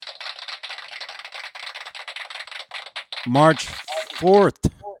March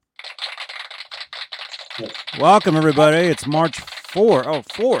 4th. Welcome, everybody. It's March 4th. Oh,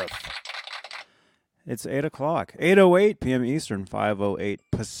 4th. It's 8 o'clock. 8:08 p.m. Eastern, 5:08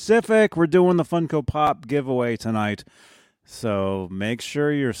 Pacific. We're doing the Funko Pop giveaway tonight. So make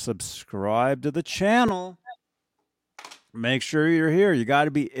sure you're subscribed to the channel. Make sure you're here. You got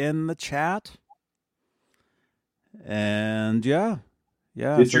to be in the chat. And yeah.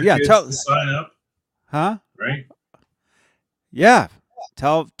 Get your kids to sign up. Huh? Right? Yeah.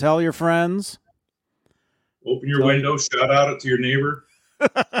 Tell your friends. Open your window, shout out it to your neighbor.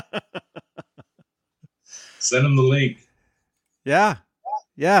 Send them the link. Yeah.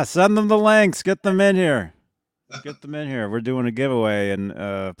 Send them the links. Get them in here. We're doing a giveaway in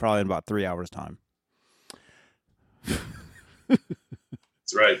probably in about 3 hours' time.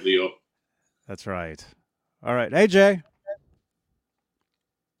 That's right, Leo. That's right. All right. Hey, Jay.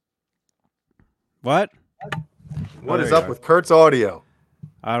 What? What is up with Kurt's audio?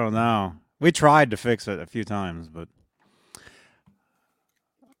 I don't know. We tried to fix it a few times, but...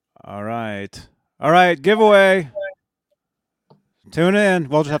 All right. Giveaway. Tune in.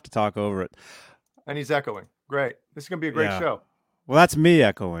 We'll just have to talk over it. And he's echoing. Great. This is going to be a great show. Well, that's me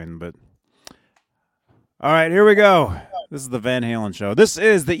echoing, but... All right, here we go. This is the Van Halen show. This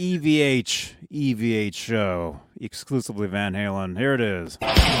is the EVH show. Exclusively Van Halen. Here it is.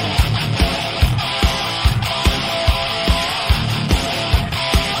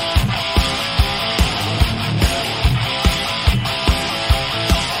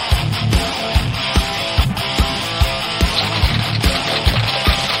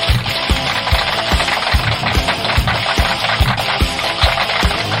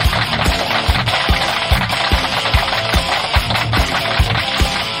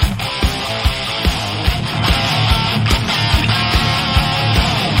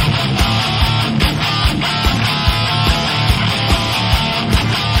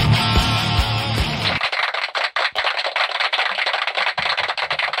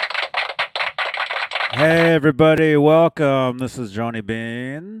 Hey, everybody. Welcome. This is Johnny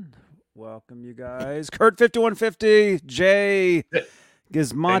Bean. Welcome, you guys. Kurt 5150, Jay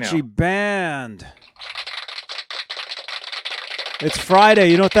Gizmachi Band. It's Friday.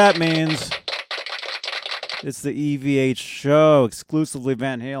 You know what that means. It's the EVH show, exclusively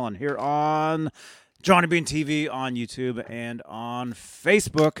Van Halen, here on Johnny Bean TV, on YouTube, and on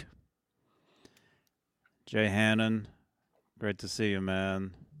Facebook. Jay Hannon, great to see you,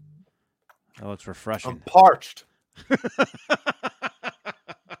 man. That looks refreshing. I'm parched. It's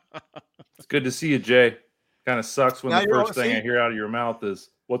good to see you, Jay. Kind of sucks when the first thing I hear out of your mouth is,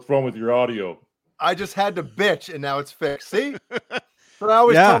 "What's wrong with your audio?" I just had to bitch, and now it's fixed. See? But I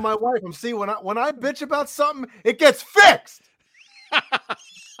always tell my wife, when I bitch about something, it gets fixed.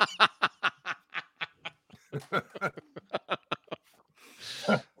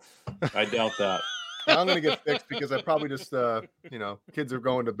 I doubt that. I'm gonna get fixed because I probably just kids are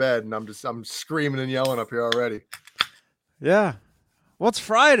going to bed and I'm screaming and yelling up here already. Yeah. What's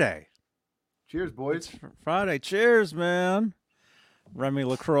Friday? Cheers, boys. It's Friday. Cheers, man. Remy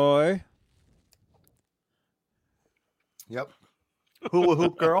LaCroix. Yep. Hula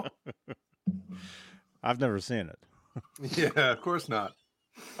hoop girl. I've never seen it. Yeah, of course not.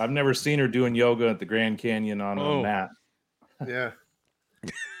 I've never seen her doing yoga at the Grand Canyon on a mat. Yeah.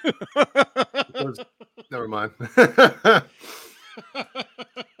 Never mind. It's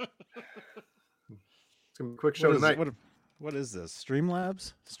gonna be a quick show tonight. What is this?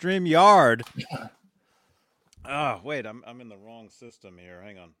 Streamlabs? StreamYard. Oh, wait, I'm in the wrong system here.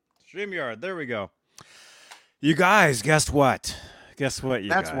 Hang on. StreamYard. There we go. You guys, guess what? Guess what, you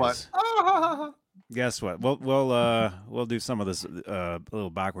That's guys? what. Guess what? We'll do some of this a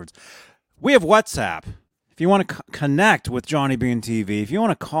little backwards. We have WhatsApp. If you want to connect with Johnny Bean TV, if you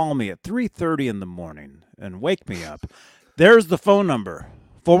want to call me at 3:30 in the morning and wake me up, there's the phone number,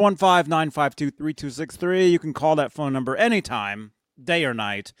 415-952-3263. You can call that phone number anytime, day or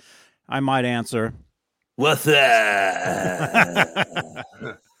night. I might answer. What's up?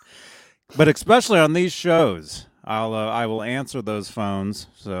 But especially on these shows, I will answer those phones.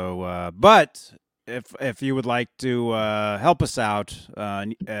 So, but if you would like to help us out,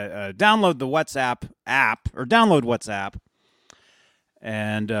 download the WhatsApp app or download WhatsApp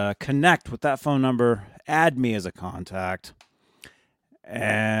and connect with that phone number. Add me as a contact.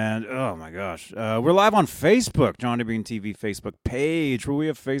 And, oh, my gosh. We're live on Facebook, Johnny Bean TV Facebook page, where we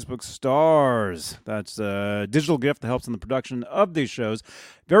have Facebook stars. That's a digital gift that helps in the production of these shows.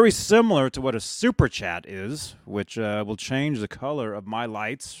 Very similar to what a super chat is, which will change the color of my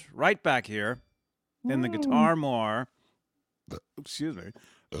lights right back here in the guitar more. Excuse me.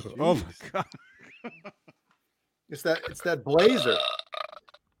 Oh, my God. It's that blazer.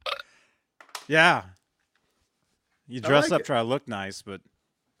 Yeah. You dress like up, it. try to look nice, but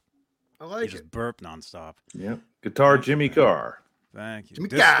I you like just it. burp nonstop. Yep. Guitar Jimmy Carr. Thank you. Jimmy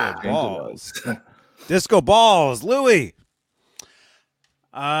Disco Carr. balls. Disco balls, Louis.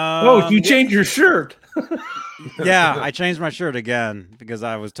 Oh, you changed your shirt. Yeah, I changed my shirt again because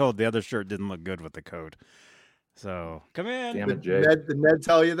I was told the other shirt didn't look good with the coat. So come in. Damn it, Jay. Did Ned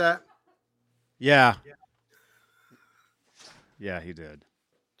tell you that? Yeah. Yeah, he did.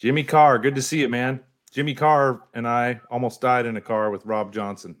 Jimmy Carr, good to see you, man. Jimmy Carr and I almost died in a car with Rob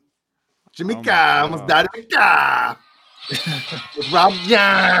Johnson. Jimmy Oh my Carr almost died in the car with Rob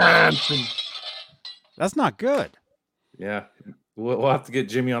Johnson. That's not good. Yeah. We'll have to get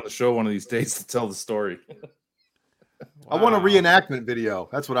Jimmy on the show one of these days to tell the story. I want a Wow. reenactment video.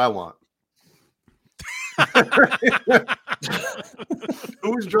 That's what I want.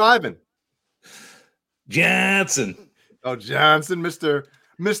 Who's driving? Johnson. Oh, Johnson,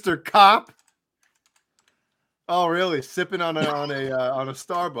 Mr. Cop. Oh, really? Sipping on a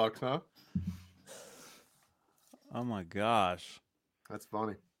Starbucks, huh? Oh my gosh. That's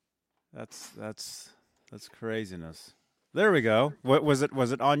funny. That's craziness. There we go. What was it?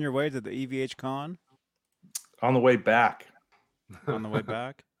 Was it on your way to the EVH Con? On the way back. On the way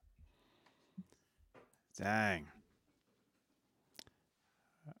back? Dang.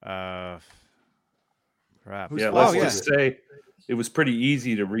 Crap. Who's Yeah, Oh, let's yeah. just say it was pretty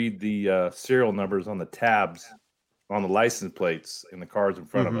easy to read the serial numbers on the tabs on the license plates in the cars in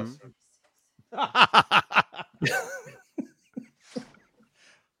front of us.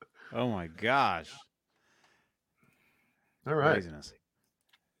 Oh my gosh. All right. Craziness.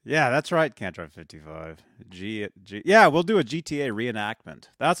 Yeah, that's right. Can't drive 55. Yeah, we'll do a GTA reenactment.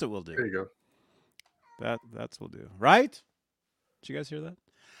 That's what we'll do. There you go. That's what we'll do. Right? Did you guys hear that?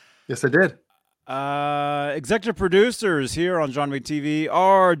 Yes, I did. Executive producers here on John Wick TV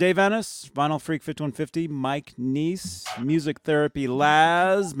are Dave Ennis, Vinyl Freak 5150, Mike Neese, Music Therapy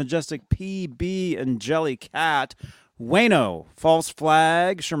Laz, Majestic PB and Jelly Cat, Wayno, False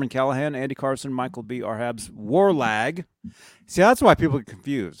Flag, Sherman Callahan, Andy Carson, Michael B. Arhabs, Warlag. See, that's why people get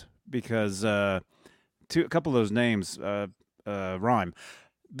confused because a couple of those names rhyme.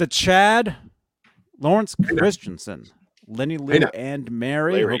 The Chad, Lawrence Christensen, Lenny Lou, and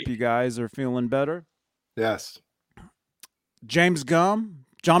Mary. Larry. Hope you guys are feeling better. Yes. James Gum,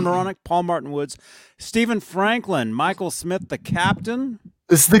 John Moronic, Paul Martin Woods, Stephen Franklin, Michael Smith, the Captain.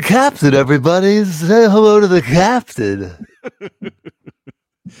 It's the captain, everybody. Say hello to the captain.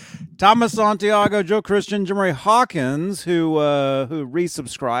 Thomas Santiago, Joe Christian, Jim Ray Hawkins, who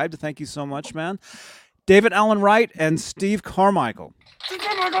resubscribed. Thank you so much, man. David Allen Wright and Steve Carmichael.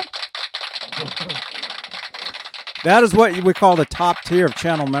 That is what we call the top tier of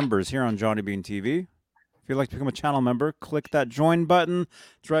channel members here on Johnny Bean TV. If you'd like to become a channel member, click that join button.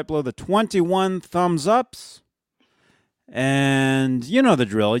 It's right below the 21 thumbs ups. And you know the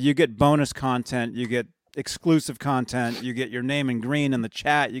drill. You get bonus content. You get exclusive content. You get your name in green in the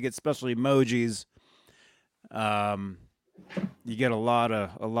chat. You get special emojis. You get a lot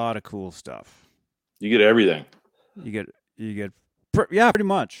of cool stuff. You get everything. You get pretty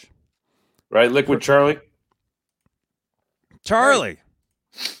much. Right, Liquid Charlie? Charlie.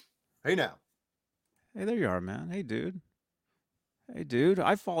 Hey now. Hey, there you are, man. Hey, dude. Hey, dude.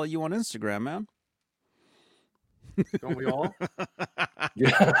 I follow you on Instagram, man. Don't we all?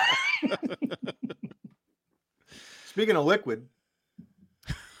 Yeah. Speaking of liquid,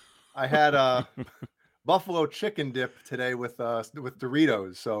 I had buffalo chicken dip today with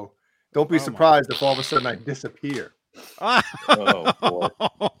Doritos. So don't be surprised if all of a sudden I disappear. Oh, boy.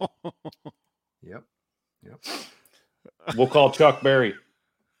 Yep. We'll call Chuck Berry.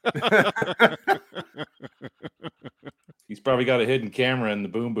 He's probably got a hidden camera in the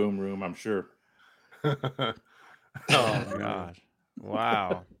boom boom room, I'm sure. Oh my God.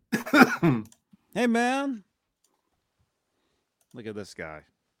 Wow. Hey, man. Look at this guy.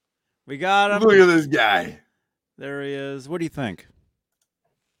 We got him. Look at this guy. There he is. What do you think?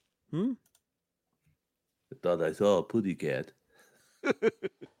 I thought I saw a putty cat.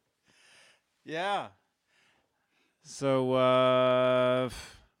 Yeah. So,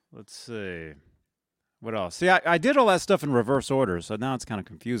 let's see. What else? See, I did all that stuff in reverse order, so now it's kind of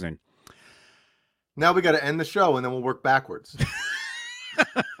confusing. Now we got to end the show and then we'll work backwards.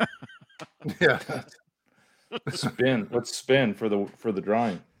 Yeah. Spin. Let's spin for the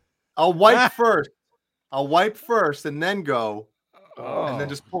drawing. I'll wipe first and then go. And then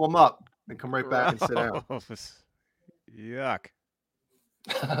just pull them up and come right back and sit down. Yuck.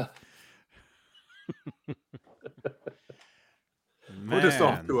 We're just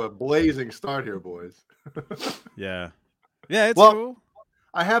off Man. to a blazing start here, boys. Yeah. Yeah, it's Well, cool.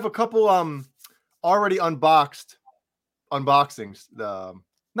 I have a couple already unboxings.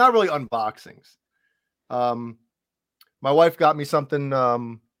 Not really unboxings. My wife got me something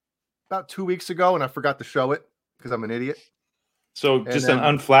about 2 weeks ago, and I forgot to show it because I'm an idiot. So just then- an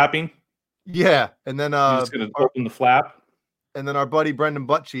unflapping. Yeah, and then You're just gonna open the flap. and then our buddy Brendan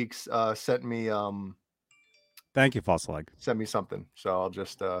Buttcheeks sent me Thank you, False Leg. something. So I'll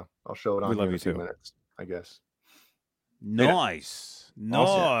just I'll show it on We love here in you a few too. minutes, I guess. Nice.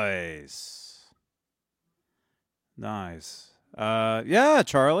 Nice. Nice. Yeah,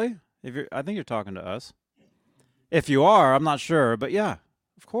 Charlie. I think you're talking to us. If you are, I'm not sure, but yeah,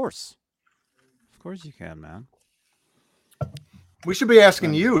 of course. Of course you can, man. We should be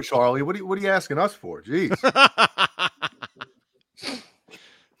asking you, Charlie. What are you asking us for? Jeez.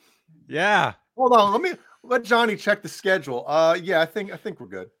 Yeah. Hold on, let Johnny check the schedule. Yeah, I think we're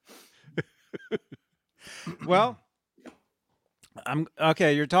good. Well, I'm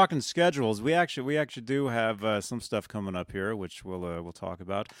okay. You're talking schedules. We actually do have some stuff coming up here, which we'll talk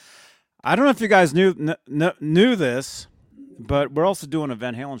about. I don't know if you guys knew this, but we're also doing a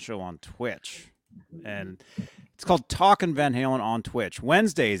Van Halen show on Twitch, and it's called Talkin' Van Halen on Twitch.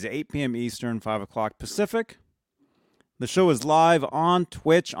 Wednesdays, 8 p.m. Eastern, 5 o'clock Pacific. The show is live on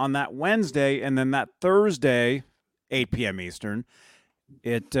Twitch on that Wednesday, and then that Thursday, 8 p.m. Eastern,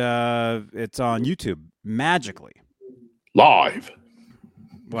 it's on YouTube magically. Live.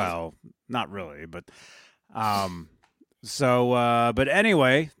 Well, not really, but but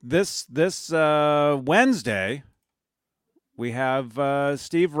anyway, this Wednesday we have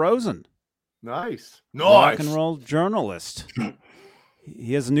Steve Rosen, Nice. rock and roll journalist.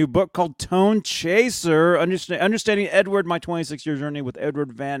 He has a new book called Tone Chaser: Understanding Edward, My 26-Year Journey with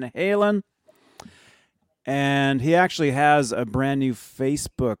Edward Van Halen. And he actually has a brand new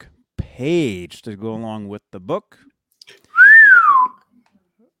Facebook page to go along with the book.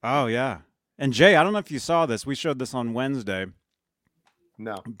 Oh, yeah. And Jay, I don't know if you saw this. We showed this on Wednesday.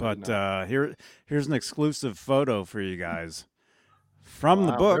 No. But here's an exclusive photo for you guys from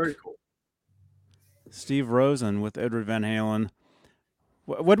the book. Very cool. Steve Rosen with Edward Van Halen.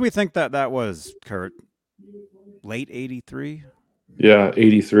 What do we think that was, Kurt? Late 83? Yeah,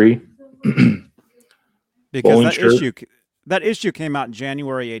 83. Because Bowling shirt. that issue came out in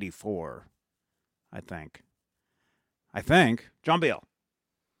January 84, I think. John Beal.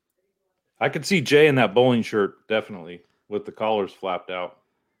 I could see Jay in that bowling shirt, definitely, with the collars flapped out.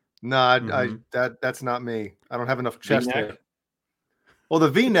 No, that's not me. I don't have enough chest V-neck? hair. Well, the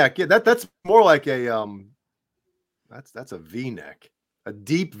V-neck, yeah, that's more like a that's a V-neck, a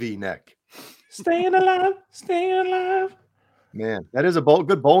deep V-neck. Staying alive. Man, that is a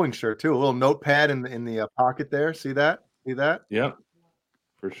good bowling shirt too. A little notepad in the pocket there. See that? Yep,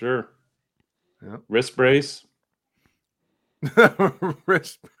 for sure. Yep. Wrist brace.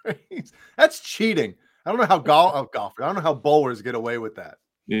 Wrist brace. That's cheating. I don't know how golfers. I don't know how bowlers get away with that.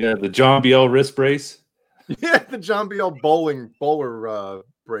 Yeah, the John Biel wrist brace. Yeah, the John Biel bowler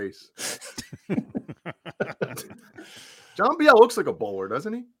brace. John Biel looks like a bowler,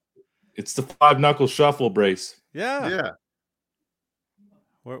 doesn't he? It's the 5-knuckle shuffle brace. Yeah. Yeah.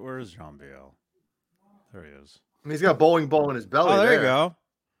 Where is John Biel? There he is. I mean, he's got a bowling ball in his belly. Oh, there you there. go.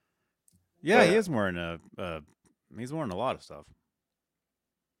 Yeah, Yeah. he is wearing he's wearing a lot of stuff.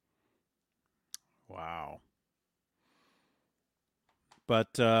 Wow. But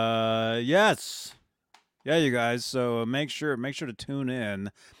yes. Yeah, you guys, so make sure to tune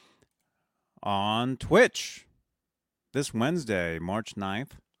in on Twitch this Wednesday, March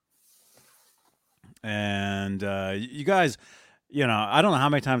 9th. And you guys, I don't know how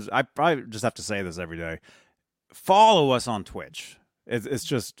many times, I probably just have to say this every day. Follow us on Twitch. It's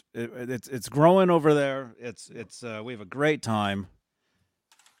just it's growing over there. It's we have a great time,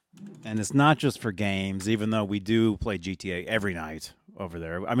 and it's not just for games. Even though we do play GTA every night over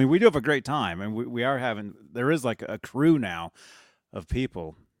there, I mean we do have a great time, and we are having. There is like a crew now of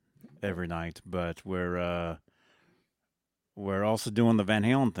people every night, but we're also doing the Van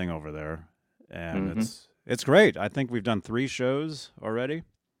Halen thing over there, and it's great. I think we've done 3 shows already,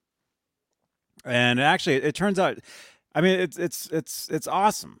 and actually it turns out. I mean, it's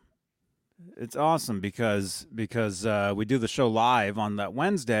awesome. It's awesome because we do the show live on that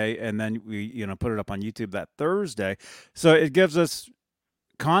Wednesday, and then we put it up on YouTube that Thursday. So it gives us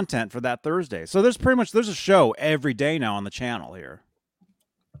content for that Thursday. So there's a show every day now on the channel here.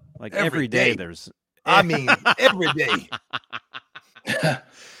 Like every day there's. I mean, every day.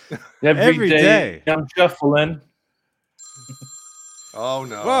 Every day. I'm shuffling. Oh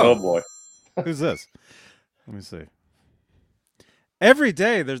no! Whoa. Oh boy. Who's this? Let me see. Every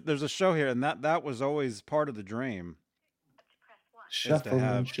day there's a show here, and that was always part of the dream. Is to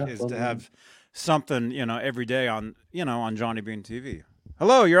have something, every day on Johnny Bean TV.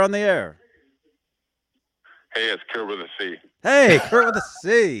 Hello, you're on the air. Hey, it's Kurt with a C. Hey, Kurt with a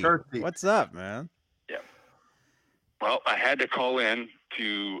C. Kurtzy. What's up, man? Yeah. Well, I had to call in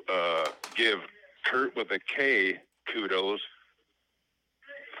to give Kurt with a K kudos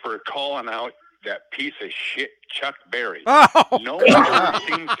for calling out that piece of shit Chuck Berry. Oh, No one ever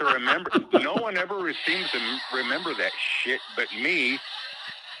seems to remember. No one ever seems to remember that shit, but me.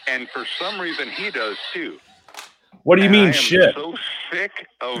 And for some reason, he does too. What do you mean, I am shit? so sick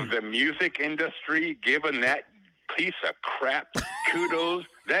of the music industry giving that piece of crap kudos.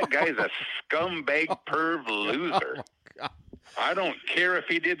 That guy's a scumbag perv loser. Oh, I don't care if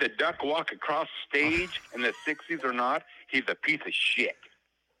he did the duck walk across stage in the 60s or not. He's a piece of shit.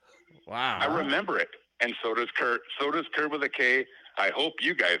 wow. I remember it. And so does Kurt. So does Kurt with a K. I hope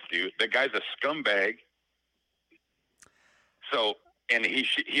you guys do. The guy's a scumbag. So, and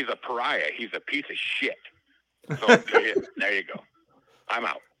he's a pariah. He's a piece of shit. So there you go. I'm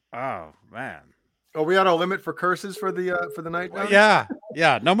out. Oh man. Are we on a limit for curses for the night? Now?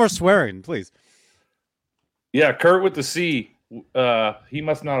 Yeah. No more swearing, please. Yeah, Kurt with the C. He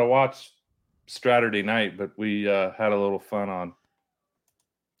must not have watched Saturday night, but we had a little fun on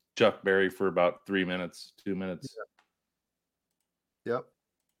Chuck Berry for about 2 minutes. Yep.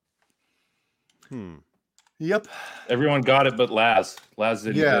 Hmm. Yep. Everyone got it, but Laz. Laz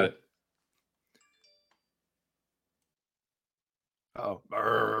didn't get it. Oh,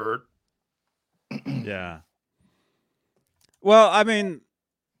 Bert. Yeah. Well, I mean,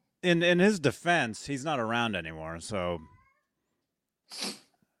 in his defense, he's not around anymore. So,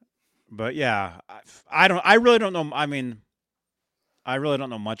 but yeah, I really don't know. I mean, I really don't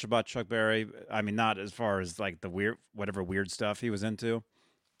know much about Chuck Berry. I mean, not as far as like the whatever weird stuff he was into.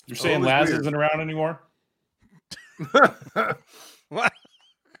 You're saying it was Laz weird. isn't around anymore? What?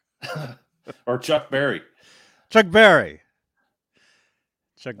 Or Chuck Berry? Chuck Berry.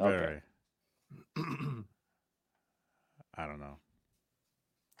 Chuck Okay. Berry. I don't know.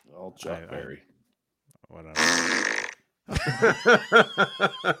 Oh, Chuck Berry. Whatever.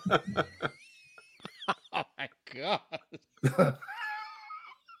 Oh my god.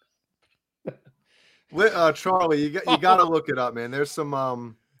 Charlie, you got to look it up, man. There's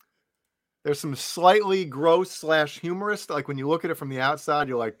some slightly gross / humorous. Like when you look at it from the outside,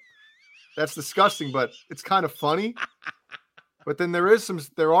 you're like, that's disgusting, but it's kind of funny. But then there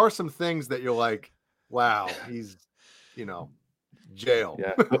are some things that you're like, wow, he's, jail.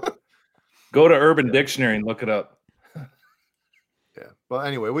 Yeah. Go to Urban Dictionary and look it up. Yeah. But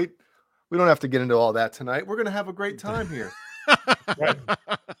anyway, we don't have to get into all that tonight. We're gonna have a great time here. Right.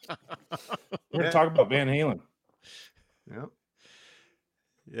 We're going to talk about Van Halen. Yep.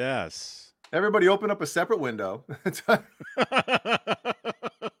 Yes. Everybody open up a separate window.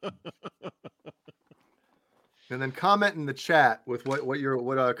 And then comment in the chat with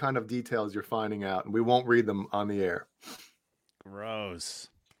what kind of details you're finding out, and we won't read them on the air. Gross.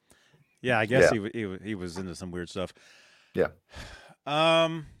 Yeah, I guess he was into some weird stuff. Yeah.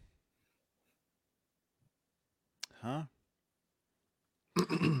 Huh?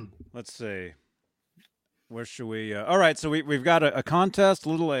 Let's see. Where should we? All right, so we've got a contest a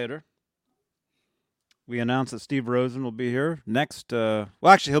little later. We announced that Steve Rosen will be here next. Well,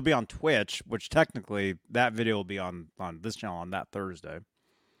 actually, he'll be on Twitch, which technically that video will be on this channel on that Thursday.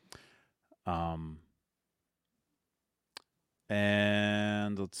 And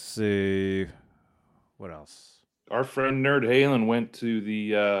let's see, what else? Our friend Nerd Halen went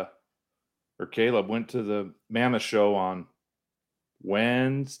to or Caleb went to the Mammoth show on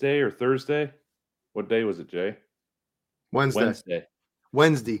Wednesday or Thursday. What day was it, Jay? Wednesday.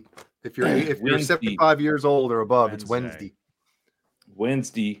 If you're 75 years old or above, it's Wednesday.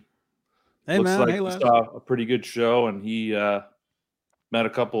 Hey, Looks man. like Hey, he lad. saw a pretty good show, and he met a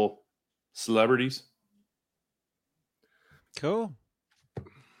couple celebrities. Cool.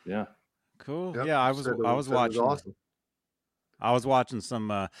 Yeah. Cool. Yep, Yeah, I said was it watching. awesome. I was watching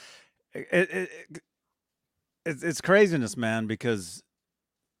some. It's craziness, man. Because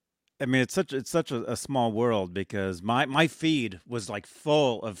I mean, it's such a small world. Because my feed was like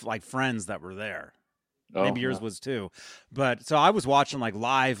full of like friends that were there. Oh, Maybe yours was too. But so I was watching like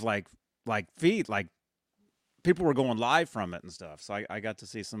live like feed, like people were going live from it and stuff. So I got to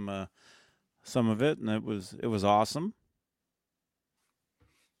see some of it, and it was awesome.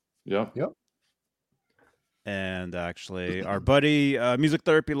 Yep. And actually, our buddy Music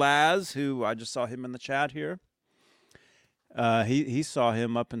Therapy Laz, who I just saw him in the chat here, he saw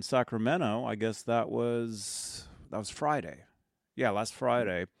him up in Sacramento. I guess that was Friday. last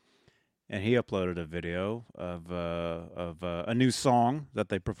Friday, and he uploaded a video of a new song that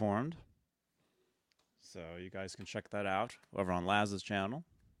they performed. So you guys can check that out over on Laz's channel.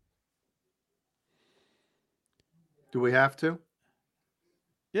 Do we have to?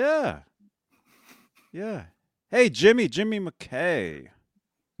 Yeah. Hey, Jimmy McKay.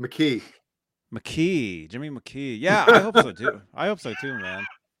 McKee. Jimmy McKee. Yeah, I hope so too. I hope so too, man.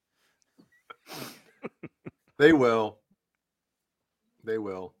 They will.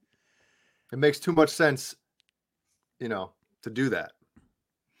 It makes too much sense, to do that.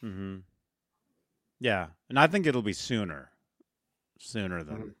 Mm-hmm. Yeah, and I think it'll be sooner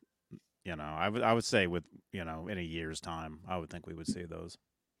than I would say with in a year's time. I would think we would see those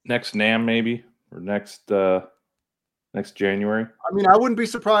next NAMM maybe, or next January. I mean, I wouldn't be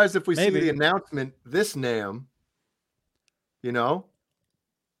surprised if we Maybe. see the announcement this NAMM,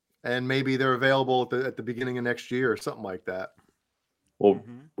 and maybe they're available at the beginning of next year or something like that. Well,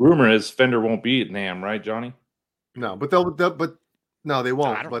 rumor is Fender won't be at NAMM, right, Johnny? No, but they'll no, they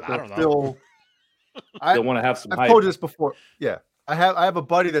won't. But they'll still. They'll want to have some. I've told you this before. Yeah, I have a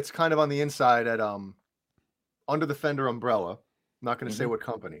buddy that's kind of on the inside at under the Fender umbrella. I'm not going to say what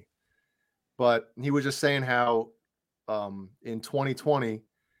company, but he was just saying how in 2020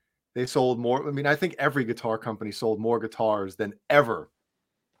 they sold more. I mean, I think every guitar company sold more guitars than ever,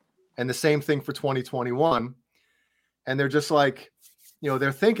 and the same thing for 2021. And they're just like,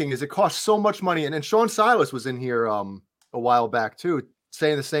 they're thinking is it costs so much money. And Sean Silas was in here a while back too,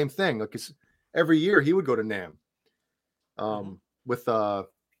 saying the same thing. Like every year he would go to NAMM with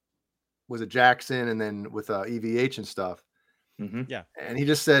was it Jackson and then with EVH and stuff. Yeah. And he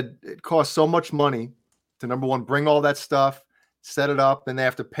just said it costs so much money to, number one, bring all that stuff, set it up, and they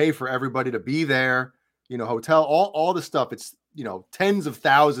have to pay for everybody to be there, hotel, all the stuff. It's, tens of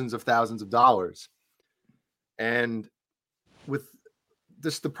thousands of dollars. And with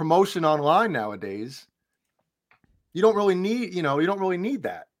the promotion online nowadays, you don't really need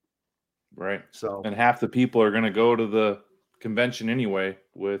that. Right. So, and half the people are going to go to the convention anyway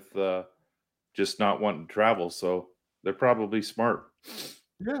with just not wanting to travel. So they're probably smart.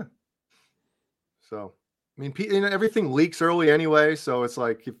 Yeah. So, I mean, everything leaks early anyway. So it's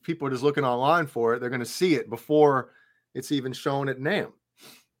like if people are just looking online for it, they're going to see it before it's even shown at NAMM.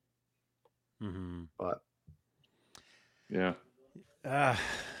 But yeah.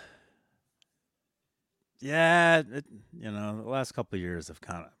 Yeah, the last couple of years have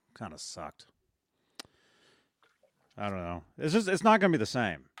kind of sucked. I don't know. It's not going to be the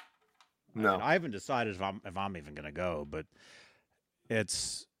same. No, I haven't decided if I'm even going to go, but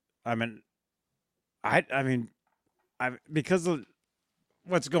because of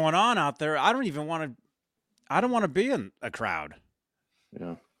what's going on out there, I don't want to be in a crowd.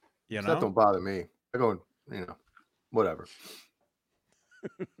 Yeah. That don't bother me. I go, whatever.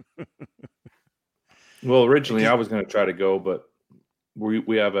 Well, originally I was going to try to go, but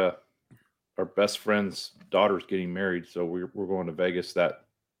we have our best friend's daughter's getting married, so we're going to Vegas that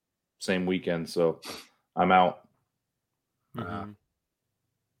same weekend. So I'm out. Well,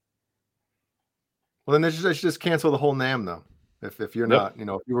 then they just cancel the whole NAMM though. If you're not,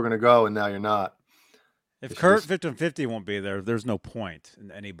 if you were going to go and now you're not. If Kurt 50 won't be there, there's no point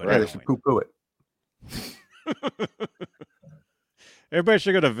in anybody. Right, they should poo-poo it. Everybody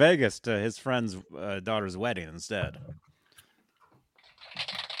should go to Vegas to his friend's daughter's wedding instead.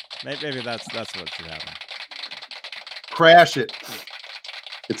 Maybe that's what should happen. Crash it.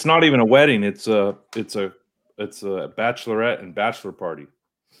 It's not even a wedding. It's a bachelorette and bachelor party.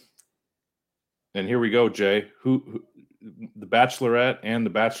 And here we go, Jay. Who the bachelorette and the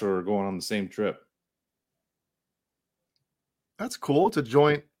bachelor are going on the same trip. That's cool. It's a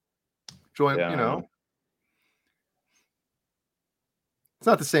joint. Yeah, It's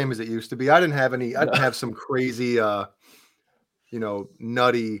not the same as it used to be. I didn't have some crazy,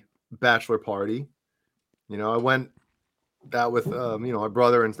 nutty bachelor party. I went out with, my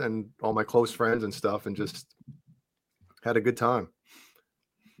brother and all my close friends and stuff, and just had a good time.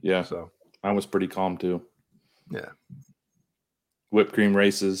 Yeah. So I was pretty calm too. Yeah. Whipped cream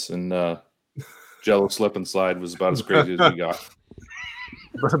races and Jello slip and slide was about as crazy as we got.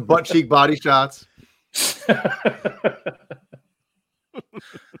 Butt cheek body shots.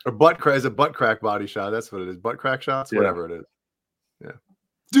 Or butt crack body shot. That's what it is. Butt crack shots, whatever it is. Yeah.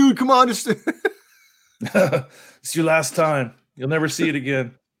 Dude, come on. Just it's your last time. You'll never see it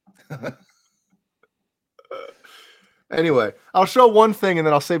again. Anyway, I'll show one thing and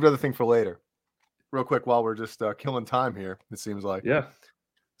then I'll save the other thing for later. Real quick while we're just killing time here, it seems like. Yeah.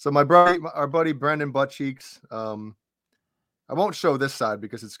 So our buddy Brendan Butt Cheeks, I won't show this side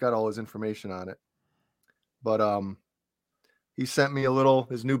because it's got all his information on it. But He sent me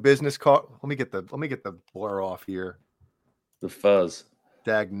his new business card. Let me get the blur off here. The fuzz.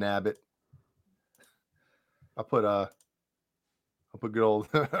 Dag nabbit. I'll put good old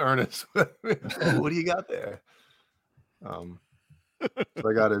Ernest. What do you got there? So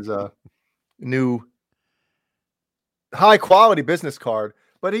I got his new high quality business card,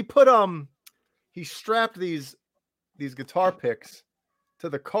 but he strapped these guitar picks to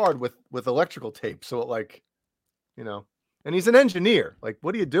the card with electrical tape, so it like, and he's an engineer. Like,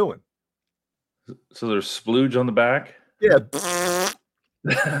 what are you doing? So there's splooge on the back. Yeah.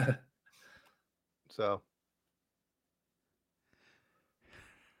 So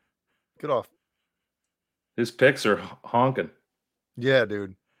get off. His picks are honking. Yeah,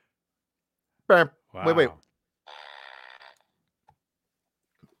 dude. Bam. Wow. Wait.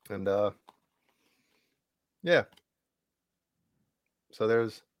 And yeah. So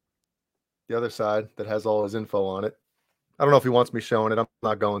there's the other side that has all his info on it. I don't know if he wants me showing it. I'm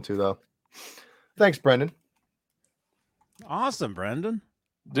not going to, though. Thanks, Brendan. Awesome, Brendan.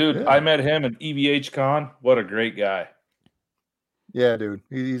 Dude, Yeah. I met him at EVH Con. What a great guy. Yeah, dude.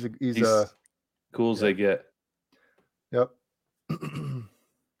 He's cool as yeah. they get. Yep.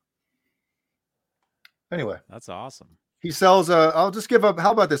 Anyway, That's awesome. he sells I'll just give up.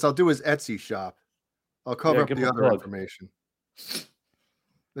 How about this? I'll do his Etsy shop. I'll cover up give the him a other plug. information.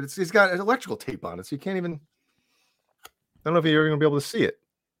 But he's got electrical tape on it, so you can't even. I don't know if you're going to be able to see it.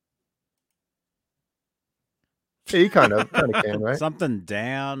 Yeah, you kind of can, right? Something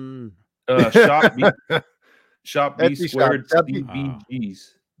Dan. Shop B Etsy squared shop,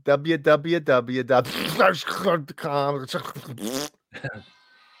 CBGs. www.com.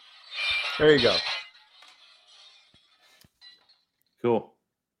 There you go. Cool.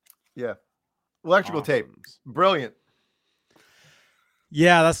 Yeah. Electrical tape. Awesome. Brilliant.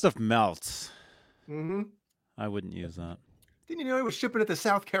 Yeah, that stuff melts. Mm-hmm. I wouldn't use that. Didn't you know he was shipping it to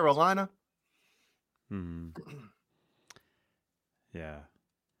South Carolina? Yeah.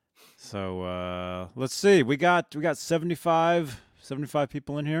 So let's see. We got 75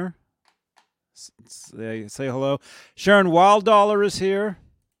 people in here. Say hello. Sharon Wilddollar is here.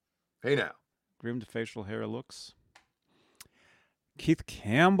 Hey now. Groomed facial hair looks. Keith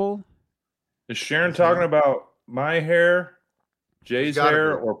Campbell. Is Sharon talking about my hair, Jay's gotta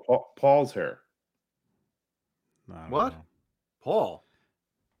hair, be. or Paul's hair? I don't What? know. Paul.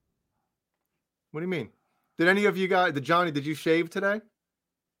 What do you mean? Did any of you guys, Johnny, did you shave today?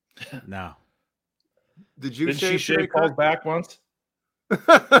 No. Did you Did she shave shave today, Paul's back once?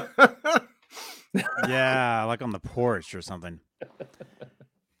 Kurt? Yeah, like on the porch or something.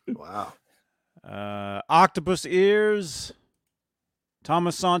 Wow. Octopus Ears.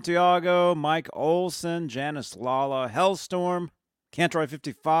 Thomas Santiago, Mike Olson, Janice Lala, Hellstorm, Cantroy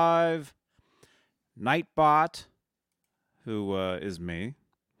 55, Nightbot, who is me,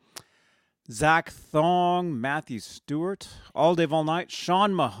 Zach Thong, Matthew Stewart, All Day All Night,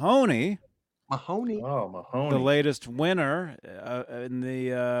 Sean Mahoney, Mahoney. Oh, Mahoney. the latest winner in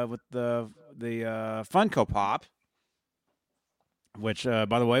the with the Funko Pop, which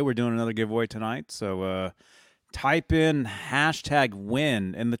by the way, we're doing another giveaway tonight, so type in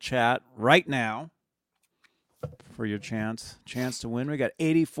 #win in the chat right now for your chance to win. We got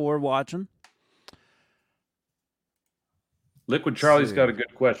 84 watching. Liquid Charlie's see. got a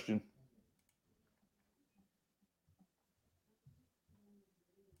good question.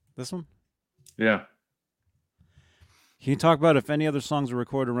 This one? Yeah. Can you talk about if any other songs were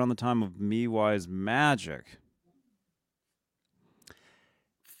recorded around the time of Me Wise Magic?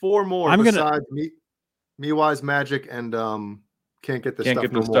 4 more I'm gonna- besides Me Wise Magic and Can't Get the Can't Stuff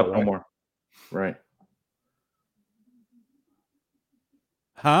get No the More. stuff Right? no more. Right.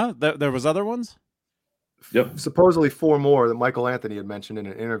 Huh? There was other ones? Yep. Supposedly 4 more that Michael Anthony had mentioned in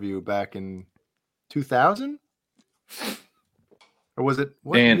an interview back in 2000? Or was it,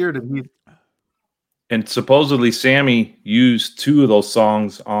 what year did he? And supposedly Sammy used 2 of those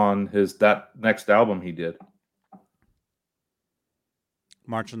songs on that next album he did.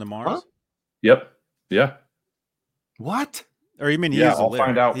 March on the Mars? Huh? Yep. Yeah. What? Or you mean he Yeah, used the I'll lyrics?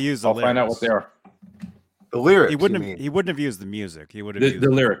 find out. He used the I'll find out lyrics. what they are. The lyrics. He wouldn't have used the music. He would have used The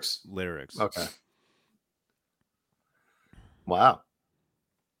lyrics. lyrics. Okay. Wow.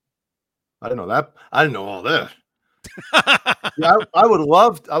 I didn't know that. I didn't know all this. Yeah, I would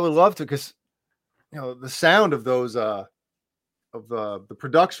love to, because the sound of those of the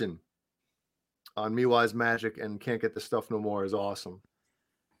production on Me Wise Magic and Can't Get the Stuff No More is awesome.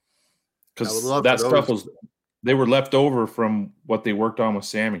 I would Because love that for stuff those- they were left over from what they worked on with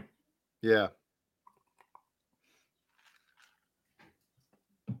Sammy. Yeah.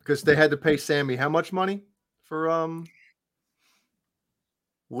 Because they had to pay Sammy how much money for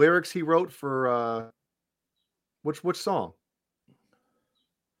lyrics he wrote for which song?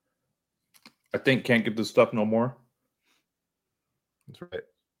 I think Can't Get This Stuff No More. That's right.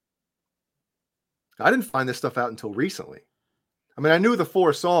 I didn't find this stuff out until recently. I mean, I knew the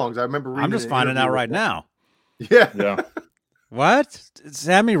 4 songs. I remember reading. I'm just finding out right now. Yeah. Yeah. What?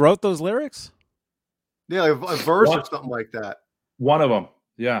 Sammy wrote those lyrics? Yeah, like a verse or something like that. One of them.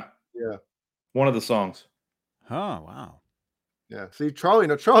 Yeah. Yeah. One of the songs. Oh, wow. Yeah. See, Charlie,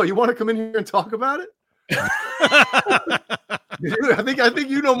 you want to come in here and talk about it? I think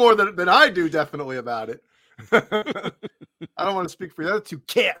you know more than I do, definitely, about it. I don't want to speak for the other 2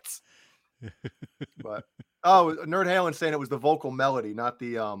 cats. But Nerd Halen saying it was the vocal melody, not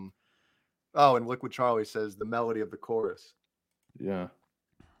the and Liquid Charlie says the melody of the chorus. Yeah.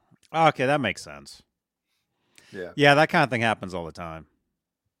 Okay, that makes sense. Yeah. Yeah, that kind of thing happens all the time.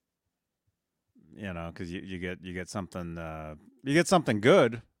 You know, because you get something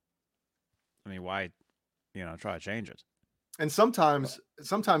good. I mean, why, try to change it? And sometimes,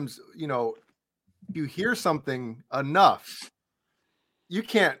 you hear something enough, you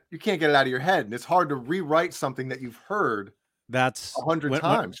can't get it out of your head, and it's hard to rewrite something that you've heard That's 100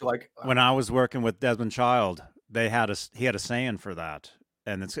 times. When I was working with Desmond Child, he had a saying for that,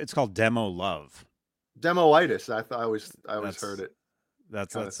 and it's called demo love. Demoitis. I always heard it.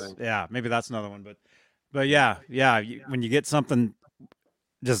 That's yeah. Maybe that's another one, but yeah. When you get something,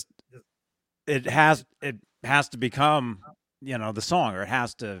 just it has to become the song, or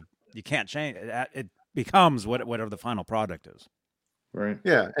you can't change it. It becomes whatever the final product is. Right.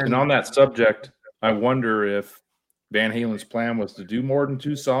 Yeah. And on that subject, I wonder if Van Halen's plan was to do more than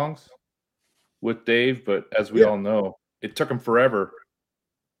 2 songs with Dave, but as we all know, it took him forever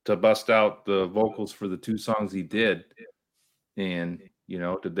to bust out the vocals for the 2 songs he did. And,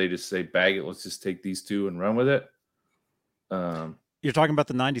 did they just say, bag it, let's just take these 2 and run with it? You're talking about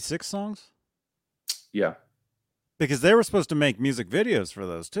the 96 songs? Yeah. Because they were supposed to make music videos for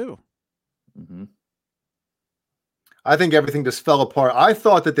those too. Mm-hmm. I think everything just fell apart. I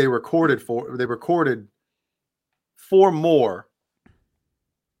thought that they recorded 4 more.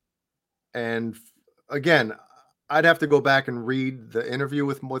 And again, I'd have to go back and read the interview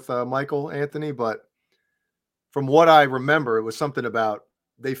with Michael Anthony, but from what I remember, it was something about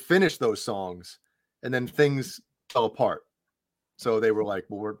they finished those songs and then things fell apart. So they were like,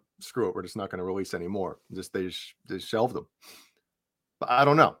 well, screw it. We're just not going to release any more. They shelved them. But I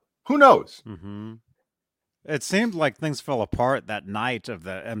don't know. Who knows? Mm-hmm. It seemed like things fell apart that night of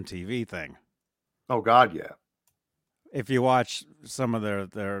the MTV thing. Oh God, yeah. If you watch some of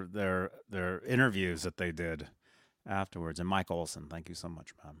their interviews that they did afterwards, and Mike Olson, thank you so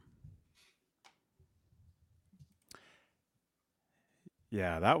much, man.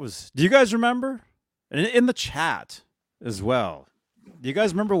 Yeah, that was. Do you guys remember? In the chat as well. Do you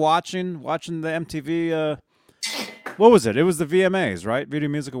guys remember watching the MTV? What was it? It was the VMAs, right? Video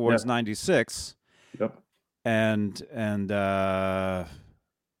Music Awards '96. Yep. And I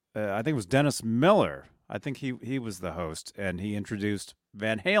think it was Dennis Miller. I think he was the host, and he introduced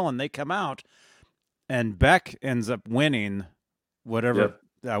Van Halen. They come out, and Beck ends up winning whatever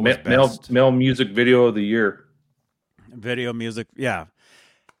that was best. Male music video of the year. Video music, yeah.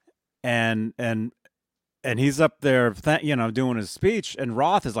 And he's up there, doing his speech, and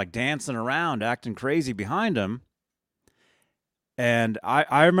Roth is like dancing around, acting crazy behind him. And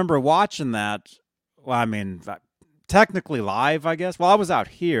I remember watching that. Well, I mean, technically live, I guess. Well, I was out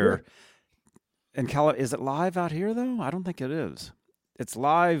here in California. Is it live out here though? I don't think it is. It's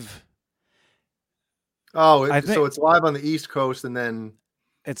live. Oh, so it's live on the East Coast, and then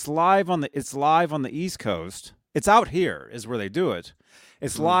it's live on the East Coast. It's out here is where they do it.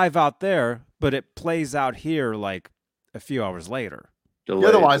 It's live out there, but it plays out here like a few hours later.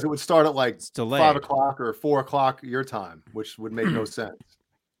 Otherwise, it would start at like 5 o'clock or 4 o'clock your time, which would make no sense.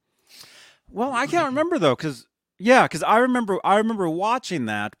 Well, I can't remember though, because I remember watching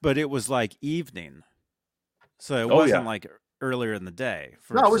that, but it was like evening, so it wasn't like earlier in the day.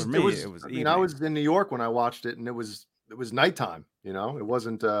 It was evening. I mean, I was in New York when I watched it, and it was nighttime. It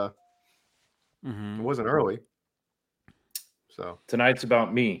wasn't. It wasn't early. So tonight's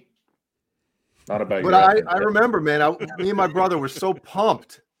about me, not about you. But I remember, man. Me and my brother were so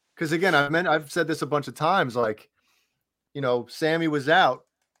pumped because again, I've said this a bunch of times. Like, Sammy was out,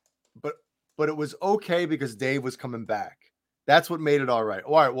 but it was okay because Dave was coming back. That's what made it all right.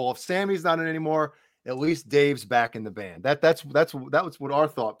 All right. Well, if Sammy's not in anymore, at least Dave's back in the band. That was what our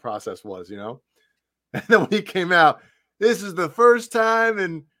thought process was, And then when he came out, this is the first time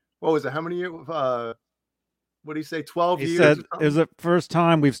in what was it? How many years? What did he say? 12 years. He said it was the first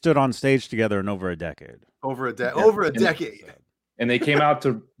time we've stood on stage together in over a decade. Over a decade. and they came out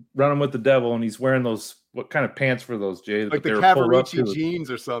to run him with the devil, and he's wearing those, what kind of pants were those, Jay? Like They the were pulled up Cavarici to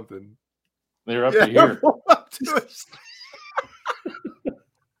jeans or something. They were up to here. Pulled up to his,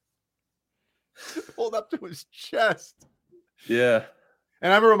 pulled up to his chest. Yeah.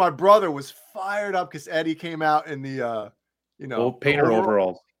 And I remember my brother was fired up because Eddie came out in the, Old painter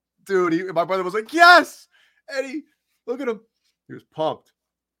overalls. Dude, my brother was like, yes, Eddie, look at him. He was pumped.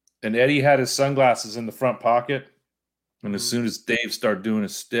 And Eddie had his sunglasses in the front pocket. And as Mhm. soon as Dave started doing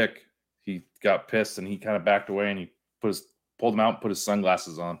his stick, he got pissed and he kind of backed away and he pulled them out and put his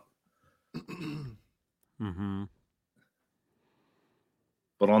sunglasses on. Mm-hmm.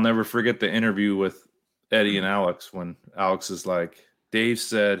 But I'll never forget the interview with Eddie and Alex when Alex is like, Dave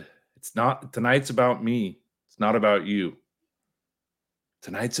said, tonight's about me. It's not about you.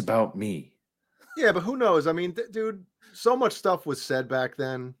 Tonight's about me. Yeah, but who knows? I mean, dude, so much stuff was said back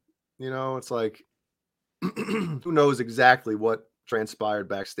then. It's like, who knows exactly what transpired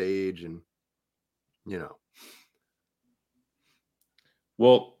backstage and,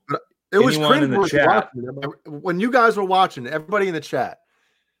 Well, it was anyone in the cringeworthy chat. watching it. When you guys were watching it, everybody in the chat,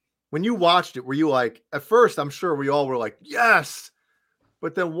 when you watched it, were you like, at first, I'm sure we all were like, yes.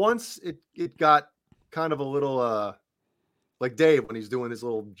 But then once it got kind of a little, like Dave, when he's doing his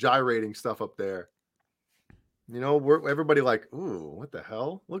little gyrating stuff up there, everybody like, ooh, what the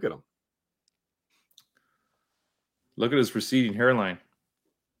hell? Look at him. Look at his receding hairline.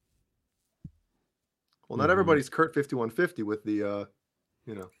 Well, not everybody's Kurt 5150 with the,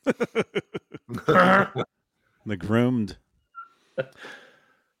 The groomed.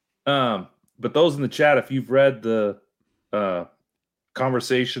 But those in the chat, if you've read the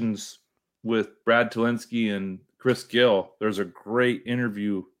conversations with Brad Talinsky and Chris Gill, there's a great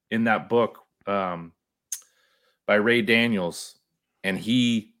interview in that book by Ray Daniels, and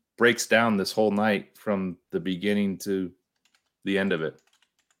he breaks down this whole night from the beginning to the end of it,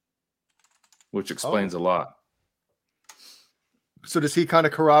 which explains a lot. So does he kind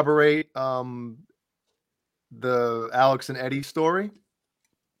of corroborate the Alex and Eddie story?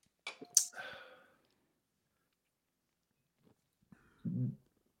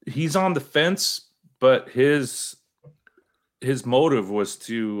 He's on the fence, but his motive was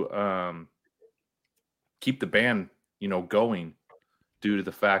to keep the band, going due to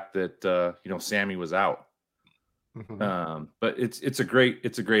the fact that Sammy was out. Mm-hmm. But it's a great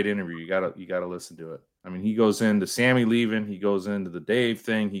interview. You gotta listen to it. I mean, he goes into Sammy leaving, he goes into the Dave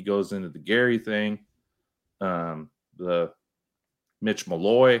thing, he goes into the Gary thing, the Mitch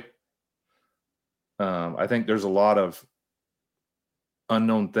Malloy. I think there's a lot of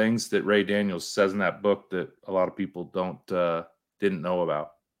unknown things that Ray Daniels says in that book that a lot of people didn't know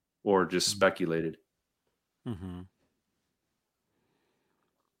about or just speculated. Mm-hmm.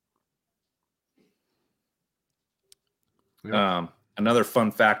 Yeah. Another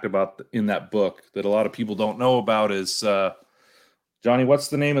fun fact in that book that a lot of people don't know about is Johnny, what's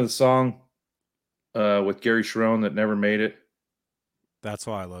the name of the song with Gary Sharon that never made it? That's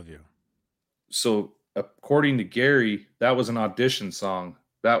Why I Love You. So according to Gary, that was an audition song.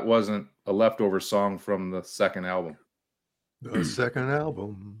 That wasn't a leftover song from the second album. The second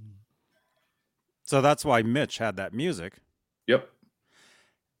album. So that's why Mitch had that music. Yep.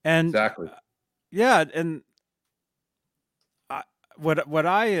 And exactly. Yeah, and what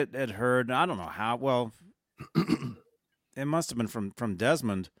I had heard, and I don't know how, well, it must have been from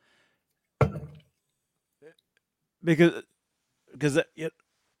Desmond, because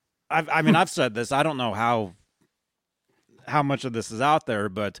I've said this. I don't know how much of this is out there,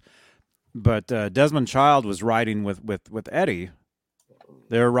 but Desmond Child was writing with Eddie.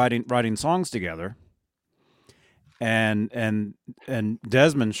 They were writing songs together, and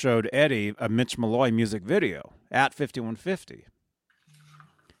Desmond showed Eddie a Mitch Malloy music video at 5150.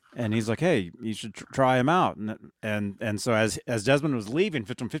 And he's like, "Hey, you should try him out." And so as Desmond was leaving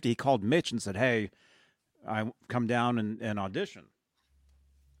 5150, he called Mitch and said, "Hey, I come down and audition."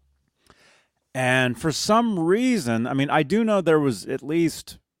 And for some reason, I mean, I do know there was at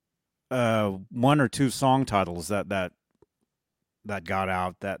least one or two song titles that got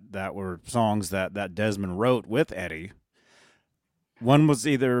out that were songs that Desmond wrote with Eddie. One was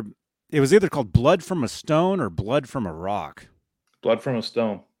either called "Blood from a Stone" or "Blood from a Rock." Blood from a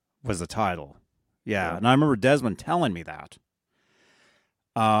Stone was the title. Yeah, and I remember Desmond telling me that.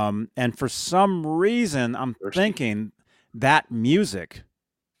 And for some reason, I'm thinking that music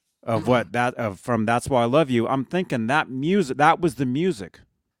of from "That's Why I Love You." I'm thinking that music, that was the music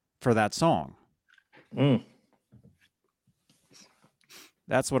for that song.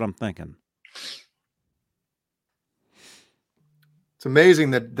 That's what I'm thinking. It's amazing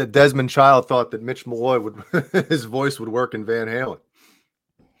that Desmond Child thought that Mitch Malloy would his voice would work in Van Halen.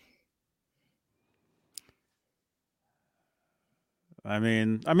 I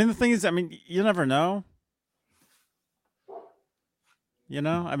mean, the thing is, you never know. You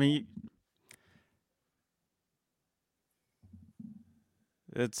know,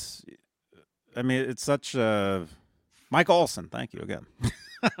 it's such a Mike Olson. Thank you again.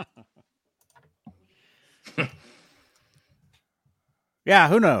 Yeah,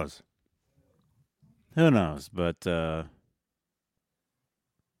 who knows? Who knows? But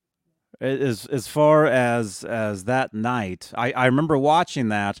as far as that night, I remember watching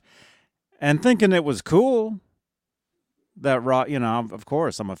that and thinking it was cool that Roth. You know, of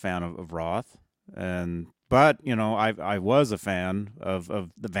course, I'm a fan of Roth, but I was a fan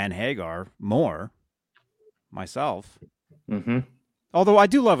of the Van Hagar more myself. Mm-hmm. Although I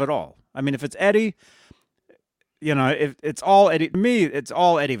do love it all. I mean, if it's Eddie, if it's all Eddie, to me, it's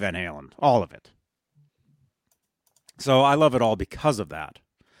all Eddie Van Halen, all of it. So I love it all because of that.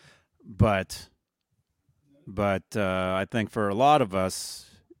 But I think for a lot of us,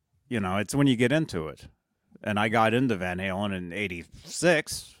 it's when you get into it. And I got into Van Halen in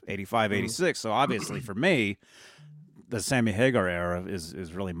 86, 85, 86. So obviously for me, the Sammy Hagar era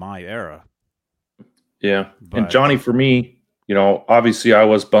is really my era. Yeah. And Johnny, for me, obviously I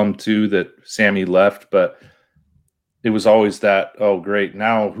was bummed too that Sammy left, but it was always that, oh, great,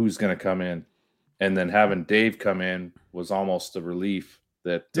 now who's going to come in? And then having Dave come in was almost a relief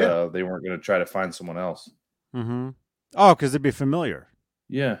that they weren't going to try to find someone else. Mm-hmm. Oh, because they'd be familiar.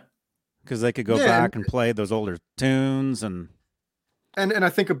 Yeah. Because they could go back and play those older tunes. And I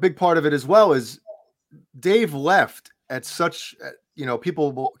think a big part of it as well is Dave left at such,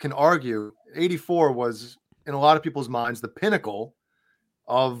 people can argue 84 was, in a lot of people's minds, the pinnacle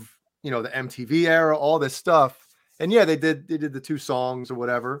of, the MTV era, all this stuff. And yeah, they did the 2 songs or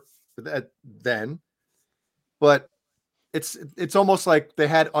whatever then, but it's almost like they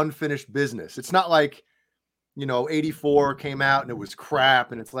had unfinished business. It's not like, 84 came out and it was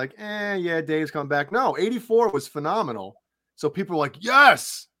crap and it's like, yeah, Dave's coming back. No, 84 was phenomenal. So people were like,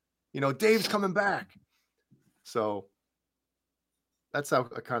 yes, Dave's coming back. So that's how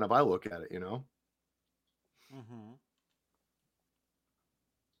kind of I look at it, Mm-hmm.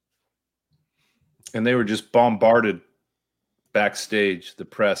 And they were just bombarded backstage. The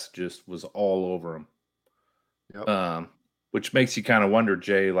press just was all over them. Yep. Which makes you kind of wonder,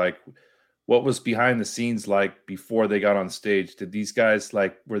 Jay, like, what was behind the scenes like before they got on stage? Did these guys,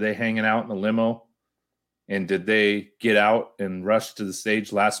 were they hanging out in the limo? And did they get out and rush to the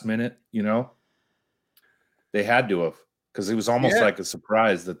stage last minute? They had to have, because it was almost like a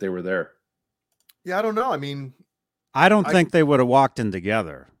surprise that they were there. Yeah, I don't know. I don't think they would have walked in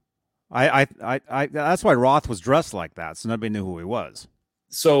together. I that's why Roth was dressed like that, so nobody knew who he was.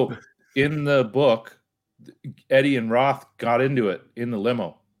 So in the book, Eddie and Roth got into it in the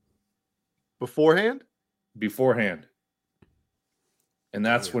limo. Beforehand. And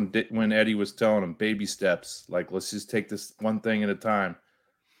that's when Eddie was telling him baby steps, like, let's just take this one thing at a time.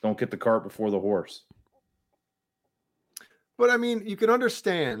 Don't get the cart before the horse. But you can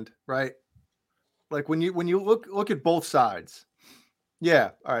understand, right? Like when you look at both sides.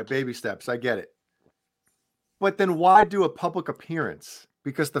 Yeah, all right, baby steps, I get it. But then why do a public appearance?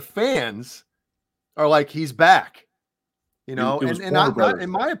 Because the fans are like, he's back. And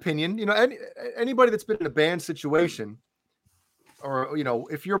in my opinion, anybody that's been in a band situation, or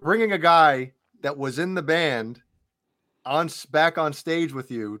if you're bringing a guy that was in the band back on stage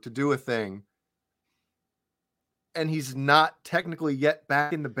with you to do a thing, and he's not technically yet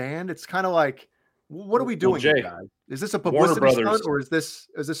back in the band, it's kind of like, what are we doing, Jay, guys? Is this a publicity stunt, or is this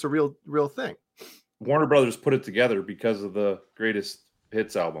a real thing? Warner Brothers put it together because of the Greatest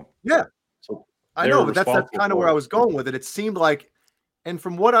Hits album. Yeah. So I know, but that's kind of where I was going with it. It seemed like, and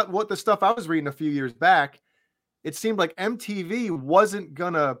from what the stuff I was reading a few years back, it seemed like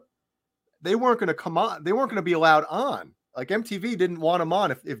MTV they weren't gonna come on. They weren't gonna be allowed on. Like MTV didn't want them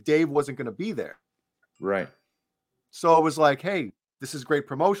on if Dave wasn't gonna be there. Right. So it was like, hey, this is great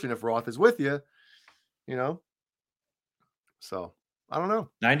promotion if Roth is with you, So I don't know.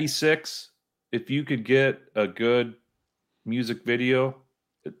 96, if you could get a good music video,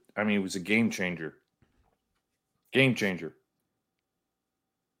 it was a game changer. Game changer.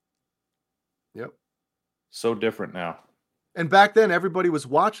 Yep. So different now. And back then, everybody was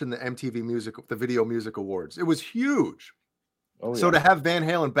watching the Video Music Awards. It was huge. Oh, yeah. So to have Van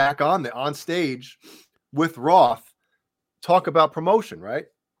Halen back on stage with Roth, talk about promotion, right?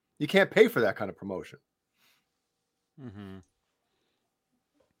 You can't pay for that kind of promotion. Mm-hmm.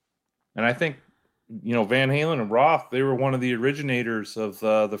 And I think, Van Halen and Roth, they were one of the originators of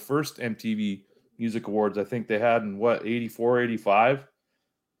the first MTV Music Awards. I think they had in 84, 85.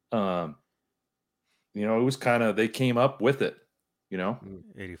 It was kind of, they came up with it,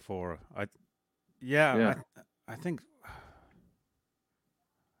 84. Yeah. I think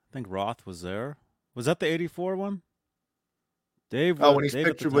Roth was there. Was that the 84 one? Dave. When he's Dave at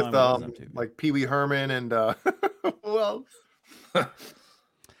the pictured with time was MTV. like Pee Wee Herman and well,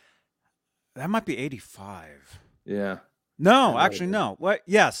 That might be 85. Yeah. No, actually, no. What?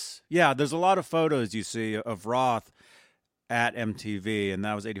 Yes. Yeah, there's a lot of photos you see of Roth at MTV, and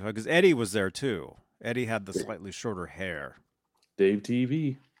that was 85, because Eddie was there, too. Eddie had the slightly shorter hair. Dave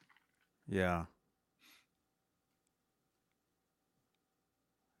TV. Yeah.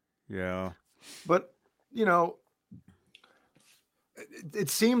 Yeah. but it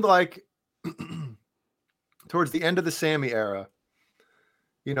seemed like towards the end of the Sammy era,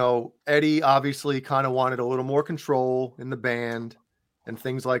 Eddie obviously kind of wanted a little more control in the band and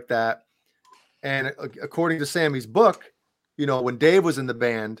things like that. And according to Sammy's book, when Dave was in the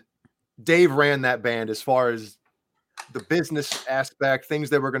band, Dave ran that band as far as the business aspect, things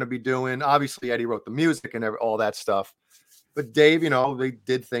they were going to be doing. Obviously, Eddie wrote the music and all that stuff. But Dave, they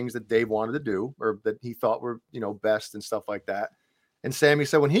did things that Dave wanted to do or that he thought were, best and stuff like that. And Sammy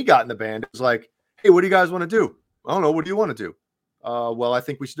said when he got in the band, it was like, hey, what do you guys want to do? I don't know. What do you want to do? Well, I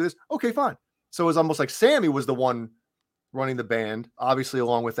think we should do this. Okay, fine. So it was almost like Sammy was the one running the band, obviously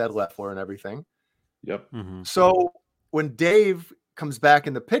along with Ed Loeffler and everything. Yep. Mm-hmm. So when Dave comes back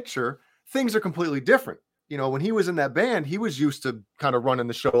in the picture, things are completely different. When he was in that band, he was used to kind of running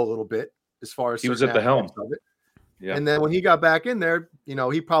the show a little bit as far as he was at the helm of it. Yeah. And then when he got back in there, it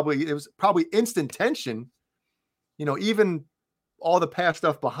was probably instant tension, even all the past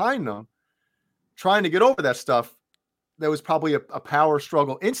stuff behind them, trying to get over that stuff. There was probably a power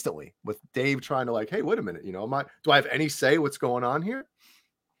struggle instantly with Dave trying to hey, wait a minute, do I have any say what's going on here?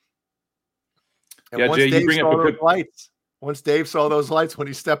 And yeah, Jay, you bring up a good lights. Once Dave saw those lights when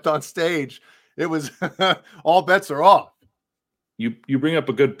he stepped on stage, it was all bets are off. You bring up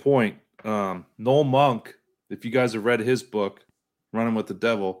a good point. Noel Monk, if you guys have read his book, Running with the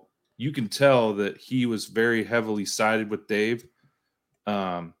Devil, you can tell that he was very heavily sided with Dave.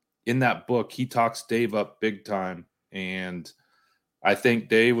 In that book, he talks Dave up big time. And I think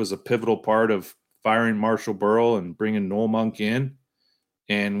Dave was a pivotal part of firing Marshall Burrell and bringing Noel Monk in.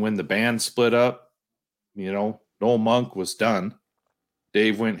 And when the band split up, Noel Monk was done.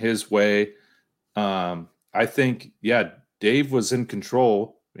 Dave went his way. I think, Dave was in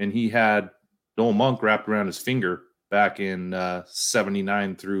control, and he had Noel Monk wrapped around his finger back in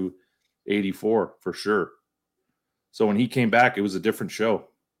 79 through 84 for sure. So when he came back, it was a different show.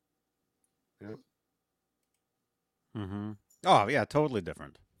 Yep. Mm-hmm. Oh yeah, totally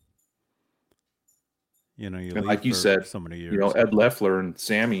different. You and like you said, so many years. Ed Loeffler and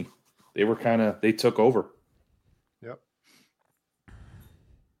Sammy, they took over. Yep.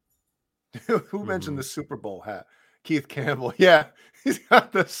 Who mentioned the Super Bowl hat? Keith Campbell. Yeah, he's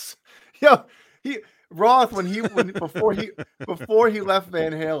got this. Yeah, Roth before he left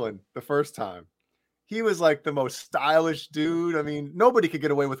Van Halen the first time, he was like the most stylish dude. I mean, nobody could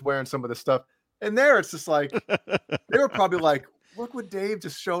get away with wearing some of the stuff. And there, it's just like they were probably like, "Look what Dave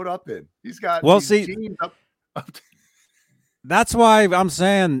just showed up in. He's got jeans up." That's why I'm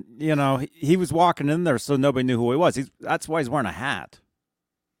saying, he was walking in there so nobody knew who he was. That's why he's wearing a hat.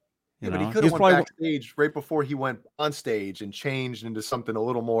 But he could have went backstage right before he went on stage and changed into something a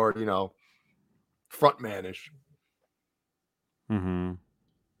little more, frontmanish. Mm-hmm.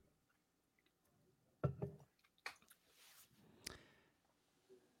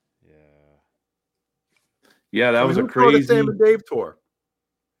 Yeah, that was a crazy. The Sam and Dave tour.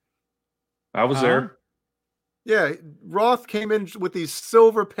 I was there. Yeah, Roth came in with these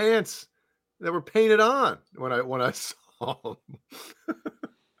silver pants that were painted on when I saw him.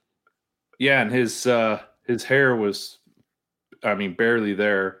 Yeah, and his hair was, barely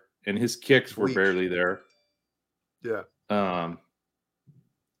there, and his kicks were barely there. Yeah.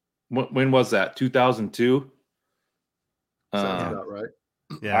 When was that? 2002. Sounds about right.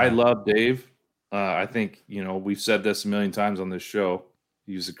 Yeah. I love Dave. I think we've said this a million times on this show.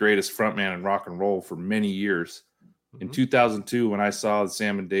 He was the greatest frontman in rock and roll for many years. Mm-hmm. In 2002, when I saw the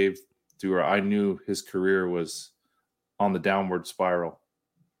Sam and Dave tour, I knew his career was on the downward spiral.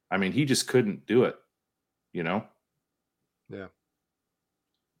 He just couldn't do it, Yeah.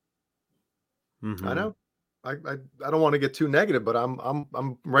 Mm-hmm. I know. I don't want to get too negative, but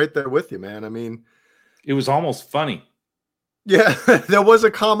I'm right there with you, man. It was almost funny. Yeah, there was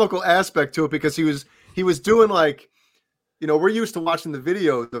a comical aspect to it because he was doing like we're used to watching the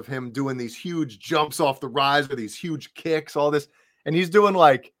videos of him doing these huge jumps off the rise or these huge kicks, all this, and he's doing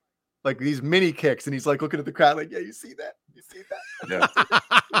like these mini kicks, and he's like looking at the crowd like, yeah, you see that? You see that?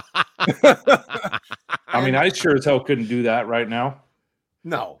 Yeah. I mean, I sure as hell couldn't do that right now.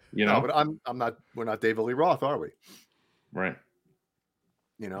 No, no, but I'm not. We're not David Lee Roth, are we? Right.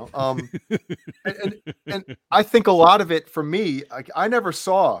 And I think a lot of it for me, I never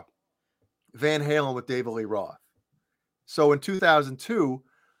saw Van Halen with David Lee Roth. So in 2002,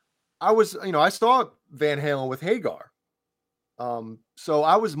 I saw Van Halen with Hagar. So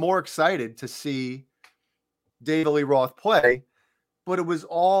I was more excited to see David Lee Roth play, but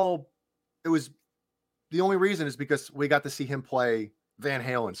the only reason is because we got to see him play Van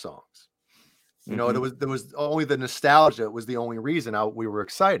Halen songs. There was only the nostalgia was the only reason we were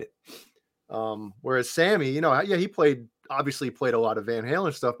excited. Whereas Sammy, he played a lot of Van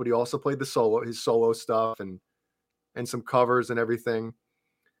Halen stuff, but he also played his solo stuff and some covers and everything.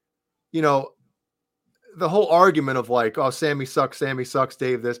 The whole argument of like, oh, Sammy sucks,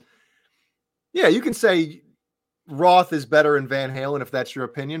 Dave this. Yeah, you can say Roth is better than Van Halen if that's your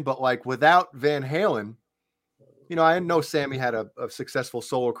opinion, but like without Van Halen, I know Sammy had a successful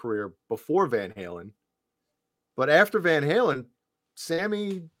solo career before Van Halen, but after Van Halen,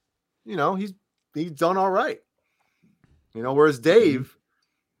 Sammy, he's done all right. Whereas Dave,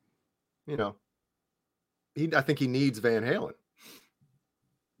 I think he needs Van Halen.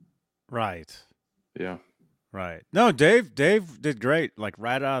 Right. Yeah. Right. No, Dave did great, like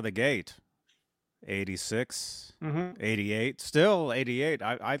right out of the gate. 86, 88, still 88.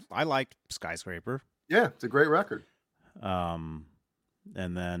 I liked Skyscraper. Yeah, it's a great record. And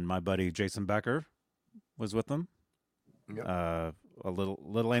then my buddy Jason Becker was with them. Yep. A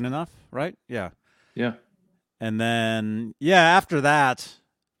little ain't enough, right? Yeah. Yeah. And then after that.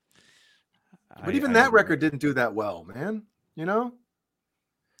 But even that record didn't do that well, man.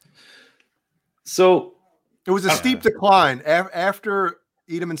 So it was a steep decline after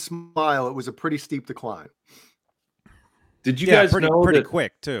Eat 'Em and Smile. It was a pretty steep decline. Did you guys know pretty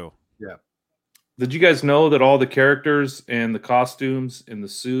quick too? Yeah. Did you guys know that all the characters and the costumes and the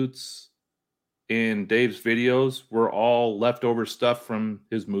suits in Dave's videos were all leftover stuff from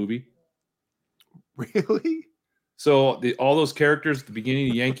his movie? Really? So all those characters at the beginning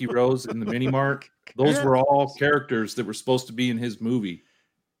of Yankee Rose in the Mini Mart, those were all characters that were supposed to be in his movie.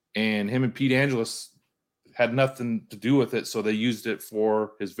 And him and Pete Angelis had nothing to do with it, so they used it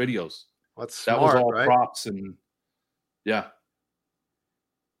for his videos. That's smart, that was all right? props and yeah.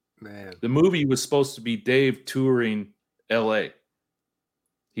 Man. The movie was supposed to be Dave touring LA.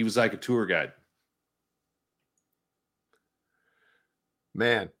 He was like a tour guide.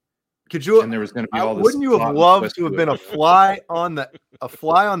 Man. Could you? And there was going to be all this. Wouldn't you have loved to have been a fly on the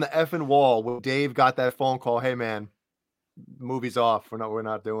effing wall when Dave got that phone call? Hey man, movie's off. We're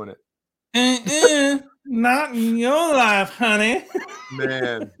not doing it. Not in your life, honey.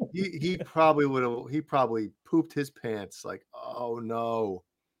 Man, he probably would have. He probably pooped his pants. Like, oh no.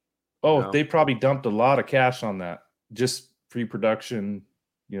 Oh, they probably dumped a lot of cash on that. Just pre-production,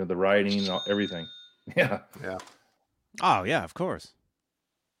 the writing, everything. Yeah. Yeah. Oh yeah, of course.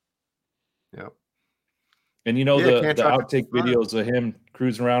 Yeah. And the outtake videos of him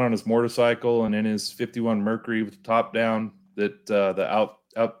cruising around on his motorcycle and in his 51 Mercury with the top down, that the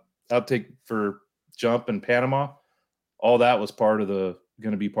outtake for Jump in Panama, all that was going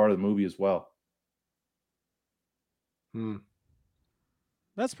to be part of the movie as well.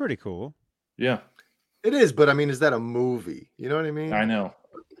 That's pretty cool. Yeah. It is, but I mean, is that a movie? You know what I mean? I know.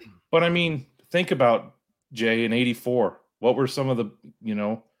 But I mean, think about Jay in 84. What were some of the,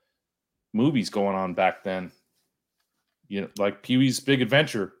 movies going on back then? Like Pee-wee's Big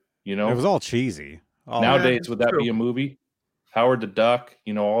Adventure, It was all cheesy. Nowadays, would that be a movie? Howard the Duck,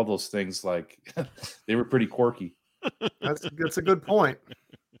 all those things, like they were pretty quirky. That's a good point.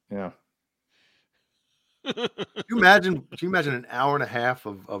 Yeah. Can you imagine an hour and a half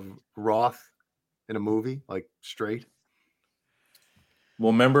of Roth in a movie, like straight?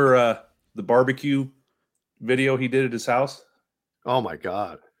 Well, remember the barbecue video he did at his house? Oh my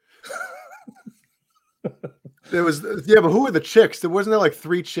God. There was, but who were the chicks? Wasn't there like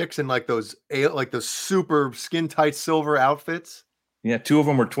 3 chicks in like those super skin tight silver outfits? Yeah, 2 of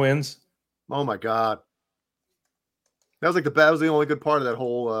them were twins. Oh my God. That was the only good part of that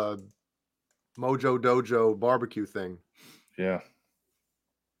whole Mojo Dojo barbecue thing. Yeah.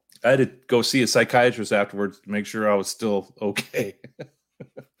 I had to go see a psychiatrist afterwards to make sure I was still okay.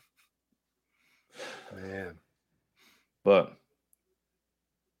 Man. But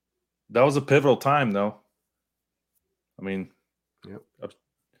that was a pivotal time, though. I mean,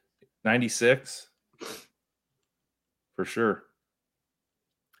 96 for sure.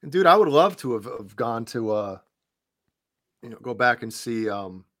 And dude, I would love to have gone to go back and see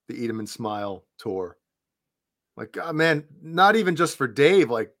the Eat 'em and Smile tour. Like, man, not even just for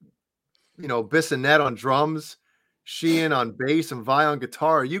Dave, like, Bissonette on drums, Sheehan on bass, and Vi on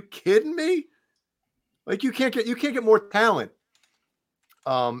guitar. Are you kidding me? Like, you can't get more talent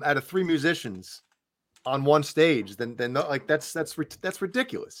out of three musicians on one stage than like that's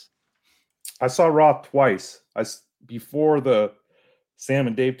ridiculous. I saw Roth twice. Before the Sam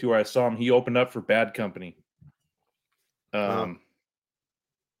and Dave tour, I saw him. He opened up for Bad Company.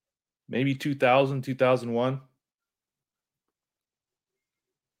 Maybe 2000, 2001.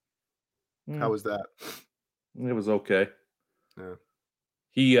 How was that? It was okay. Yeah.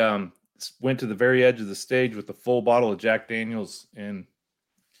 He went to the very edge of the stage with a full bottle of Jack Daniels and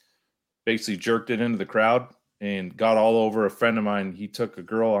basically jerked it into the crowd and got all over a friend of mine. He took a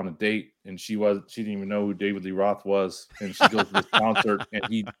girl on a date and she didn't even know who David Lee Roth was. And she goes to this concert and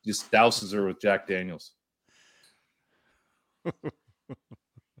he just douses her with Jack Daniels.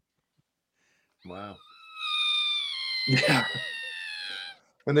 Wow. Yeah.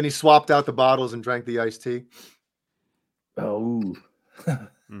 And then he swapped out the bottles and drank the iced tea. Oh.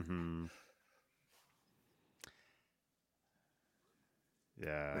 Mm-hmm.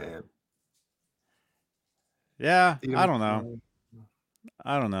 Yeah. Man. Yeah. I don't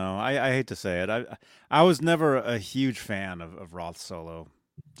know. I hate to say it. I was never a huge fan of Roth solo,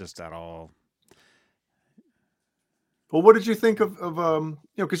 just at all. Well, what did you think of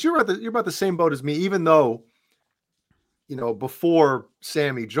because you're about the same boat as me, even though, before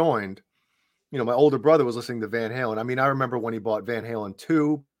Sammy joined, my older brother was listening to Van Halen. I mean, I remember when he bought Van Halen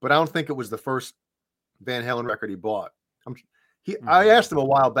 2, but I don't think it was the first Van Halen record he bought. I asked him a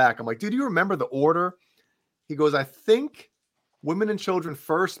while back. I'm like, dude, do you remember the order? He goes, I think Women and Children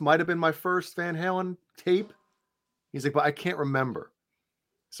First might have been my first Van Halen tape. He's like, but I can't remember.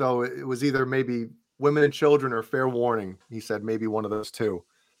 So it was either maybe Women and Children or Fair Warning. He said maybe one of those two.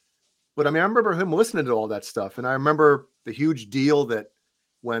 But I mean, I remember him listening to all that stuff. And I remember the huge deal that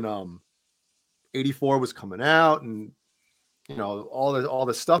when 84 was coming out and, all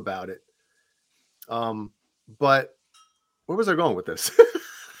the stuff about it. But where was I going with this?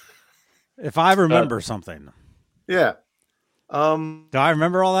 If I remember something. Yeah. Do I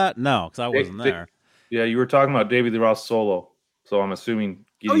remember all that? No, because I wasn't there. Yeah, you were talking about David Lee Roth solo. So I'm assuming.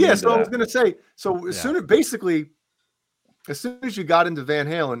 Oh, yeah. So I was going to say, as soon as you got into Van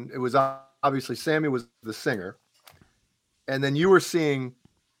Halen, it was obviously Sammy was the singer. And then you were seeing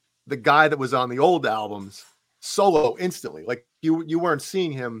the guy that was on the old albums solo instantly. Like you weren't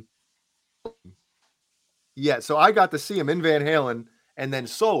seeing him yet. So I got to see him in Van Halen and then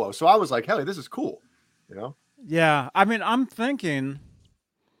solo. So I was like, hey, this is cool. Yeah. I mean, I'm thinking,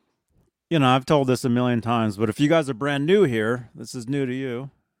 I've told this a million times, but if you guys are brand new here, this is new to you,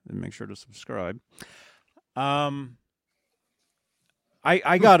 then make sure to subscribe. I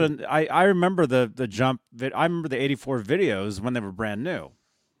remember the jump. I remember the 84 videos when they were brand new.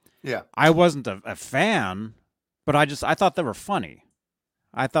 Yeah. I wasn't a fan, but I thought they were funny.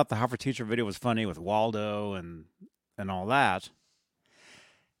 I thought the How for Teacher video was funny with Waldo and all that.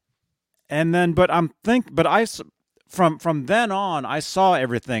 And then, from then on, I saw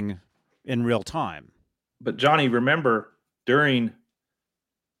everything in real time. But Johnny, remember during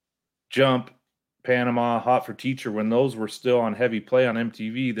Jump, Panama, Hot for Teacher, when those were still on heavy play on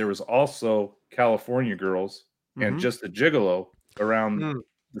MTV, there was also California Girls and Just a Gigolo around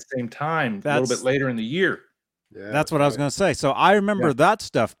the same time, a little bit later in the year. Yeah, that's what I was going to say. So I remember that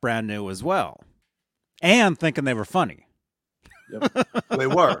stuff brand new as well, and thinking they were funny. Yep. They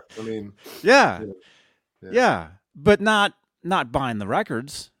were. I mean, yeah, but not buying the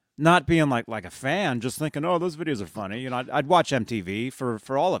records, not being like a fan, just thinking, oh, those videos are funny. I'd watch MTV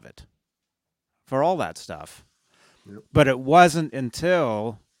for all of it, for all that stuff. Yep. But it wasn't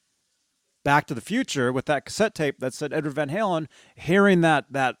until Back to the Future with that cassette tape that said Edward Van Halen, hearing that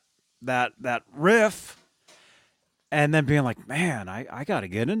riff, and then being like, man, I got to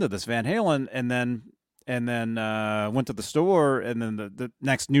get into this Van Halen, and then went to the store, and then the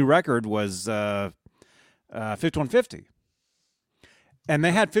next new record was 5150, and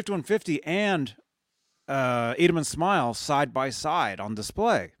they had 5150 and Eat 'em and Smile side by side on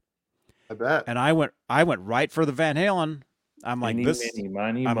display. I bet. And I went right for the Van Halen. I'm like, Eeny, this. Meeny,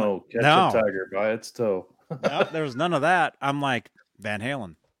 miny, mo, catch a tiger by its toe. No, there was none of that. I'm like, Van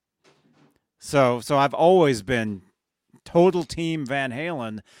Halen. So I've always been total team Van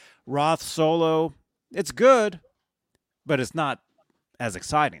Halen. Roth solo, it's good, but it's not as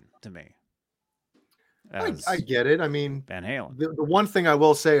exciting to me. I get it. I mean, Van Halen. The one thing I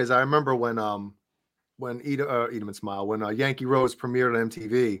will say is I remember when when Eat 'em and Smile, when Yankee Rose premiered on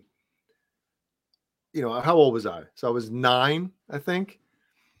MTV. You know, how old was I? So I was 9, I think.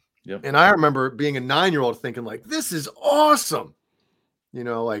 Yep. And I remember being a 9-year-old thinking like, this is awesome. You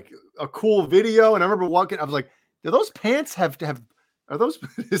know, like a cool video. And I remember walking, I was like, do those pants are those,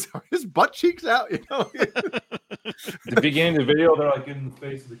 are his butt cheeks out? You know? The beginning of the video, they're like in the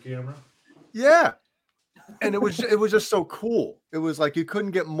face of the camera. Yeah. And it was just so cool. It was like, you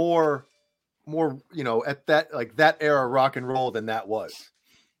couldn't get more, you know, at that, like that era of rock and roll than that was.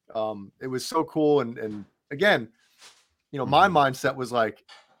 It was so cool. And again, you know, my mindset was like,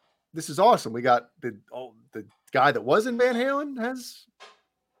 this is awesome. We got the guy that was in Van Halen has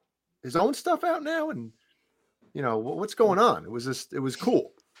his own stuff out now. And, you know, what's going on? It was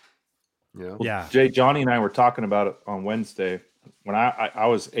cool. You know? Yeah. Jay, Johnny and I were talking about it on Wednesday when I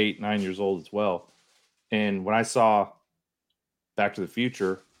was 8, 9 years old as well. And when I saw Back to the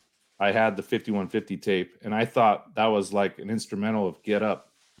Future, I had the 5150 tape and I thought that was like an instrumental of Get Up.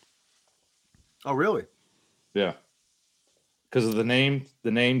 Oh, really? Yeah. Because of the name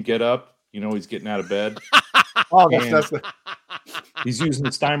Get Up, you know, he's getting out of bed. Oh, He's using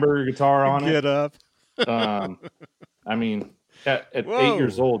the Steinberger guitar on Get it. Up. I mean, at 8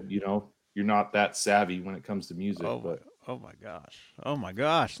 years old, you know, you're not that savvy when it comes to music. But Oh my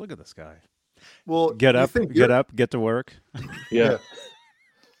gosh. Look at this guy. Well, Get up, get to work. yeah.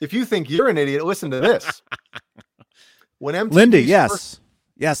 If you think you're an idiot, listen to this. When MTV Lindy, yes.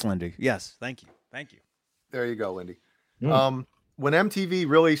 Yes, Lindy. Yes. Thank you. There you go, Lindy. Mm. When MTV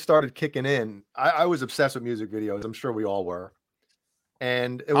really started kicking in, I was obsessed with music videos. I'm sure we all were.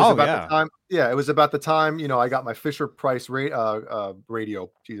 And it was the time. Yeah, it was about the time, you know, I got my Fisher Price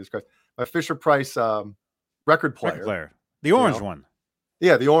radio. Jesus Christ. My Fisher Price record player. The orange one.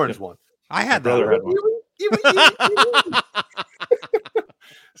 Yeah, the orange one. I had My brother that. Had one.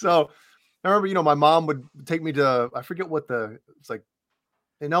 So I remember, you know, my mom would take me to, I forget what it's like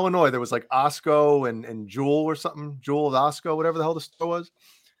in Illinois, there was like Osco and Jewel or something, Jewel of Osco, whatever the hell the store was.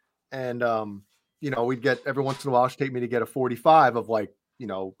 And, you know, we'd get every once in a while, she'd take me to get a 45 of like, you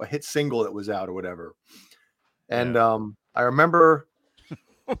know, a hit single that was out or whatever. And I remember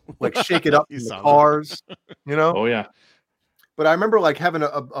like Shake It Up in the Cars, you know? Oh, yeah. But I remember like having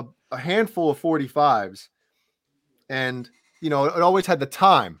a handful of 45s and, you know, it always had the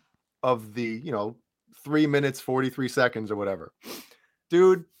time of the, you know, 3 minutes, 43 seconds or whatever.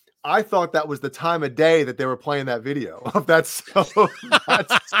 Dude, I thought that was the time of day that they were playing that video of that song.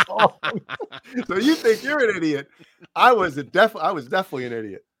 So you think you're an idiot. I was definitely an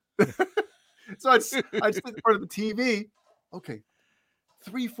idiot. So I'd sit in front of the TV. Okay.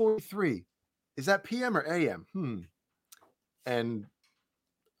 3:43. Is that PM or AM? And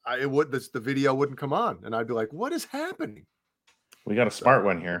the video wouldn't come on. And I'd be like, what is happening? We got a smart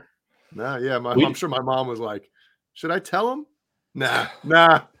one here. Nah, yeah. I'm sure my mom was like, should I tell him? Nah.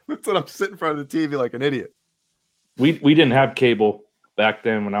 That's what I'm sitting in front of the TV like an idiot. We didn't have cable back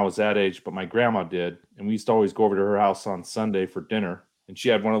then when I was that age, but my grandma did. And we used to always go over to her house on Sunday for dinner. And she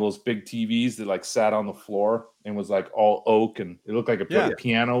had one of those big TVs that like sat on the floor and was like all oak. And it looked like a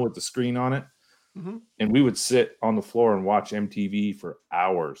piano with the screen on it. Mm-hmm. And we would sit on the floor and watch MTV for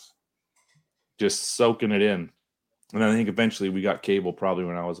hours, just soaking it in. And I think eventually we got cable probably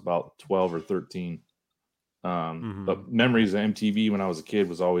when I was about 12 or 13. But memories of MTV when I was a kid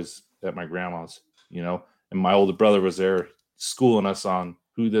was always at my grandma's, you know, and my older brother was there schooling us on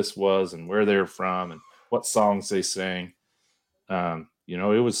who this was and where they're from and what songs they sang. You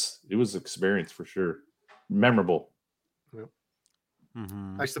know, it was experience for sure. Memorable. Yep.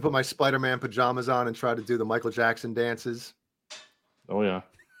 I used to put my Spider-Man pajamas on and try to do the Michael Jackson dances. Oh yeah.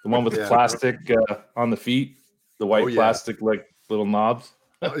 The one with the plastic on the feet, the white plastic, like little knobs.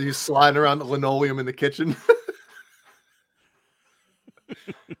 You sliding around the linoleum in the kitchen.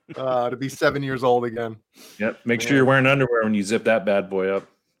 To be 7 years old again. Yep. Make sure you're wearing underwear when you zip that bad boy up.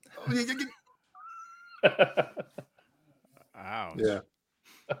 Ouch. Yeah.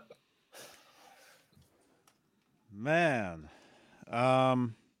 Man.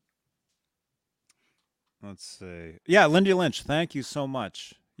 Let's see. Yeah, Lindy Lynch, thank you so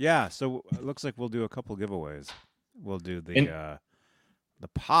much. Yeah, so it looks like we'll do a couple giveaways. We'll do the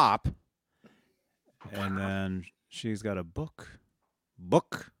pop, and then she's got a book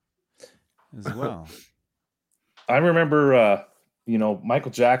as well. I remember, you know,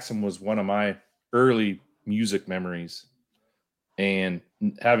 Michael Jackson was one of my early music memories, and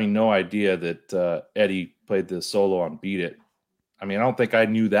having no idea that Eddie played the solo on Beat It. I mean, I don't think I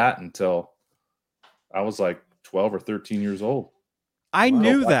knew that until I was like 12 or 13 years old. I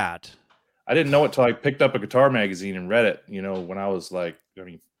knew that. I didn't know it till I picked up a guitar magazine and read it, you know, when I was like,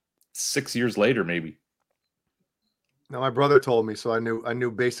 6 years later, maybe. Now my brother told me, so I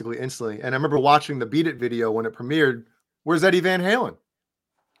knew basically instantly. And I remember watching the Beat It video when it premiered. Where's Eddie Van Halen?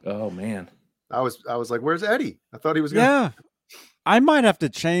 Oh man. I was like, where's Eddie? I thought he was gonna. Yeah. I might have to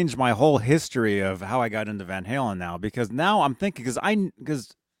change my whole history of how I got into Van Halen now, because now I'm thinking because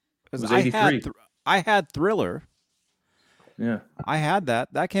It was I 83. had Thriller. Yeah. I had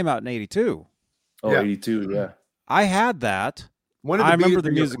that. That came out in 82. Oh, Yeah. 82. Yeah. I had that. When did I the Beat remember It the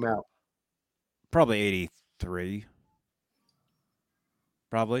video music- come out? Probably 83.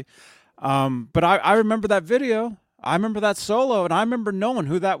 Probably. But I remember that video. I remember that solo, and I remember knowing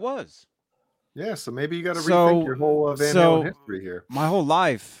who that was. Yeah, so maybe you got to So- rethink your whole Van Halen history here. My whole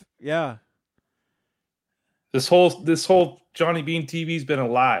life. Yeah. This whole Johnny Bean TV's been a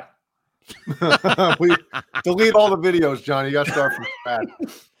lie. We delete all the videos, Johnny. You got to start from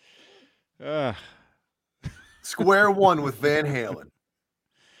scratch. Square one with Van Halen.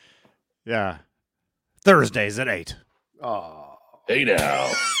 Yeah. Thursdays at 8. Oh, Hey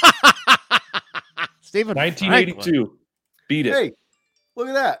now. Stephen 1982. Beat it. hey, look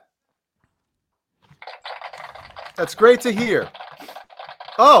at that. That's great to hear.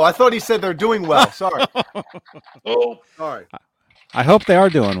 Oh, I thought he said they're doing well. Sorry. Oh, Sorry. I hope they are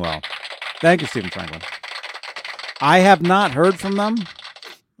doing well. Thank you, Stephen Franklin. I have not heard from them.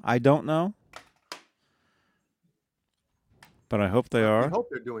 I don't know. But I hope they I are. hope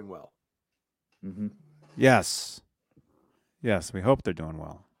they're doing well. mm-hmm. Yes. Yes, we hope they're doing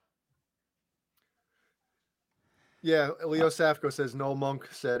well. Yeah, Leo Safko says no. Monk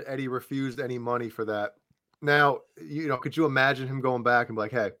said Eddie refused any money for that. Now, could you imagine him going back and be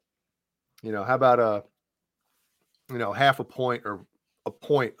like, hey, how about half a point or a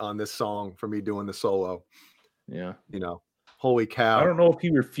point on this song for me doing the solo? Yeah. Holy cow. I don't know if he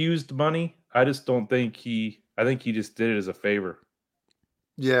refused money. I just don't think I think he just did it as a favor.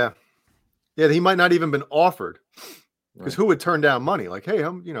 Yeah. Yeah, he might not even been offered. Because Right. who would turn down money? Like, hey,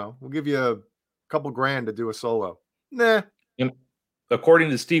 we'll give you a couple grand to do a solo. Nah. And according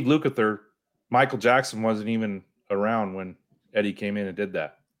to Steve Lukather, Michael Jackson wasn't even around when Eddie came in and did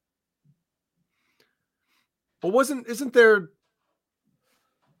that. But isn't there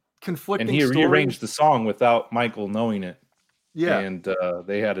conflicting And he stories? rearranged the song without Michael knowing it. Yeah. And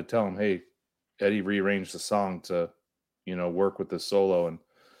they had to tell him, hey, Eddie rearranged the song to, work with the solo.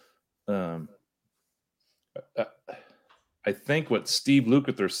 And I think what Steve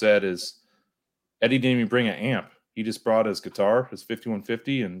Lukather said is Eddie didn't even bring an amp. He just brought his guitar, his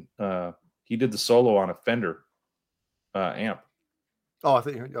 5150, and he did the solo on a Fender amp. Oh, I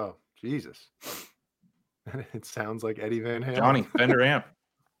think. Oh, Jesus. It sounds like Eddie Van Halen. Johnny, Fender amp.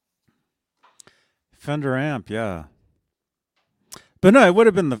 Fender amp, yeah. But no, it would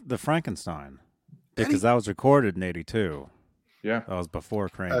have been the Frankenstein. Because that was recorded in 82. Yeah. That was before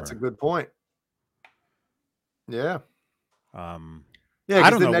Kramer. That's a good point. Yeah. Yeah, Yeah. I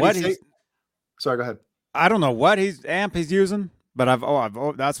don't know what he's. Sorry, go ahead. I don't know what amp he's using, but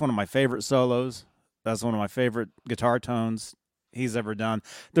that's one of my favorite solos. That's one of my favorite guitar tones he's ever done.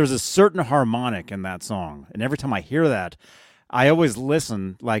 There's a certain harmonic in that song, and every time I hear that, I always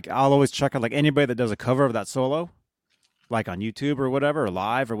listen. Like I'll always check out like anybody that does a cover of that solo, like on YouTube or whatever, or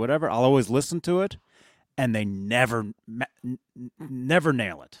live or whatever. I'll always listen to it, and they never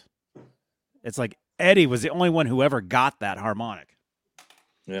nail it. It's like Eddie was the only one who ever got that harmonic.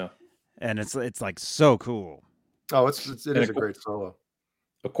 Yeah. And it's like so cool. Oh, it is a great solo.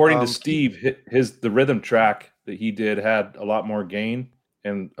 According to Steve, the rhythm track that he did had a lot more gain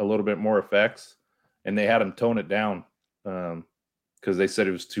and a little bit more effects, and they had him tone it down because they said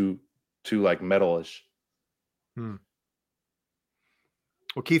it was too like metalish. Well,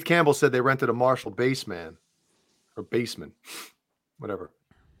 Keith Campbell said they rented a Marshall bassman or bassman, whatever.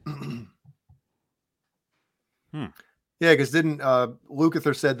 Yeah, because didn't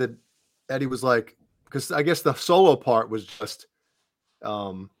Lukather said that Eddie was like, because I guess the solo part was just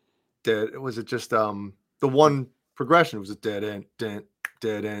dead. Was it just the one progression was a dead end, dead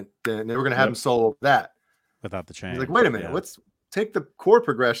end. And they were gonna have him solo that Without the change. He's like, wait a minute, let's take the chord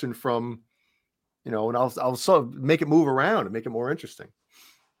progression from, and I'll sort of make it move around and make it more interesting.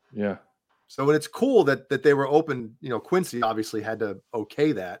 Yeah. So it's cool that they were open. Quincy obviously had to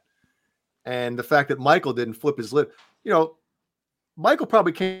okay that, and the fact that Michael didn't flip his lip. Michael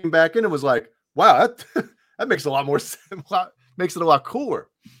probably came back in and was like, "Wow, that makes a lot more sense. Makes it a lot cooler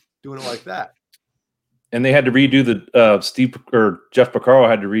doing it like that." And they had to redo the Jeff Porcaro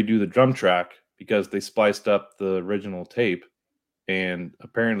had to redo the drum track because they spliced up the original tape, and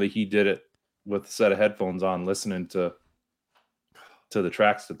apparently he did it with a set of headphones on, listening to the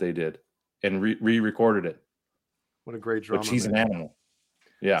tracks that they did, and re-recorded it. What a great drummer! Which he's an animal.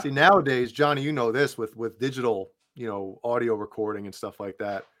 Yeah. See, nowadays, Johnny, you know this with digital audio recording and stuff like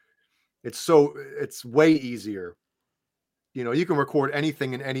that. It's way easier. You can record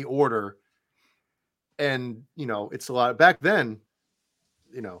anything in any order, and it's a lot. Back then,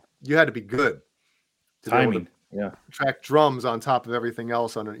 you had to be good to be able Timing. to track drums on top of everything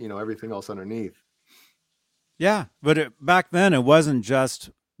else everything else underneath. Yeah, but back then it wasn't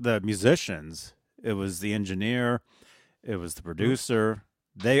just the musicians; it was the engineer, it was the producer.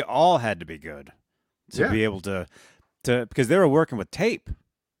 They all had to be good to be able to because they were working with tape.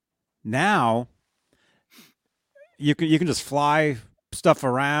 Now you can just fly stuff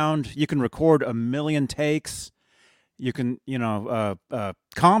around. You can record a million takes. You can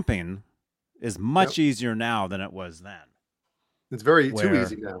comping is much easier now than it was then. It's too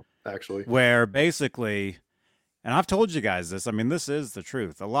easy now, actually. Where basically, and I've told you guys this. I mean, this is the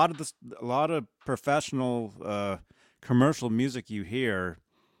truth. A lot of professional commercial music you hear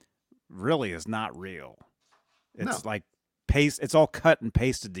really is not real. It's like paste. It's all cut and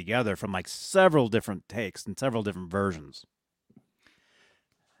pasted together from like several different takes and several different versions.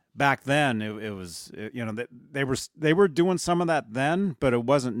 Back then, it was they were doing some of that then, but it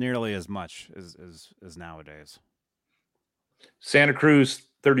wasn't nearly as much as nowadays. Santa Cruz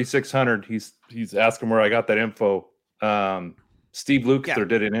 3600. He's asking where I got that info. Steve Lukather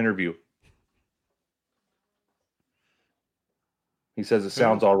did an interview. He says it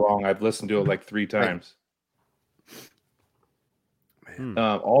sounds all wrong. I've listened to it like 3 times.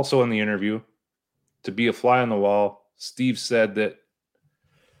 Also in the interview, to be a fly on the wall, Steve said that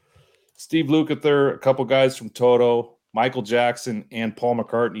Steve Lukather, a couple guys from Toto, Michael Jackson, and Paul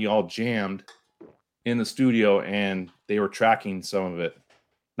McCartney all jammed in the studio, and they were tracking some of it.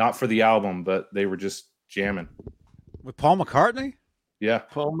 Not for the album, but they were just jamming. With Paul McCartney? Yeah.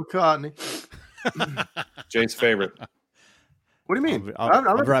 Paul McCartney. Jay's favorite. What do you mean? I'll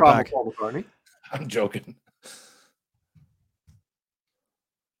I'm be right problem back. with Paul McCartney. I'm joking.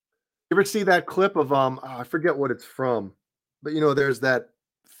 You ever see that clip of I forget what it's from, but there's that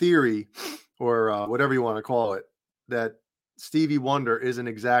theory or whatever you want to call it that Stevie Wonder isn't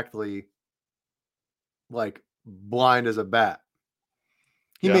exactly like blind as a bat.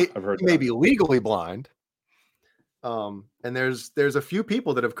 He may be legally blind. And there's a few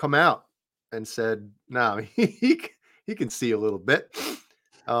people that have come out and said, no, he can see a little bit.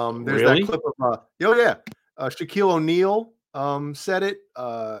 There's that clip of Shaquille O'Neal said it.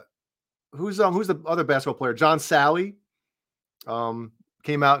 Who's the other basketball player? John Sally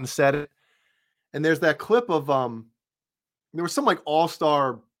came out and said it. And there's that clip of there was some like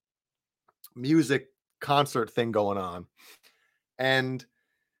all-star music concert thing going on. And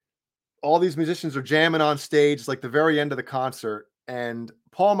all these musicians are jamming on stage. It's like the very end of the concert. And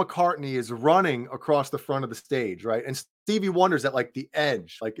Paul McCartney is running across the front of the stage, right? And Stevie Wonder's at like the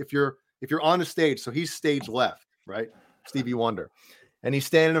edge. Like if you're on the stage, so he's stage left, right? Stevie Wonder. And he's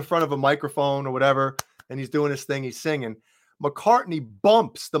standing in front of a microphone or whatever, and he's doing his thing, he's singing. McCartney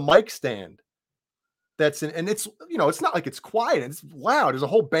bumps the mic stand. And it's, it's not like it's quiet, it's loud. There's a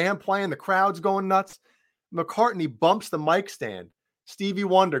whole band playing, the crowd's going nuts. McCartney bumps the mic stand. Stevie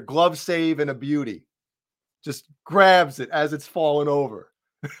Wonder, glove save and a beauty. Just grabs it as it's falling over.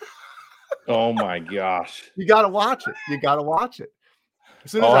 Oh my gosh. You got to watch it.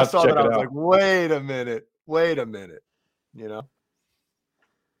 As soon as I saw that, I was like, wait a minute.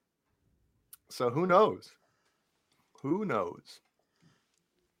 So who knows?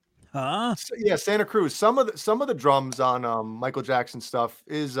 Huh? So, yeah, Santa Cruz. Some of the drums on Michael Jackson stuff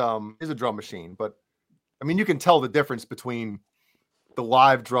is a drum machine, but I mean you can tell the difference between the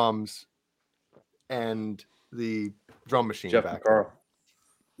live drums and the drum machine. Jeff back Carl.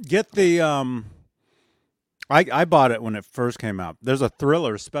 Get the I bought it when it first came out. There's a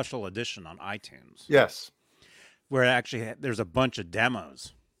Thriller special edition on iTunes. Yes. Where there's a bunch of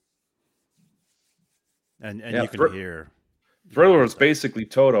demos. And you can hear. Thriller was basically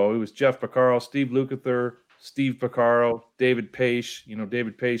Toto. It was Jeff Porcaro, Steve Lukather, Steve Porcaro, David Paich.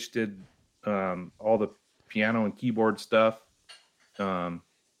 David Paich did all the piano and keyboard stuff.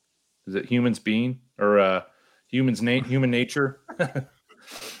 Is it Human Nature?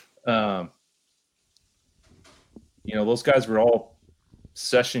 Those guys were all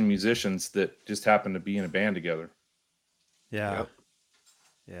session musicians that just happened to be in a band together. Yeah. Yep.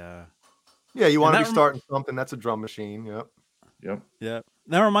 Yeah. Yeah, you want to be starting something, that's a drum machine. Yep. Yeah.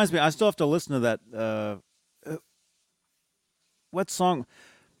 That reminds me, I still have to listen to that. What song?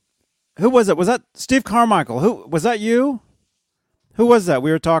 Who was it? Was that Steve Carmichael? Who was that? You? Who was that? We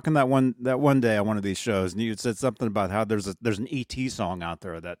were talking that one day on one of these shows, and you said something about how there's an ET song out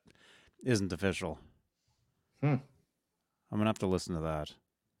there that isn't official. I'm gonna have to listen to that.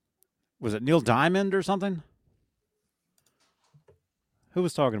 Was it Neil Diamond or something? Who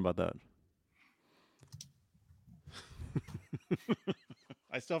was talking about that?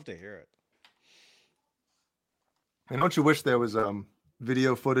 I still have to hear it. And don't you wish there was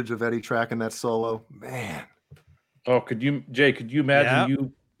video footage of Eddie tracking that solo? Man. Oh, could you imagine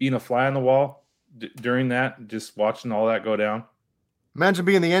you being a fly on the wall during that, just watching all that go down? Imagine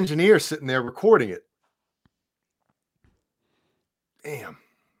being the engineer sitting there recording it. Damn.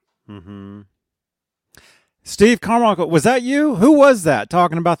 Mm-hmm. Steve Carmichael, was that you? Who was that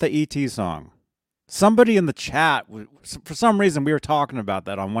talking about the E.T. song? Somebody in the chat, for some reason, we were talking about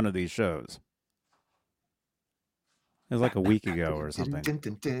that on one of these shows. It was like a week ago or something.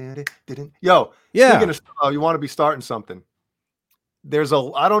 Yo, yeah. Speaking of, you want to be starting something.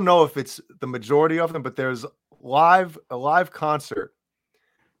 I don't know if it's the majority of them, but there's a live concert.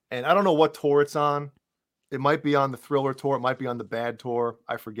 And I don't know what tour it's on. It might be on the Thriller tour. It might be on the Bad tour.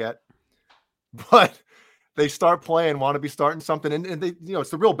 I forget. But they start playing, want to be starting something. And they, it's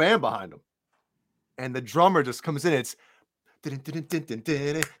the real band behind them. And the drummer just comes in. It's they're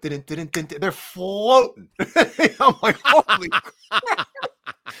floating. I'm like, holy crap.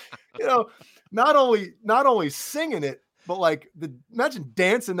 Not only singing it, but like imagine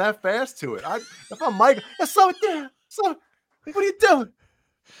dancing that fast to it. If I'm Mike, slow it down. What are you doing?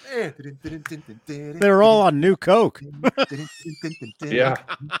 They were all on New Coke. Yeah.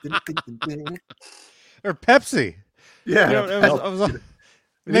 Or Pepsi. Yeah.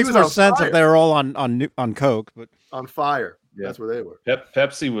 It makes more sense if they were all on Coke, but on fire. Yeah. That's where they were.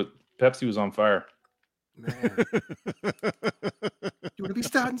 Pepsi was on fire. Man. You want to be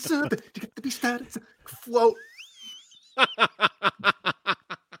starting something? You get to be starting something. Float.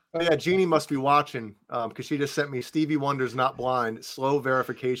 Oh yeah, Jeannie must be watching because she just sent me Stevie Wonder's Not Blind slow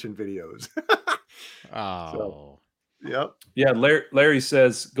verification videos. Oh. So, yep. Yeah, Larry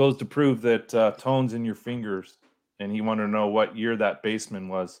says goes to prove that tone's in your fingers, and he wanted to know what year that bassman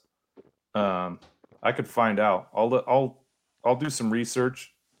was. I could find out. I'll do some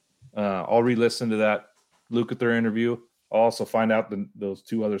research. I'll re-listen to that Lukather interview. I'll also find out those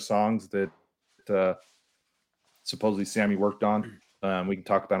two other songs that supposedly Sammy worked on. We can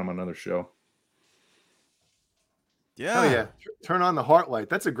talk about them on another show. Yeah. Oh yeah. Turn on the Heartlight.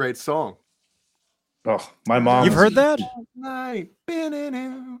 That's a great song. Oh, my mom. You've heard that?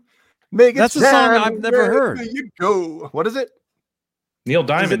 That's a song I've never heard. You go. What is it? Neil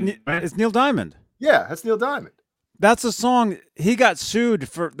Diamond. It's Neil Diamond. Yeah, that's Neil Diamond. That's a song he got sued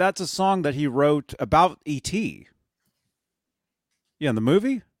for. That's a song that he wrote about E.T. Yeah, in the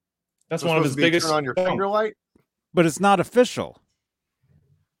movie. That's one of his biggest. Turn on your finger light. But it's not official.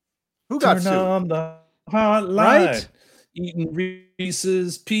 Who got Turn sued? on the hotline. Right? Eating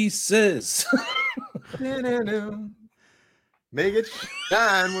Reese's Pieces. Make it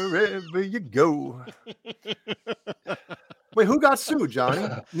shine wherever you go. Wait, who got sued, Johnny?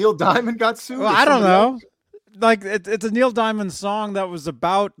 Neil Diamond got sued? Well, I don't know. Like it's a Neil Diamond song that was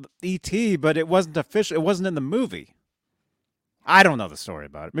about E.T., but it wasn't official. It wasn't in the movie. I don't know the story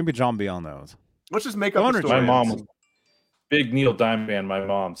about it. Maybe John Beyond knows. Let's just make up a story. My mom was a big Neil Diamond fan. My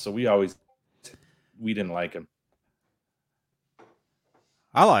mom, so we didn't like him.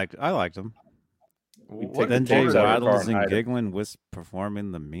 I liked him. Then Jay photos out of the car Waddles and and hide it. giggling,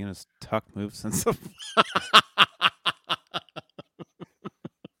 performing the meanest tuck move since the.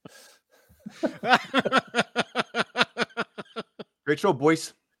 Great show,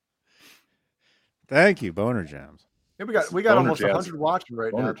 boys. Thank you, Boner Jams. Yeah, we got Boner almost jazz. 100 watching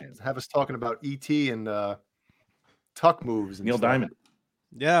right Boner now. jazz. Have us talking about E.T. and tuck moves. And Neil stuff. Diamond.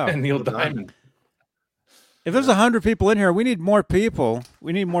 Yeah. And Neil Neil Diamond. If there's 100 people in here, we need more people.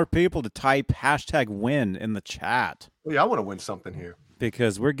 We need more people to type #win in the chat Well, yeah, I want to win something here.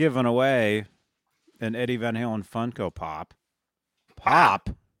 because we're giving away an Eddie Van Halen Funko Pop. Pop.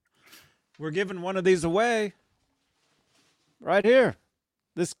 We're giving one of these away right here.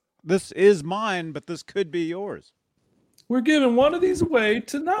 This is mine, but this could be yours. We're giving one of these away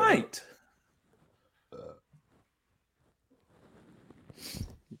tonight.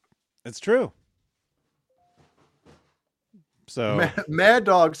 It's true. So Mad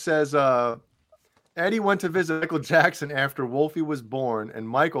Dog says Eddie went to visit Michael Jackson after Wolfie was born, and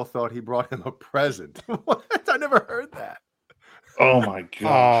Michael thought he brought him a present. What? I never heard that. Oh my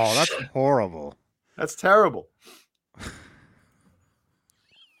god! oh, that's horrible. That's terrible. God.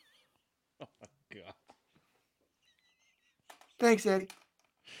 Thanks, Eddie.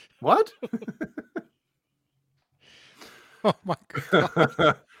 What? Oh my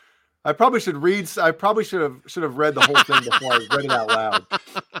god. I probably should have read the whole thing before I read it out loud.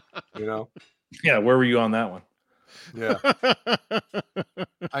 You know? Yeah, where were you on that one? Yeah.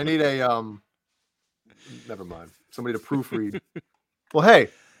 I need a never mind. Somebody to proofread. Well, hey,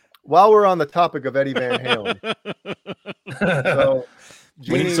 while we're on the topic of Eddie Van Halen, so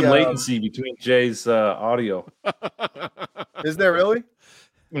we need Jeannie, some latency between Jay's audio. is there really?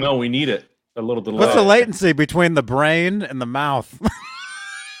 No, we need it. A little delay. What's the latency between the brain and the mouth?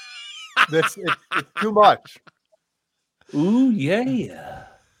 It's too much. Ooh, yeah.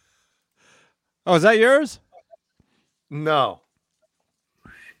 Oh, is that yours? No.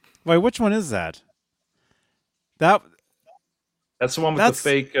 Wait, which one is that? That's the one with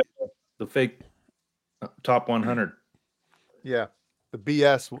the fake top 100. Yeah, the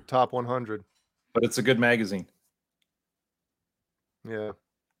BS top 100. But it's a good magazine. Yeah,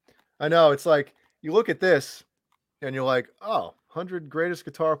 I know. It's like you look at this and you're like, oh, 100 greatest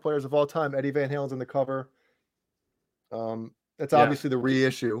guitar players of all time. Eddie Van Halen's on the cover. That's obviously the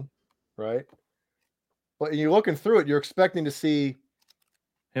reissue, right? But you're looking through it, you're expecting to see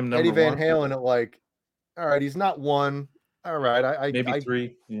him Eddie Van Halen at like, all right, he's not one. All right, I maybe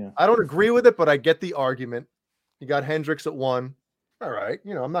 3. Yeah, I don't agree with it, but I get the argument. You got Hendrix at 1. All right,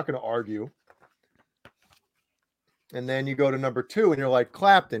 I'm not going to argue. And then you go to number 2, and you're like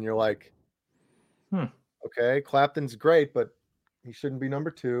Clapton. You're like, okay, Clapton's great, but he shouldn't be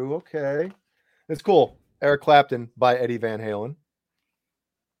number 2. Okay, it's cool. Eric Clapton by Eddie Van Halen.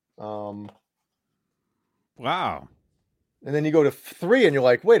 Wow. And then you go to 3, and you're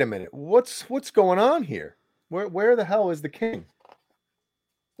like, wait a minute, what's going on here? Where the hell is the king?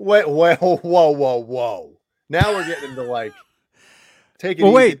 Wait, whoa. Now we're getting into like, take it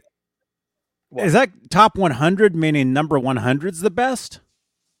easy. Wait. What? Is that top 100 meaning number 100's the best?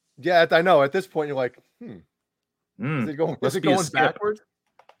 Yeah, I know. At this point, you're like, Is it going backwards?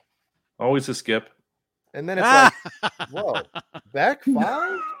 Always a skip. And then it's like, whoa, back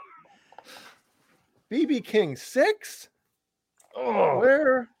 5? BB King 6? Oh,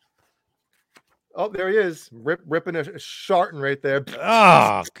 Where? Oh, there he is, ripping a shartin right there.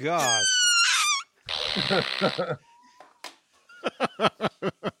 Oh, gosh.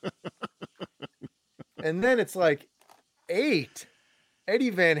 And then it's like 8.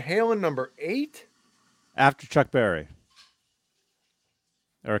 Eddie Van Halen number 8? After Chuck Berry.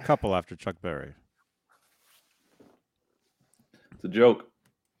 Or a couple after Chuck Berry. it's a joke.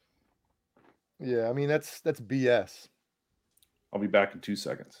 Yeah, I mean that's BS. I'll be back in 2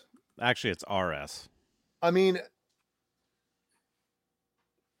 seconds. Actually, it's RS. I mean,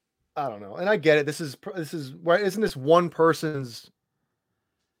 I don't know, and I get it. This is right. Isn't this one person's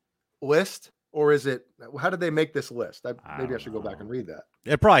list, or is it? How did they make this list? Maybe I should go back and read that.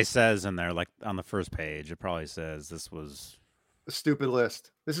 It probably says in there, like on the first page, it probably says this was A stupid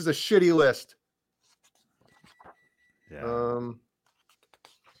list. This is a shitty list. Yeah.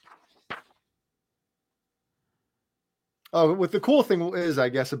 Oh, what the cool thing is, I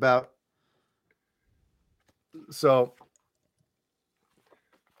guess, about so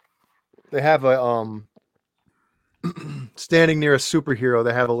they have a standing near a superhero.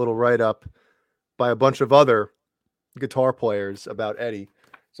 They have a little write up by a bunch of other guitar players about Eddie.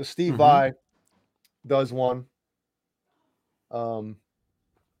 So Steve Vai does one, and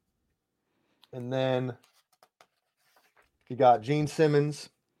then you got Gene Simmons,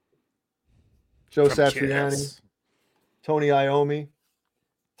 Joe From Satriani. Kiss. Tony Iommi,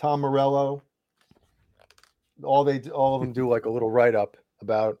 Tom Morello, all of them do like a little write up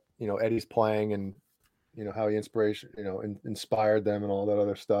about Eddie's playing and how he inspired them and all that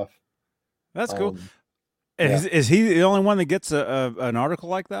other stuff. That's cool. Yeah. Is he the only one that gets an article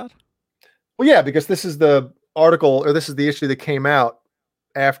like that? Well, yeah, because this is the article, or this is the issue that came out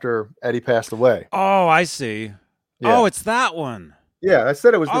after Eddie passed away. Oh, I see. Yeah. Oh, it's that one. Yeah, I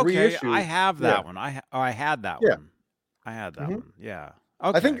said it was the Okay, reissue. I have that one. I had that one. I had that one. Yeah.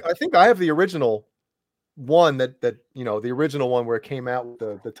 Okay. I think I have the original one that the original one where it came out with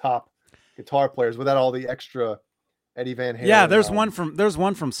the top guitar players without all the extra Eddie Van Halen. Yeah, there's one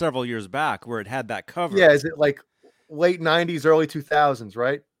from several years back where it had that cover. Yeah, is it like late 90s, early 2000s,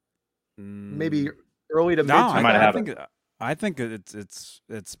 right? Maybe early to mid. No, I think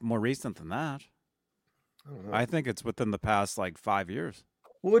it's more recent than that. I think it's within the past like 5 years.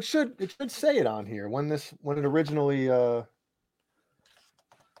 Well, it should say it on here when it originally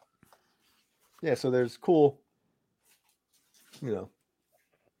yeah, so there's cool, Yeah.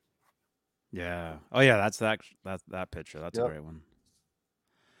 Oh yeah, that's that picture. That's a great one.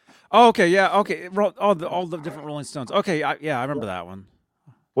 Oh, okay, yeah, okay. All the different Rolling Stones. Okay, I remember that one.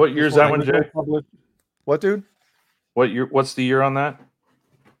 What year is that one, Jay? What, dude? What year? What's the year on that?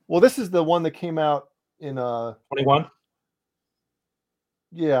 Well, this is the one that came out in 21.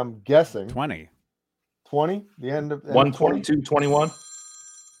 Yeah, I'm guessing 20. The end of 122, 21.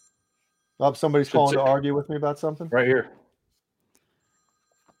 Oh, somebody's calling to argue with me about something right here.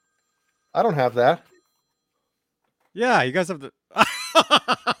 I don't have that. Yeah, you guys have the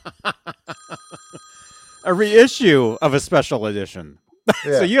a reissue of a special edition.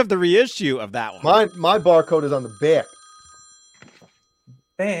 Yeah. So you have the reissue of that one. My barcode is on the back.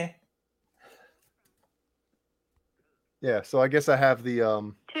 Yeah, so I guess I have the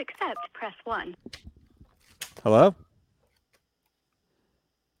To accept, press 1. Hello?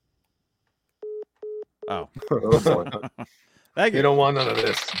 Oh. Thank You you. don't want none of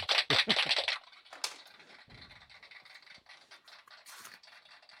this.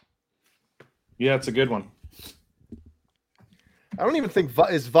 Yeah, it's a good one. I don't even think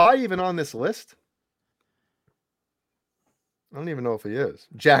is Vi even on this list? I don't even know if he is.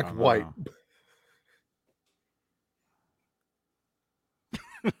 Jack don't White.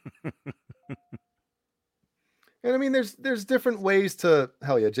 And I mean, there's different ways to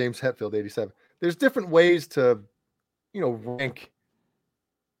James Hetfield, 87. There's different ways to, rank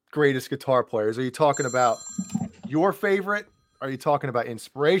greatest guitar players. Are you talking about your favorite? Are you talking about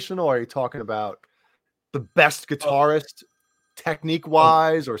inspirational? Are you talking about the best guitarist, technique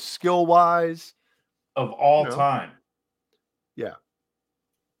wise or skill wise? Of all time. Yeah.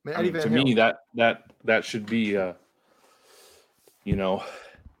 I mean, to me, that should be, how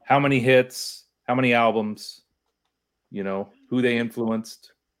many hits, how many albums, who they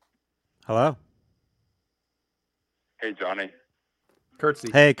influenced. Hello? Hey, Johnny. Curtsy.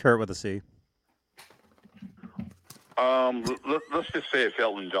 Hey, Kurt with a C. Let's just say it's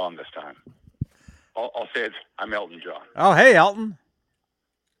Elton John this time. I'll say I'm Elton John. Oh, hey, Elton.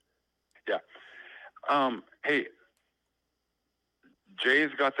 Yeah. Hey,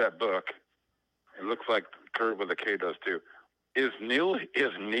 Jay's got that book. It looks like Kurt with a K does too. Is Neil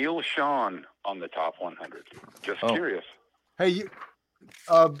Sean on the top 100? Just curious. Hey,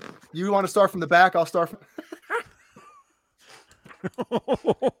 you want to start from the back? I'll start from.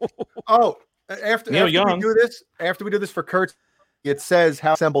 After we do this for Kurt, it says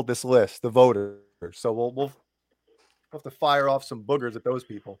how assembled this list, the voters. So we'll have to fire off some boogers at those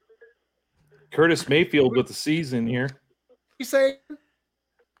people. Curtis Mayfield with the C's in here. You say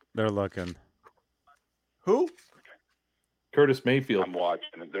They're looking. Who? Curtis Mayfield. I'm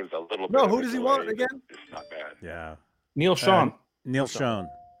watching. There's a little bit. No, who does he want again? It's not bad. Yeah. Neil Sean. Neil Sean.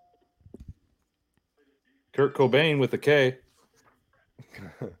 Kurt Cobain with a K.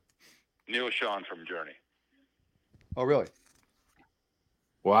 Neil Sean from Journey. Oh, really?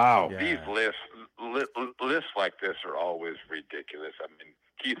 Wow. Yeah. These lists like this are always ridiculous. I mean,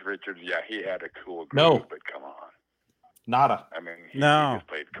 Keith Richards, yeah, he had a cool groove, No. but come on. Nada. I mean, he just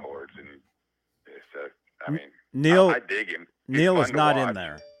played chords, and Neil, I dig him. He's Neil fun is to not watch. in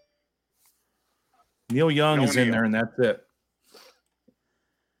there. Neil Young No is in Neil. there, and that's it.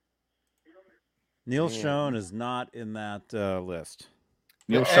 Neil Sean is not in that list.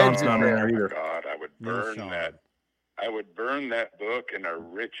 Neil Sean's not in there Oh my either. God, I would Neil burn Sean. that. I would burn that book in a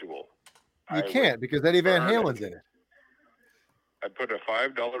ritual. You can't because Eddie Van burn Halen's it. in it. I'd put a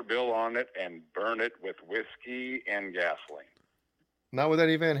 $5 bill on it and burn it with whiskey and gasoline. Not with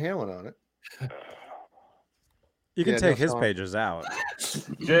Eddie Van Halen on it. You can Yeah, take Neil his Sean. pages out.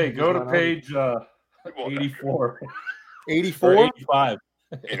 Jay, go to not on. page Well, 84 or 84? 85.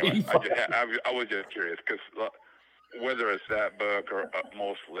 You know, I was just curious because whether it's that book or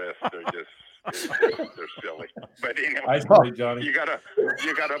most lists, they're silly. But anyway, I say, Johnny. you got a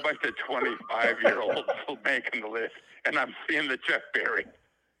bunch of 25-year-olds making the list, and I'm seeing the Chuck Berry.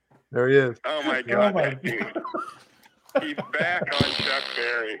 There he is. Oh my God, that dude! He's back on Chuck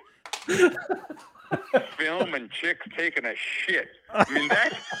Berry. Film and chicks taking a shit. I mean,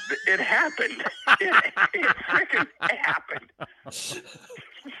 it happened. It freaking happened.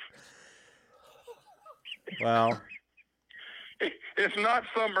 Well, It's not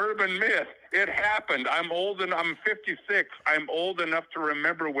some urban myth. It happened. I'm 56. I'm old enough to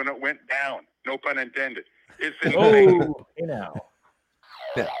remember when it went down. No pun intended. It's insane. Oh, hey now.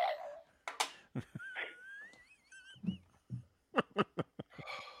 Yeah.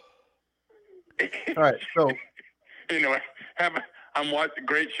 All right, so Anyway, I'm watching.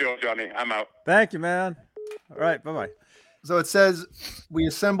 Great show, Johnny. I'm out. thank you, man. All right, bye-bye. So it says we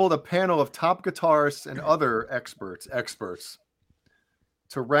assembled a panel of top guitarists and other experts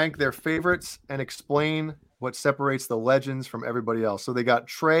to rank their favorites and explain what separates the legends from everybody else. So they got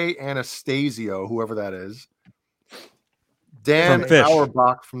Trey Anastasio, whoever that is, Dan From Fish.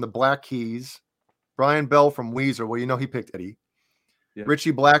 Auerbach from the Black Keys, Brian Bell from Weezer. Well, you know he picked Eddie. Yeah.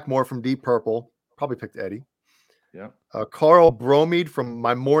 Richie Blackmore from Deep Purple, probably picked Eddie. Yeah. Carl Bromede from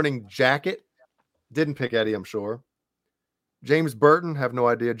My Morning Jacket, didn't pick Eddie, I'm sure. James Burton, have no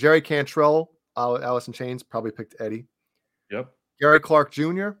idea. Jerry Cantrell, Alice in Chains, probably picked Eddie. Yep. Gary Clark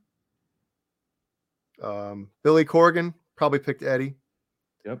Jr., Billy Corgan probably picked Eddie.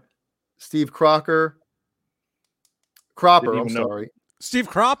 Yep. Steve Cropper. Didn't I'm even know. sorry. Steve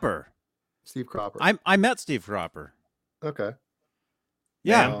Cropper. Steve Cropper. I met Steve Cropper. Okay.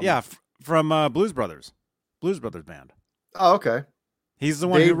 Yeah, from Blues Brothers band. Oh, okay. He's the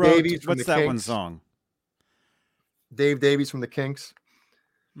one Dave who wrote. Davies from What's the that one Kinks. song? Dave Davies from the Kinks.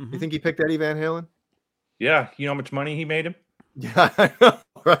 Mhm. You think he picked Eddie Van Halen? Yeah. You know how much money he made him? Yeah, I know,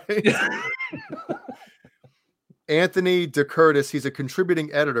 right? Anthony DeCurtis, he's a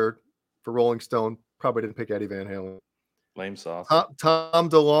contributing editor for Rolling Stone. Probably didn't pick Eddie Van Halen. Lame sauce. Tom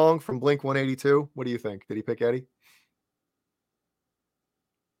DeLonge from Blink 182. What do you think? Did he pick Eddie?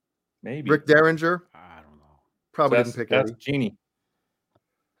 Maybe. Rick Derringer I don't know. probably That's- didn't pick That's Eddie. Genie.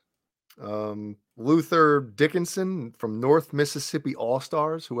 Luther Dickinson from North Mississippi All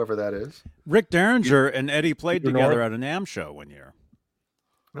Stars, whoever that is. Rick Derringer and Eddie played Super together North. at an AM show one year.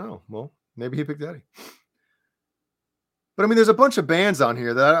 Oh, well, maybe he picked Eddie. But I mean, there's a bunch of bands on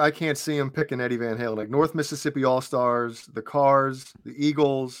here that I can't see him picking Eddie Van Halen, like North Mississippi All Stars, the Cars, the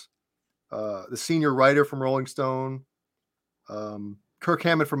Eagles, the senior writer from Rolling Stone, Kirk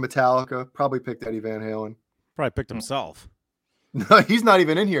Hammett from Metallica, probably picked Eddie Van Halen. Probably picked himself. No, he's not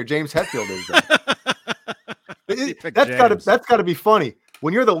even in here. James Hetfield is there. He picked That's James. got to be funny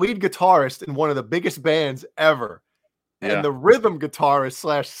when you're the lead guitarist in one of the biggest bands ever, Yeah. and the rhythm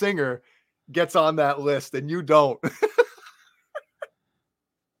guitarist / singer gets on that list, and you don't.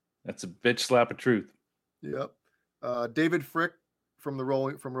 That's a bitch slap of truth. Yep. David Frick from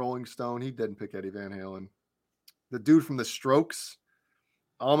Rolling Stone. He didn't pick Eddie Van Halen. The dude from the Strokes,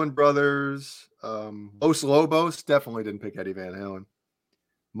 Allman Brothers, Los Lobos definitely didn't pick Eddie Van Halen.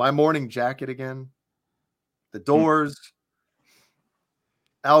 My Morning Jacket again. The Doors.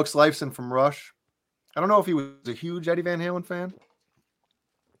 Alex Lifeson from Rush. I don't know if he was a huge Eddie Van Halen fan.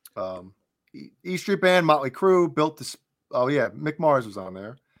 E Street Band, Motley Crue, built this. Oh yeah, Mick Mars was on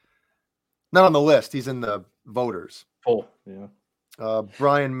there. Not on the list. He's in the voters. Full. Yeah.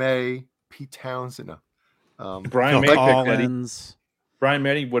 Brian May, Pete Townsend. Brian Phil May picked Eddie. Collins, Brian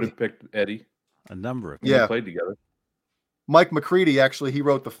May would have picked Eddie. a number of When Yeah. they played together. Mike McCready, actually, he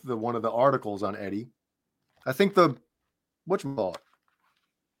wrote the one of the articles on Eddie. I think whatchamacallit?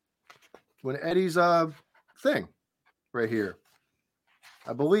 When Eddie's thing right here.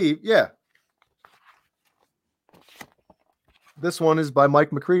 I believe, yeah. This one is by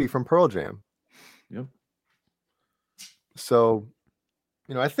Mike McCready from Pearl Jam. Yep. So,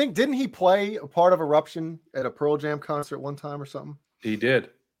 I think, didn't he play a part of Eruption at a Pearl Jam concert one time or something? He did.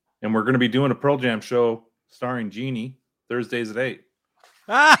 And we're going to be doing a Pearl Jam show starring Genie Thursdays at 8.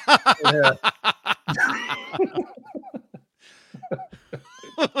 Yeah.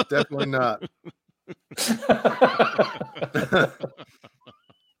 Definitely not.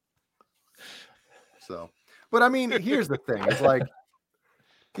 So, but I mean, here's the thing. It's like,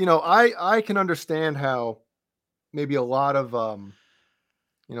 I can understand how maybe a lot of,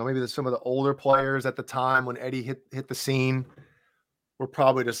 maybe some of the older players at the time when Eddie hit the scene were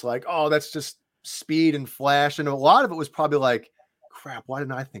probably just like, oh, that's just speed and flash. And a lot of it was probably like, crap, why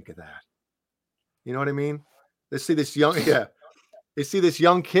didn't I think of that? You know what I mean? They see this young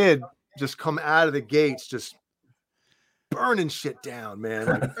kid just come out of the gates, just burning shit down, man.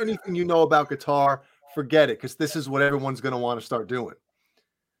 Like anything you know about guitar, forget it, because this is what everyone's going to want to start doing.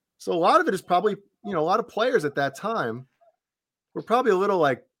 So a lot of it is probably, a lot of players at that time were probably a little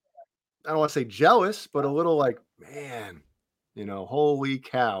like, I don't want to say jealous, but a little like, man, holy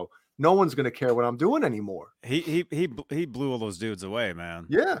cow, no one's going to care what I'm doing anymore. He blew all those dudes away, man.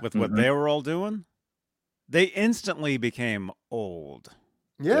 Yeah. With what they were all doing, they instantly became old.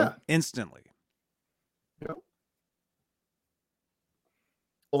 Yeah. Instantly. Yep.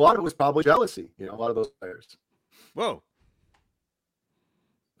 A lot of it was probably jealousy, a lot of those players. Whoa.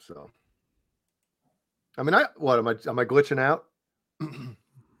 So, I mean, am I glitching out? A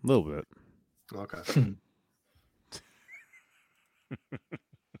little bit. Okay.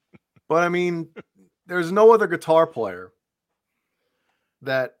 But I mean, there's no other guitar player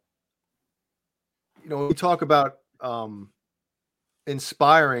that, when we talk about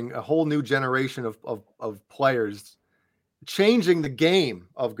inspiring a whole new generation of players, changing the game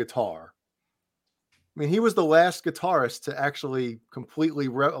of guitar. I mean, he was the last guitarist to actually completely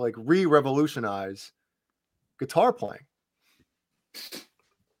re-revolutionize guitar playing.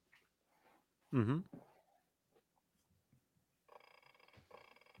 Mm-hmm.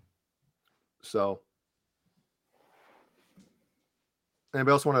 So,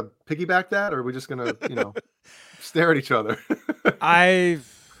 anybody else want to piggyback that, or are we just gonna, stare at each other?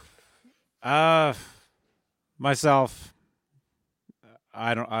 Myself,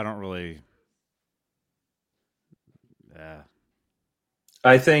 I don't really. Yeah.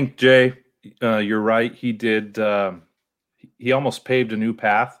 I think, Jay, you're right. He did. He almost paved a new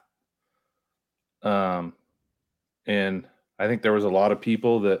path. And I think there was a lot of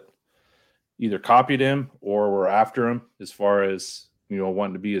people that either copied him or were after him as far as,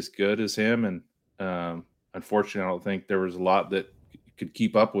 wanting to be as good as him. And unfortunately, I don't think there was a lot that could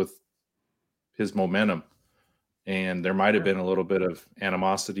keep up with his momentum. And there might have been a little bit of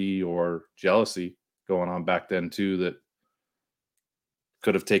animosity or jealousy going on back then too that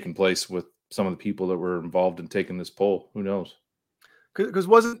could have taken place with some of the people that were involved in taking this poll. Who knows? Because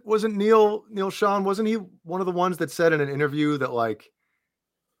wasn't Neil Sean, wasn't he one of the ones that said in an interview that, like,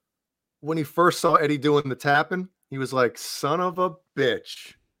 when he first saw Eddie doing the tapping, he was like, son of a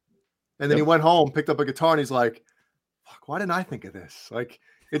bitch. And then he went home, picked up a guitar, and he's like, fuck, why didn't I think of this? Like,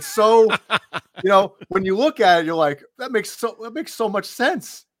 it's so, when you look at it, you're like, that makes so much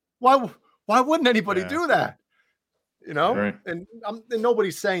sense. Why wouldn't anybody do that? Right. And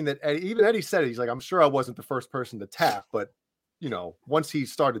nobody's saying that Eddie, even Eddie said it. He's like, I'm sure I wasn't the first person to tap, but once he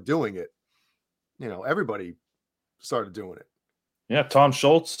started doing it, everybody started doing it. Yeah, Tom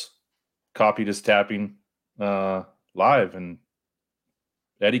Schultz copied his tapping live, and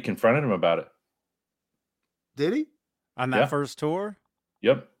Eddie confronted him about it. Did he? On that first tour?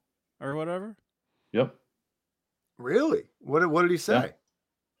 Yep. Or whatever? Yep. Really? What did he say? Yeah.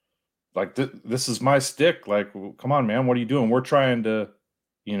 Like, this is my stick. Like, come on, man. What are you doing? We're trying to,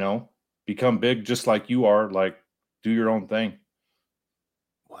 become big just like you are. Like, do your own thing.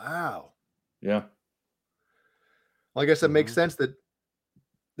 Wow. Yeah. Well, I guess that makes sense that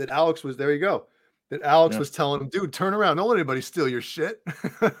Alex was, there you go. That Alex was telling him, dude, turn around. Don't let anybody steal your shit.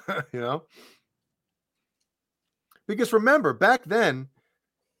 Because remember, back then,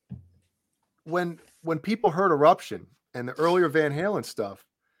 when people heard Eruption and the earlier Van Halen stuff,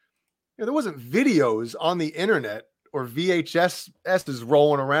 there wasn't videos on the internet or VHS's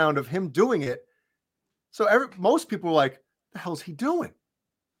rolling around of him doing it. So most people were like, the hell's he doing?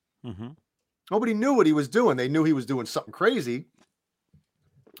 Mm-hmm. Nobody knew what he was doing. They knew he was doing something crazy.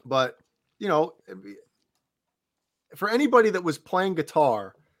 But, for anybody that was playing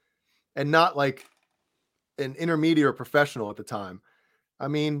guitar and not like an intermediate or professional at the time, I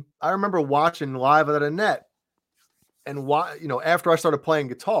mean, I remember watching Live at a Net, and after I started playing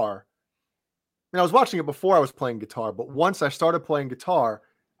guitar, I was watching it before I was playing guitar, but once I started playing guitar,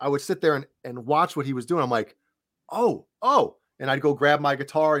 I would sit there and watch what he was doing. I'm like, oh, and I'd go grab my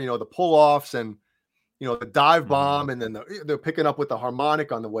guitar, the pull-offs and, the dive bomb, and then they're picking up with the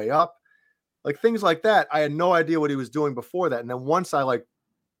harmonic on the way up, like things like that. I had no idea what he was doing before that. And then once I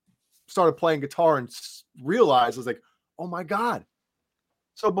started playing guitar and realized, I was like, oh my God.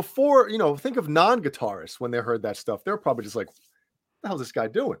 So before, think of non-guitarists when they heard that stuff, they're probably just like, what the hell is this guy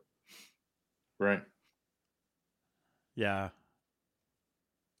doing? Right. Yeah.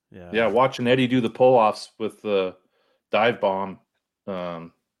 Yeah. Watching Eddie do the pull-offs with the dive bomb,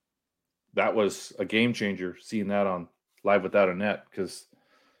 that was a game changer, seeing that on Live Without a Net, because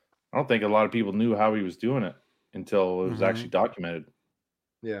I don't think a lot of people knew how he was doing it until it was actually documented.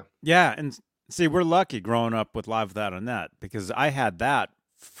 Yeah. Yeah. And see, we're lucky growing up with Live Without a Net, because I had that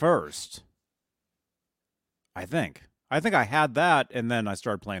first. I think I had that, and then I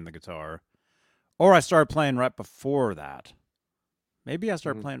started playing the guitar. Or I started playing right before that. Maybe I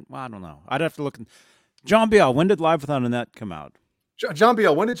started playing, well, I don't know. I'd have to look. John Biel, when did Live Without a Net come out? John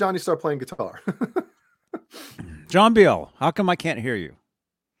Biel, when did Johnny start playing guitar? John Biel, how come I can't hear you?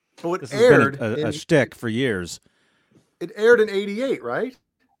 Well, this has been a shtick for years. It aired in 88, right?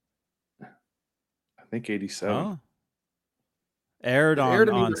 I think 87. Oh. Aired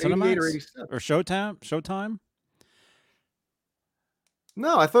on Cinemax or Showtime? Showtime?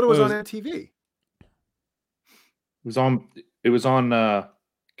 No, I thought it was on MTV. It was on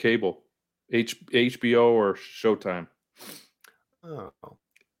cable, HBO or Showtime. Oh.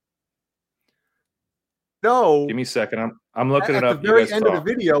 No. Give me a second. I'm looking it up. At the very end of the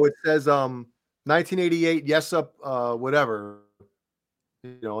video, it says 1988, yes up, whatever.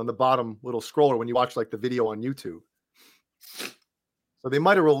 On the bottom little scroller when you watch like the video on YouTube. So they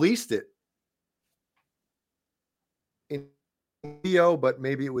might have released it in video, but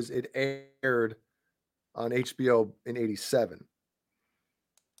maybe it aired on HBO in 87.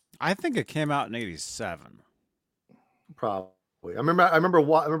 I think it came out in 87. Probably. I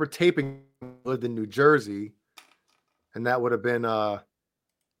remember taping. Lived in New Jersey, and that would have been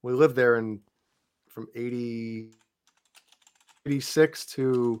we lived there from 86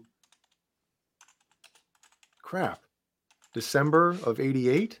 to December of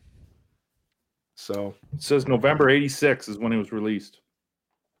 88. So it says November 86 is when it was released.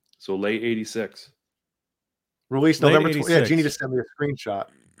 So late 86. Released Late November 20. Yeah, 86. Jeannie just sent me a screenshot.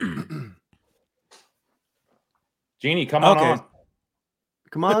 Jeannie, come on Okay. on.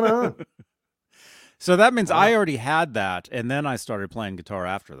 Come on. So that means Wow. I already had that, and then I started playing guitar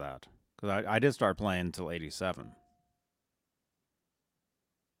after that because I did start playing until '87.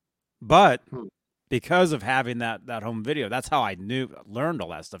 But because of having that home video, that's how I learned all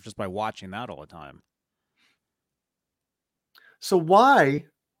that stuff, just by watching that all the time. So why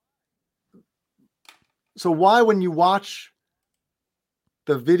when you watch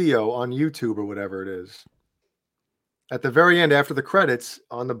the video on YouTube or whatever it is, at the very end after the credits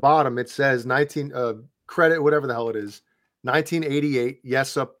on the bottom it says 19 credit whatever the hell it is, 1988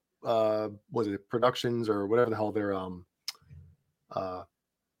 Yes Up was it Productions or whatever the hell their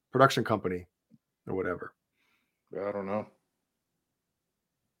production company or whatever. I don't know.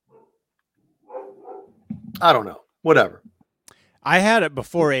 I don't know. Whatever. I had it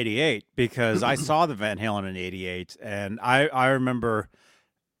before '88 because I saw the Van Halen in '88, and I remember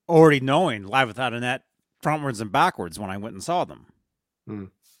already knowing Live Without a Net frontwards and backwards when I went and saw them.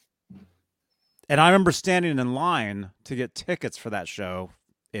 And I remember standing in line to get tickets for that show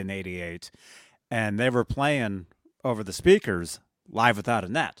in '88, and they were playing over the speakers Live Without a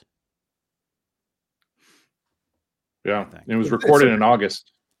Net. Yeah, it was recorded in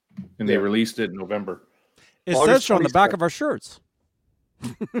August, and they released it in November. It says so on the back of our shirts.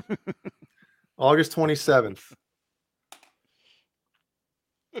 August 27th.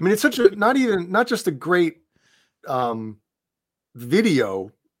 I mean, it's not just a great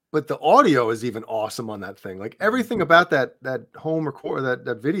video, but the audio is even awesome on that thing. Like everything about that home record,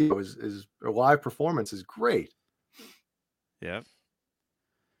 that video is a live performance is great. Yep.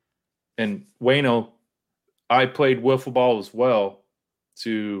 And Wayno, I played wiffle ball as well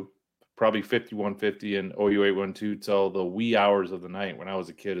to probably 5150 and OU 812 till the wee hours of the night when I was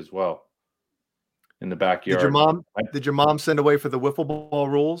a kid as well. In the backyard. Did your mom send away for the wiffle ball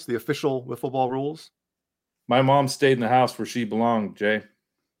rules, the official wiffle ball rules? My mom stayed in the house where she belonged, Jay.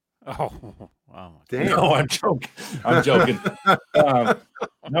 Oh, wow. Damn. No, I'm joking.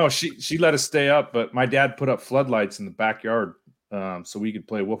 No, she let us stay up, but my dad put up floodlights in the backyard so we could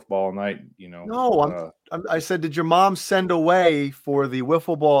play wiffle ball all night, you know. No, I said, did your mom send away for the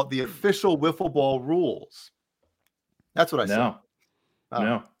wiffle ball, the official wiffle ball rules? That's what I said.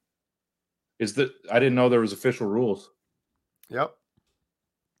 No. I didn't know there was official rules. Yep.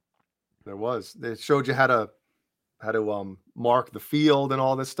 There was. They showed you how to mark the field and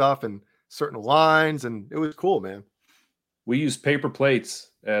all this stuff and certain lines, and it was cool, man. We used paper plates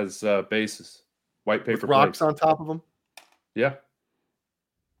as bases, white paper with rocks plates on top of them. Yeah.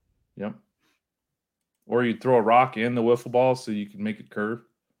 Yep. Or you'd throw a rock in the wiffle ball so you can make it curve.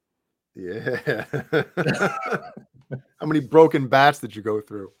 Yeah. How many broken bats did you go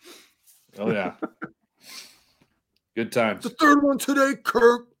through? Oh, yeah. Good times. The third one today,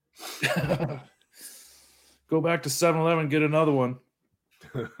 Kurt. Go back to 7-Eleven, get another one.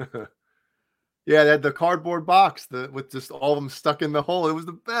 Yeah, they had the cardboard box with just all of them stuck in the hole. It was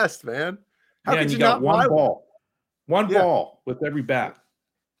the best, man. How could and you got not buy one ball. One ball with every bat.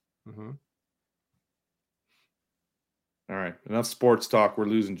 Mm-hmm. All right. Enough sports talk. We're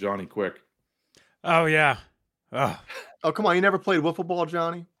losing Johnny quick. Oh, yeah. Oh, come on. You never played wiffle ball,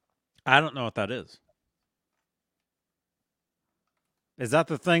 Johnny? I don't know what that is. Is that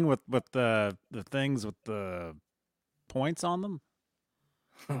the thing with the things with the points on them?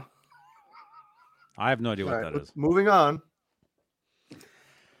 I have no idea what that is. Moving on.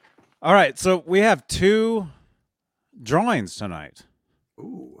 All right, so we have 2 drawings tonight.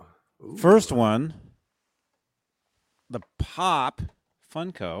 Ooh. First one, the Pop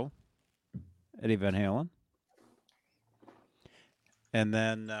Funko, Eddie Van Halen. And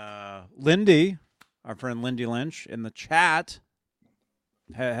then Lindy, our friend Lindy Lynch, in the chat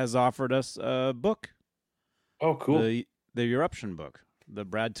has offered us a book. Oh, cool. The Eruption book, the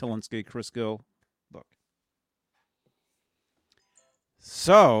Brad Tilinsky, Chris Gill book.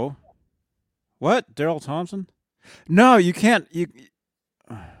 So, what? Daryl Thompson? No, you can't.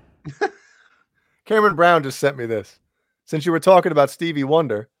 Cameron Brown just sent me this. Since you were talking about Stevie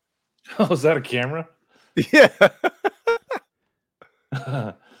Wonder. Oh, is that a camera? Yeah.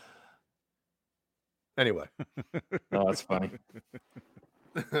 Anyway. Oh, that's funny.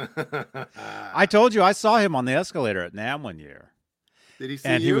 I told you I saw him on the escalator at NAMM one year. Did he see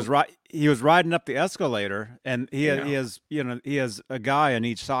and you? He was riding up the escalator, and he has a guy on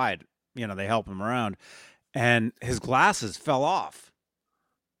each side. They help him around, and his glasses fell off,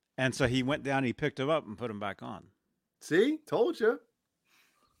 and so he went down. He picked them up and put them back on. See, told you.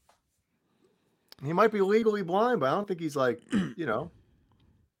 He might be legally blind, but I don't think he's like,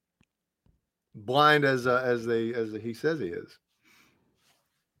 blind as he says he is.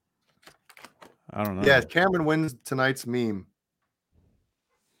 I don't know. Yeah, Cameron wins tonight's meme.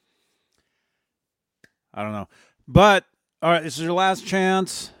 I don't know. But all right, this is your last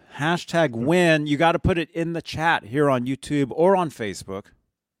chance. #win. You got to put it in the chat here on YouTube or on Facebook.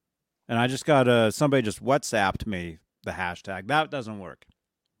 And I just got somebody just WhatsApped me the hashtag. That doesn't work.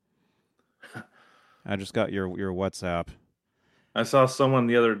 I just got your WhatsApp. I saw someone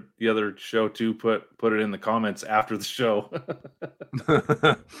the other show too put it in the comments after the show.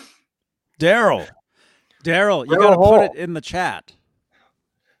 Daryl, you got to put it in the chat.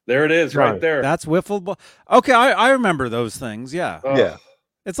 There it is, right there. That's wiffle ball. Okay, I remember those things. Yeah, Yeah.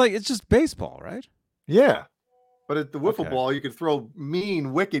 It's just baseball, right? Yeah, but at the wiffle ball, you could throw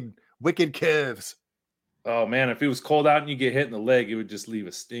mean, wicked kivs. Oh man, if it was cold out and you get hit in the leg, it would just leave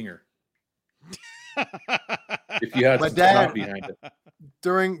a stinger. If you had My some dad- thought behind it.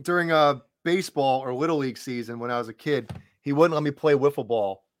 During baseball or little league season when I was a kid, he wouldn't let me play wiffle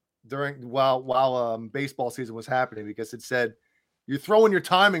ball while baseball season was happening because it said you're throwing your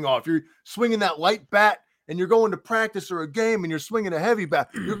timing off. You're swinging that light bat and you're going to practice or a game and you're swinging a heavy bat.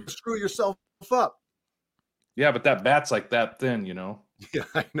 You're going to screw yourself up. Yeah, but that bat's like that thin, you know. Yeah,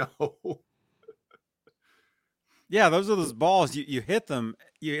 I know. Yeah, those are those balls. You hit them.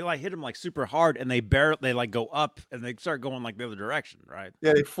 You hit them like super hard, and they go up, and they start going like the other direction, right?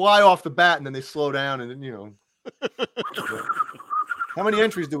 Yeah, they fly off the bat and then they slow down, and then How many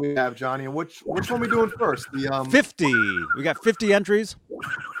entries do we have, Johnny? And which one are we doing first? The 50. We got 50 entries.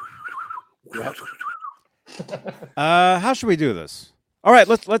 Yep. How should we do this? All right,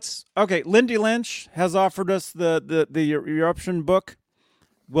 let's. Okay, Lindy Lynch has offered us the eruption book.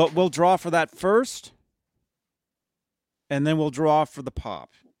 We'll draw for that first, and then we'll draw for the pop.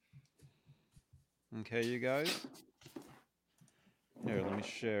 Okay, you guys. Here, let me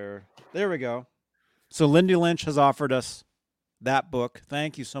share. There we go. So Lindy Lynch has offered us that book.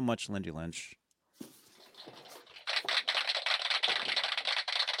 Thank you so much, Lindy Lynch.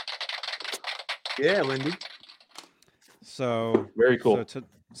 Yeah, Lindy. So very cool.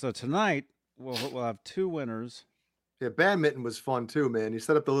 So tonight we'll have two winners. Yeah, badminton was fun too, man. You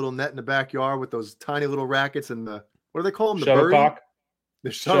set up the little net in the backyard with those tiny little rackets and the what do they call them? The shuttlecock.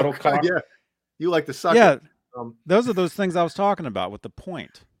 The shuttlecock. Yeah, you like to suck. Yeah, it. Those are those things I was talking about with the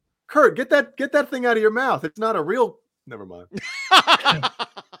point. Kurt, get that thing out of your mouth. It's not a real. Never mind.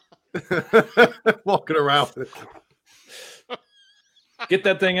 Walking around with it. Get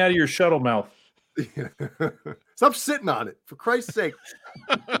that thing out of your shuttle mouth. Stop sitting on it, for Christ's sake.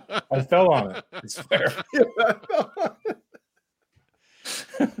 I fell on it. It's fair.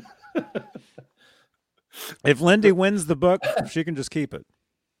 If Lindy wins the book, she can just keep it.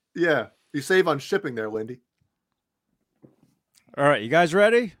 Yeah, you save on shipping there, Lindy. All right, you guys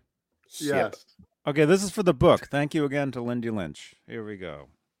ready? Yes. Okay, this is for the book. Thank you again to Lindy Lynch. Here we go.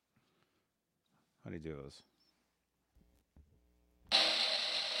 How do you do this?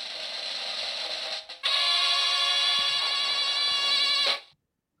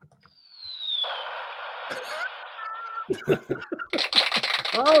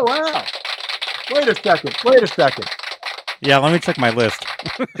 Oh, wow. Wait a second. Yeah, let me check my list.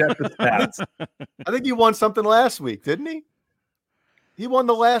 Check the stats. I think he won something last week, didn't he? He won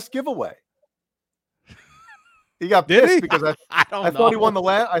the last giveaway. He got Did pissed he? because I thought he won the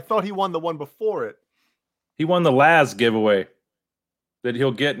last. I thought he won the one before it. He won the Laz giveaway that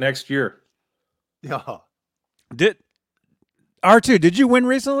he'll get next year. Yeah. Did R2? Did you win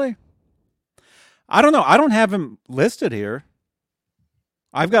recently? I don't know. I don't have him listed here.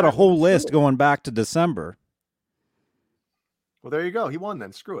 I've got a whole list going back to December. Well, there you go. He won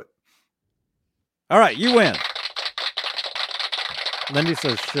then. Screw it. All right, you win. Lindy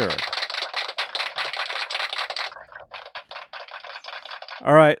says sure.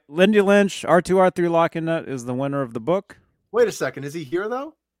 All right, Lindy Lynch, R2R3 Lock and Nut is the winner of the book. Wait a second. Is he here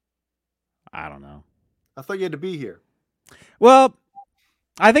though? I don't know. I thought you had to be here. Well,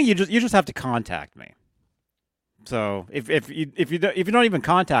 I think you just have to contact me. So if you don't even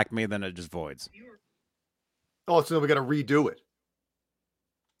contact me, then it just voids. Oh, so we got to redo it.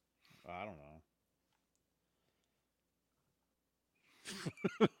 I don't know.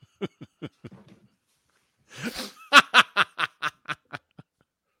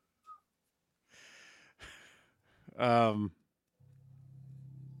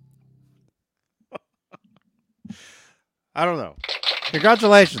 I don't know.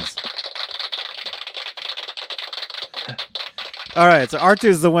 Congratulations. All right, so R2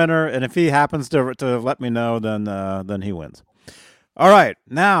 is the winner, and if he happens to let me know, then he wins. All right,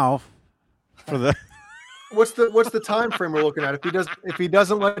 now for the What's the time frame we're looking at? If he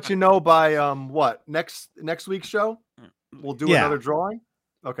doesn't let you know by what next week's show, we'll do another drawing.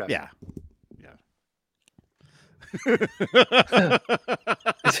 Okay. Yeah.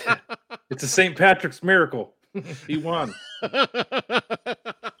 It's a St. Patrick's miracle. He won.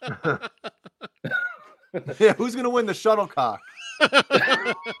 Yeah, who's gonna win the shuttlecock?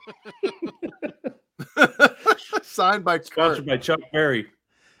 Signed by Sponsored by Chuck Berry.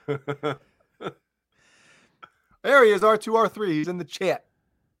 There he is, R2R3. He's in the chat.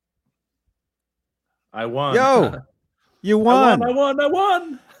 I won. Yo, you won. I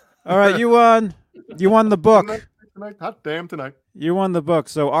won. All right, you won. You won the book. Tonight. Hot damn tonight. You won the book.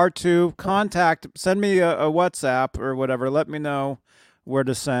 So R2, send me a WhatsApp or whatever. Let me know where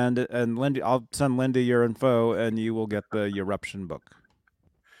to send, and Lindy, I'll send Lindy your info, and you will get the Eruption book.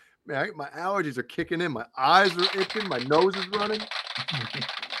 Man, my allergies are kicking in. My eyes are itching. My nose is running.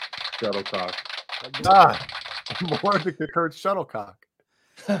 Shuttlecock. God, more than Kurt's shuttlecock.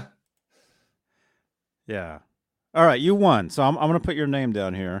 Yeah. All right, you won. So I'm going to put your name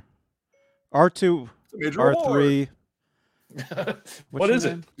down here. R2, R3. What is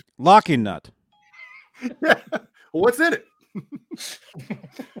it? Locking Nut. Yeah. What's in it?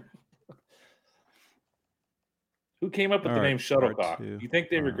 Who came up with the name Shuttlecock? R2, You think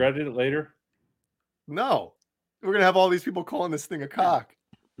they regretted it later? No. We're gonna have all these people calling this thing a cock.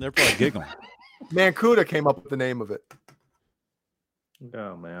 They're probably giggling. Mancuda came up with the name of it.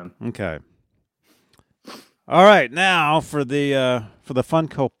 Oh man. Okay. All right, now for the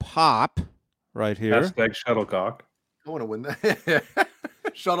Funko Pop right here. Hashtag Shuttlecock. I want to win that.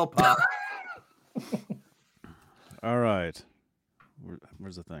 Shuttle pop. All right.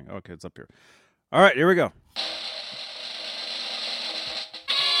 Where's the thing? Okay, it's up here. All right, here we go.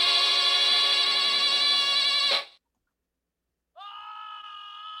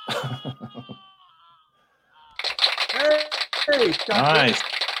 Hey, Nice.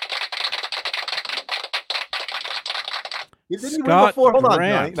 You didn't even win Scott before. Hold on,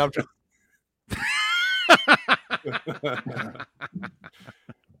 Grant. Johnny. No,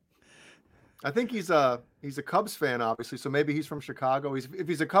 I think he's a Cubs fan, obviously. So maybe he's from Chicago. If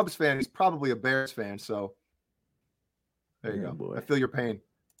he's a Cubs fan, he's probably a Bears fan. So there you go. Boy. I feel your pain.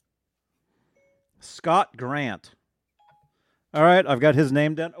 Scott Grant. All right, I've got his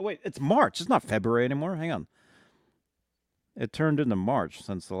name down. Oh, wait, it's March. It's not February anymore. Hang on. It turned into March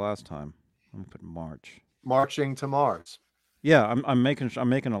since the last time. I'm put March. Marching to Mars. Yeah, I'm making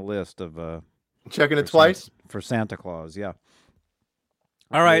a list of Checking it twice for Santa Claus. Yeah.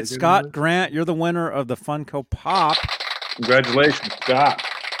 All right, Scott Grant, you're the winner of the Funko Pop. Congratulations, Scott.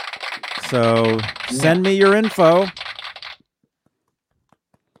 So send me your info.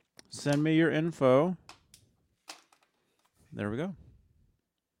 Send me your info. There we go.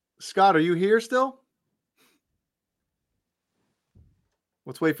 Scott, are you here still?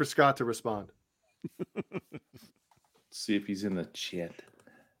 Let's wait for Scott to respond. See if he's in the chat.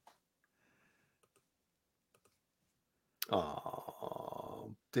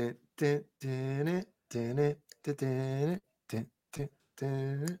 Oh,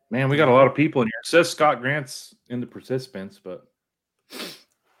 Man, we got a lot of people in here. It says Scott Grant's in the participants, but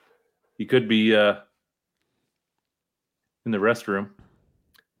he could be in the restroom.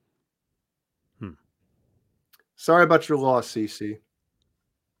 Sorry about your loss, CC.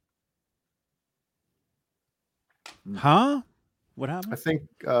 Huh? What happened? I think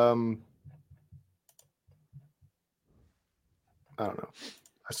I don't know.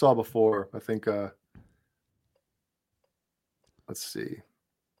 I saw before. I think let's see.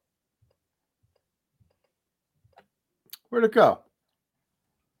 Where'd it go?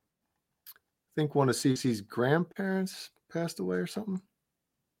 I think one of CC's grandparents passed away or something.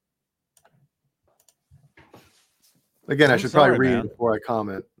 Again, I should probably read before I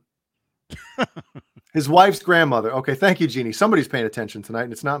comment. His wife's grandmother. Okay, thank you, Jeannie. Somebody's paying attention tonight,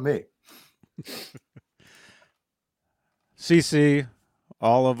 and it's not me. CC,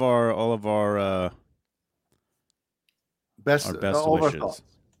 all of our best all wishes.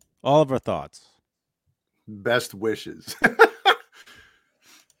 All of our thoughts. Best wishes.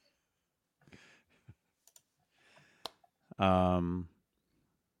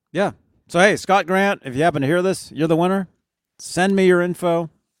 Yeah. So hey, Scott Grant, if you happen to hear this, you're the winner. Send me your info.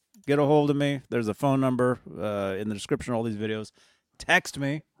 Get a hold of me. There's a phone number in the description of all these videos. Text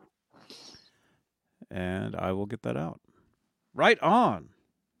me, and I will get that out. Right on.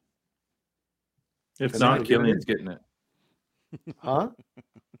 If not, Killian's getting it. Huh?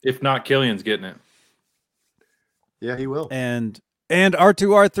 If not, Killian's getting it. Yeah, he will. And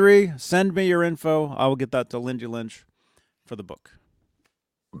R2R3, send me your info. I will get that to Lindy Lynch for the book.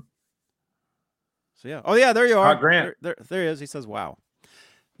 So yeah. Oh yeah, there you are. Grant. There he is. He says, "Wow."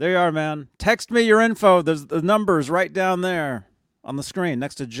 There you are, man. Text me your info. There's the numbers right down there on the screen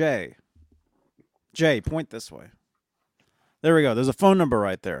next to Jay. Jay, point this way. There we go. There's a phone number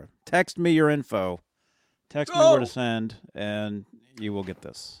right there. Text me your info. Text me where to send, and you will get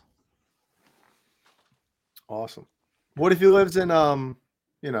this. Awesome. What if he lives in Pango?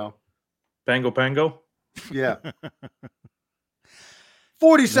 yeah.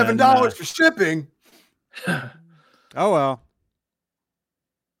 $47 for shipping. Oh well.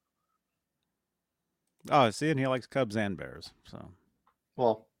 Oh, see, and he likes Cubs and Bears. So,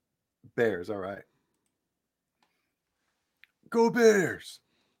 well, Bears, all right. Go Bears!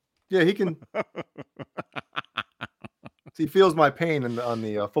 Yeah, he can. He feels my pain on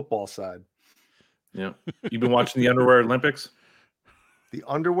the football side. Yeah, you've been watching the Underwear Olympics. The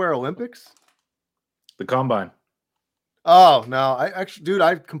Underwear Olympics? The Combine. Oh no,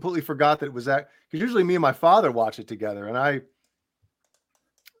 I completely forgot that it was that, because usually me and my father watch it together, and I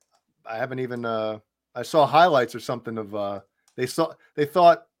haven't even I saw highlights or something of they thought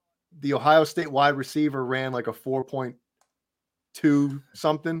the Ohio State wide receiver ran like a 4.2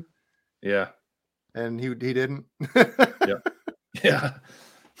 something. Yeah. And he didn't. Yeah. Yeah.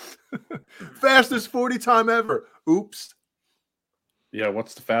 Fastest 40 time ever. Oops. Yeah,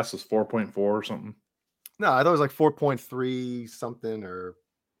 what's the fastest? 4.4 or something? No, I thought it was like 4.3 something, or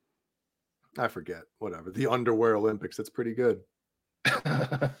I forget. Whatever. The Underwear Olympics. That's pretty good.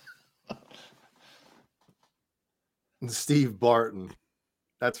 Steve Barton.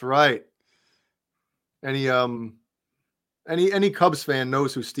 That's right. Any Cubs fan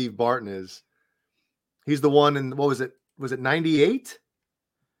knows who Steve Barton is. He's the one in, what was it? Was it 98?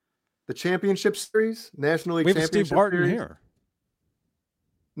 The championship series? National League we have Championship Steve Barton series? here.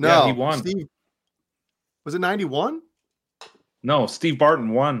 No, yeah, he won. Steve, was it 91? No, Steve Barton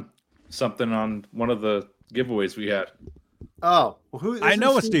won something on one of the giveaways we had. Oh, well, who? I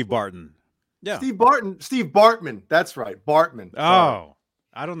know a Steve Barton. Yeah, Steve Bartman. That's right, Bartman. Sorry. Oh,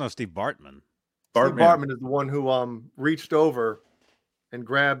 I don't know Steve Bartman. Steve Bartman is the one who reached over and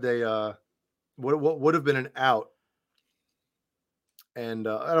grabbed a what would have been an out. And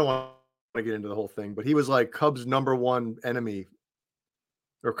I don't want to get into the whole thing, but he was like Cubs' number one enemy,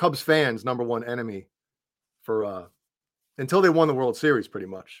 or Cubs fans' number one enemy for until they won the World Series, pretty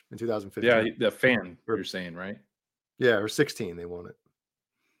much in 2015. Yeah, the fan, you're saying, right? Yeah, or 16 they won it.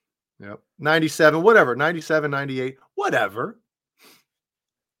 Yep. 97, whatever, 97, 98, whatever.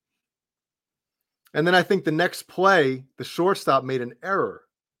 And then I think the next play, the shortstop made an error.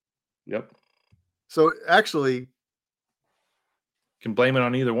 Yep. So actually, can blame it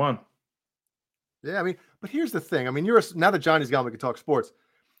on either one. Yeah, I mean, but here's the thing. I mean, now that Johnny's gone, we can talk sports.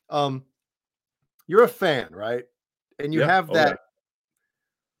 You're a fan, right? And you have that. Yeah.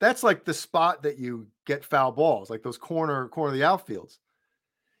 That's like the spot that you get foul balls, like those corner of the outfields.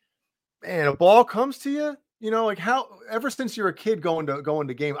 Man, a ball comes to you, like how ever since you're a kid going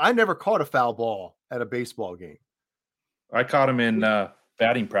to game, I never caught a foul ball at a baseball game. I caught him in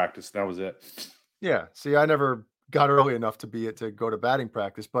batting practice. That was it. Yeah. See, I never got early enough to go to batting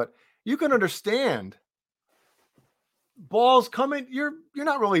practice, but you can understand balls coming. You're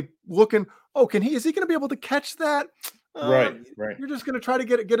not really looking. Oh, is he going to be able to catch that? Right. You're just going to try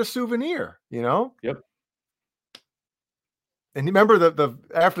to get a souvenir, Yep. And you remember the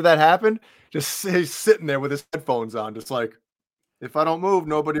after that happened, just he's sitting there with his headphones on, just like, if I don't move,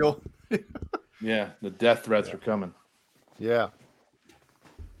 nobody will. Yeah, the death threats are coming. Yeah.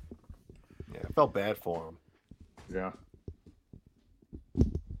 Yeah, I felt bad for him. Yeah.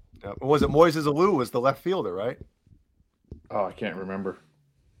 Was it Moises Alou was the left fielder, right? Oh, I can't remember.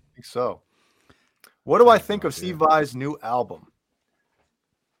 I think so. What do I think of Steve Vai's new album?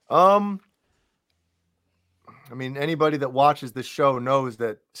 I mean, anybody that watches this show knows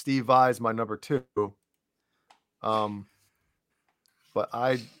that Steve Vai is my number 2. But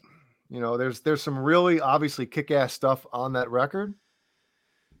there's some really obviously kick-ass stuff on that record,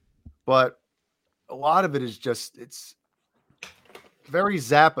 but a lot of it is just, it's very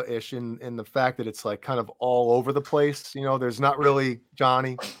Zappa-ish in the fact that it's like kind of all over the place. There's not really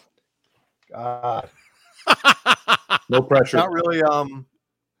Johnny. God. No pressure. Not really.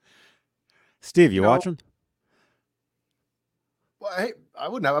 Steve, you watching? Well, hey, I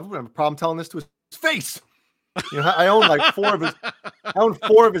wouldn't have a problem telling this to his face. I own like 4 of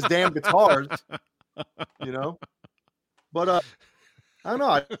his damn guitars. But I don't know.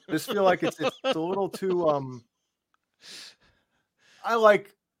 I just feel like it's a little too. I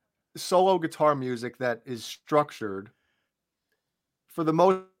like solo guitar music that is structured for the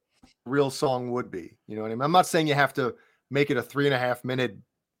most real song would be. You know what I mean? I'm not saying you have to make it a 3.5 minute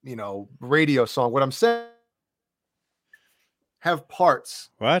radio song. What I'm saying, have parts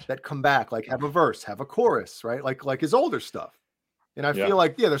What? that come back, like have a verse, have a chorus, right? Like his older stuff. And I feel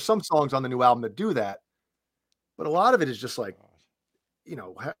like, there's some songs on the new album that do that, but a lot of it is just like,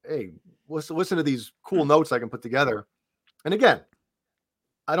 hey, listen to these cool notes I can put together. And again,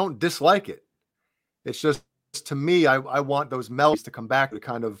 I don't dislike it. It's just, to me, I want those melodies to come back to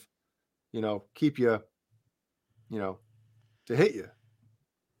kind of, keep you, to hit you.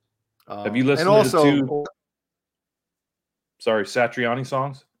 Have you listened and also, to two Satriani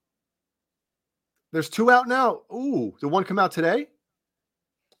songs? There's 2 out now. Ooh, did one come out today?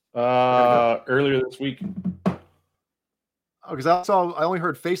 Earlier this week. Oh, because I only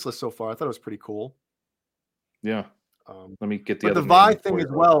heard Faceless so far. I thought it was pretty cool. Yeah. Let me get the but other the Vi name thing for as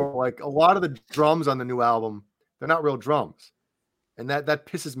you. well. Like a lot of the drums on the new album, they're not real drums, and that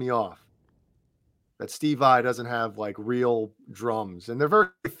pisses me off. That Steve Vai doesn't have like real drums, and they're very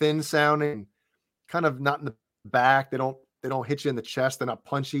thin sounding, kind of not in the back. They don't hit you in the chest. They're not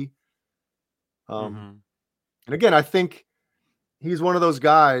punchy. And again, I think he's one of those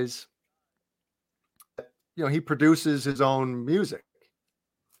guys. He produces his own music.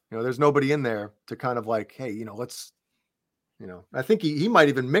 There's nobody in there to kind of like, hey, let's. I think he might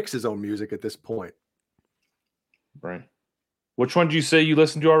even mix his own music at this point. Right. Which one did you say you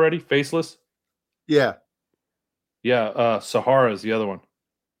listened to already? Faceless? Yeah. Yeah. Sahara is the other one.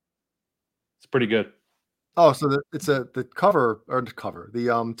 It's pretty good. Oh, so it's the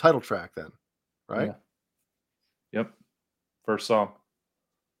title track then, right? Yeah. Yep. First song.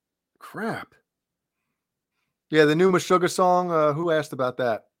 Crap. Yeah, the new Meshuggah song. Who asked about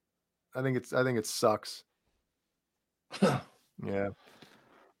that? I think it sucks. Yeah.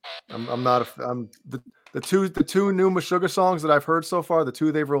 I'm not the two new Meshuggah songs that I've heard so far, the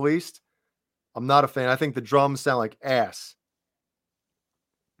 2 they've released, I'm not a fan. I think the drums sound like ass.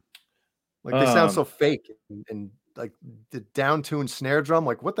 Like they sound so fake and like the down-tuned snare drum.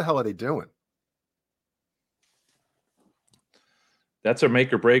 Like, what the hell are they doing? That's a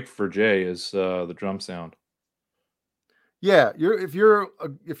make or break for Jay is the drum sound. Yeah, if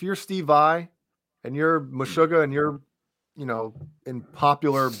you're Steve Vai and you're Meshuggah and you're in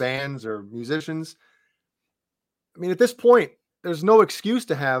popular bands or musicians, I mean, at this point, there's no excuse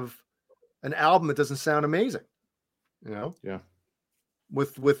to have an album that doesn't sound amazing. Yeah.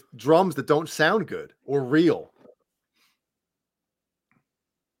 With drums that don't sound good or real.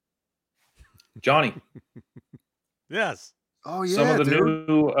 Johnny. Yes. Oh yeah. Some of the dude.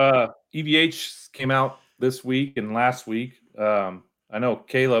 new EVH came out this week and last week. I know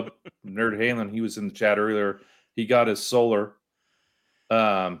Caleb, Nerd Halen, he was in the chat earlier. He got his Solar.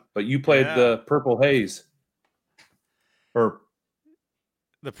 But you played the Purple Haze. Or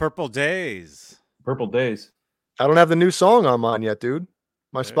the Purple Days. Purple Days. I don't have the new song on mine yet, dude.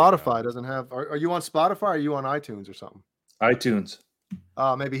 My There you Spotify doesn't have. Are you on Spotify or are you on iTunes or something? iTunes.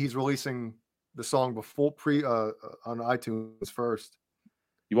 Maybe he's releasing the song before on iTunes first.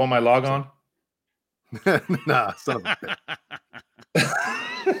 You want my log on? Nah, son of a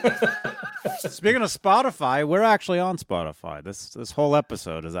bitch. Speaking of Spotify, we're actually on Spotify. This whole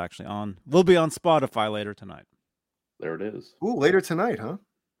episode is actually on. We'll be on Spotify later tonight. There it is. Ooh, later tonight, huh?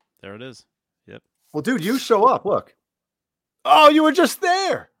 There it is. Yep. Well, dude, you show up. Look. Oh, you were just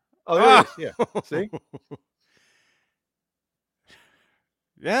there. Oh, there it is. Yeah. See?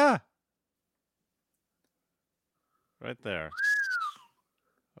 Yeah. Right there.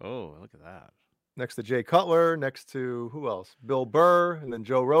 Oh, look at that. Next to Jay Cutler, next to who else? Bill Burr, and then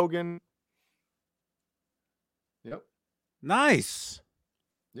Joe Rogan. Yep. Nice.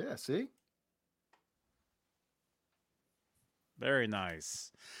 Yeah, see? Very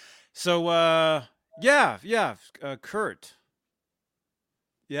nice. So, Kurt.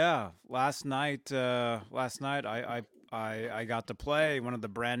 Yeah, last night I got to play one of the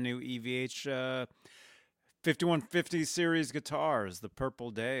brand new EVH 5150 series guitars, the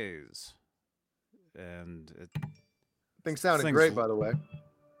Purple Days. And Thing sounded great, by the way.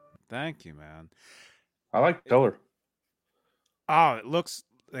 Thank you, man. I like the color. Oh,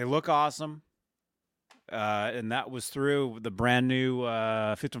 they look awesome. And that was through the brand new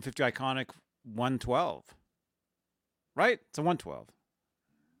 5150 Iconic 112. Right? It's a 112.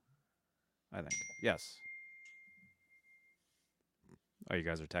 I think. Yes. Oh, you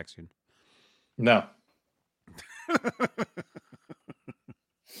guys are texting? No.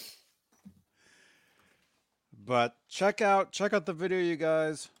 But check out the video, you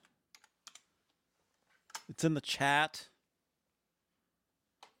guys. It's in the chat.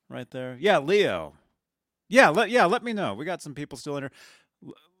 Right there. Yeah, Leo. Yeah, let me know. We got some people still in here.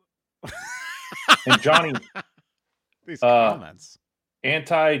 And Johnny, These comments.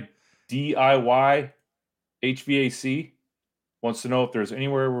 Anti DIY HVAC wants to know if there's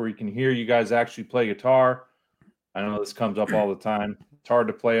anywhere where we can hear you guys actually play guitar. I know this comes up all the time. It's hard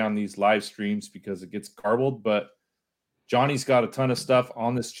to play on these live streams because it gets garbled, but Johnny's got a ton of stuff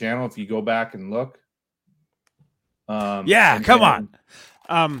on this channel if you go back and look. Come on.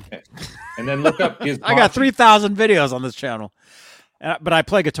 And then look up his I got 3,000 videos on this channel, but I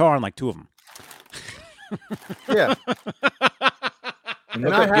play guitar on like 2 of them. Yeah. And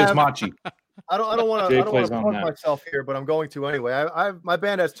look up Gizmachi. I don't want Jay to plays plug on that. myself here, but I'm going to anyway. My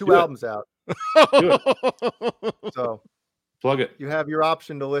band has 2 albums out, Do it. so Plug it. you have your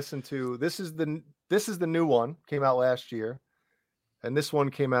option to listen to. This is the new one, came out last year, and this one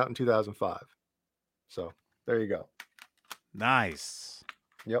came out in 2005. So there you go. Nice.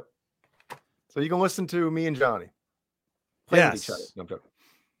 Yep. So you can listen to me and Johnny play with each other. Yes. No, I'm joking.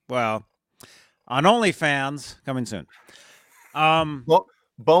 Well, on OnlyFans coming soon.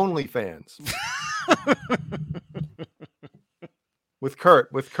 Bonely fans. with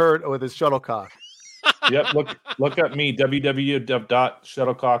Kurt with his shuttlecock. Yep. Look up me,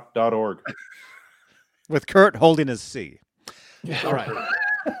 www.shuttlecock.org. With Kurt holding his C. All right.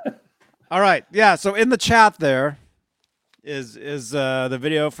 All right. Yeah. So in the chat there is the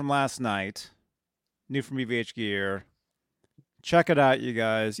video from last night. New from EVH Gear. Check it out, you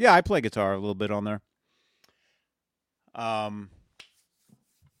guys. Yeah, I play guitar a little bit on there. So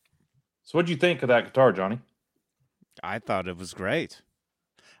what'd you think of that guitar, Johnny? I thought it was great.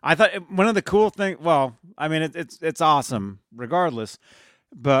 I thought one of the cool things. Well, I mean, it's awesome regardless.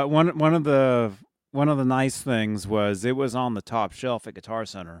 But one of the nice things was it was on the top shelf at Guitar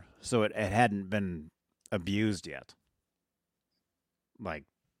Center, so it hadn't been abused yet. Like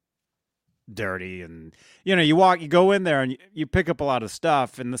dirty, and you go in there and you pick up a lot of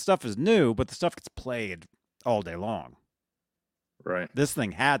stuff, and the stuff is new, but the stuff gets played all day long. Right. This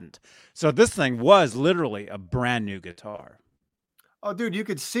thing hadn't. So this thing was literally a brand new guitar. Oh, dude, you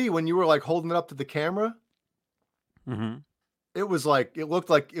could see when you were like holding it up to the camera. Mm-hmm. It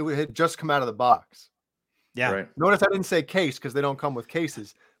looked like it had just come out of the box. Yeah. Right. Notice I didn't say case because they don't come with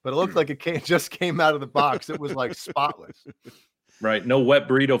cases, but it looked like it just came out of the box. It was like spotless. Right. No wet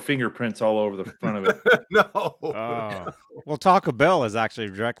burrito fingerprints all over the front of it. No. Oh. Well, Taco Bell is actually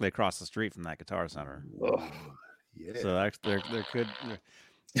directly across the street from that Guitar Center. Ugh. Yeah. So there could,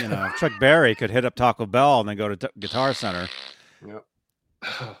 Chuck Berry could hit up Taco Bell and then go to Guitar Center. Yep.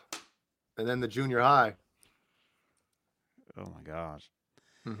 And then the junior high. Oh my gosh.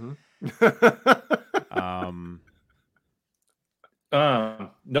 Mm-hmm. No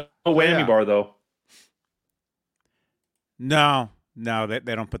whammy bar though. No,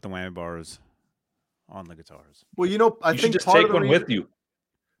 they don't put the whammy bars on the guitars. Well, I You think should just part take of the one with you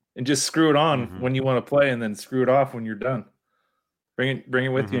and just screw it on when you want to play, and then screw it off when you're done. Bring it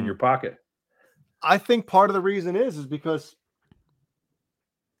with you in your pocket. I think part of the reason is because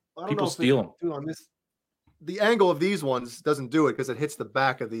I don't People know if steal them. on this. The angle of these ones doesn't do it because it hits the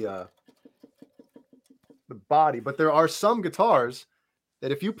back of the body. But there are some guitars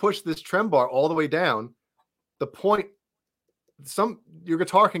that if you push this trem bar all the way down, your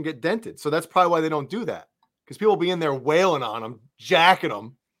guitar can get dented. So that's probably why they don't do that, because people will be in there wailing on them, jacking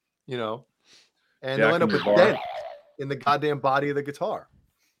them, and they'll end up with dent in the goddamn body of the guitar.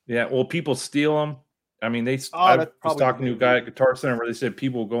 Yeah, well, people steal them. I mean, I was talking to a guy at Guitar Center where they said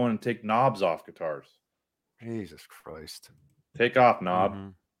people go in and take knobs off guitars. Jesus Christ. Take off, knob. Mm-hmm.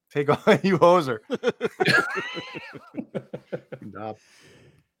 Take off, you hoser. Knob.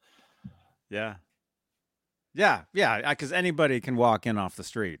 Yeah. Because anybody can walk in off the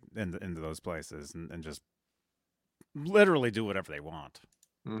street into those places and just literally do whatever they want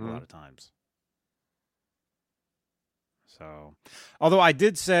a lot of times. So, although I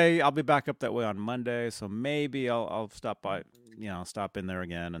did say I'll be back up that way on Monday, so maybe I'll stop by, stop in there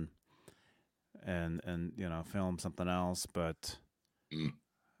again and film something else. But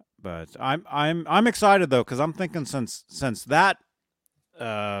I'm excited though, because I'm thinking since that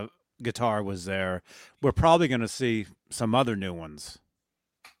guitar was there, we're probably going to see some other new ones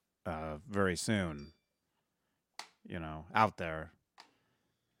very soon. Out there,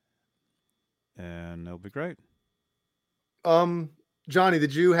 and it'll be great. Johnny,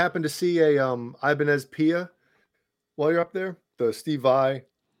 did you happen to see a Ibanez Pia while you're up there? The Steve Vai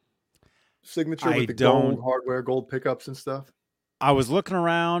signature with the gold hardware, gold pickups and stuff? I was looking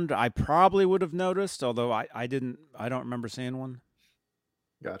around. I probably would have noticed, although I don't remember seeing one.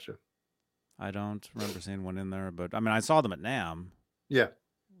 Gotcha. I don't remember seeing one in there, but I mean, I saw them at NAMM. Yeah.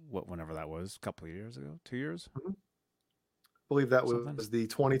 Whenever that was, a couple of years ago, 2 years. I believe that was the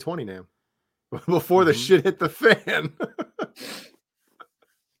 2020 NAMM. Before the shit hit the fan.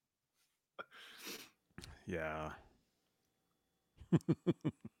 Yeah.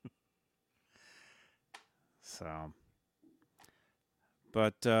 So,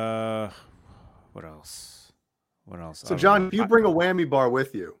 but what else? What else? I So, don't John, know. if you bring a whammy bar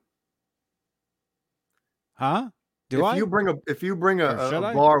with you, Huh? Do I? if you bring Or should a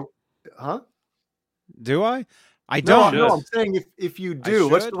I? bar, huh? Do I? I No, don't. no, Should. I'm saying if you I do,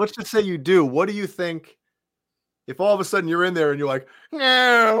 should? let's just say you do. What do you think if all of a sudden you're in there and you're like,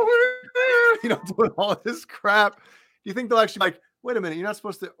 no, doing all this crap? Do you think they'll actually like, wait a minute, you're not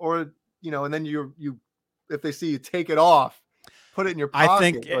supposed to, or and then you if they see you take it off, put it in your I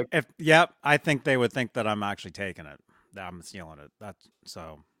pocket, think like I think they would think that I'm actually taking it. That I'm stealing it. That's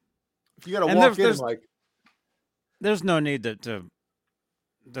so. if you got to And walk in there's and like, there's no need to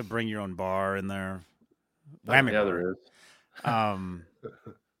bring your own bar in there. Whammy Yeah, bar. there is. Um,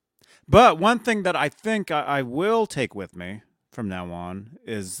 but one thing that I think I will take with me from now on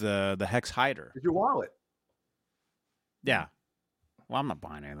is the hex hider. is your wallet. Yeah. Well, I'm not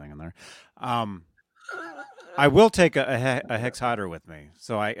buying anything in there. I will take a hex hider with me,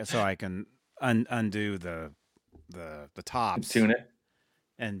 so I can undo the tops Tune it.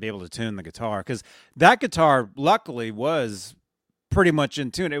 and be able to tune the guitar, because that guitar luckily was pretty much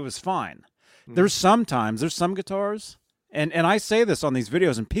in tune. It was fine. There's some guitars, and I say this on these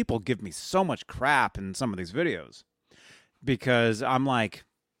videos, and people give me so much crap in some of these videos because I'm like,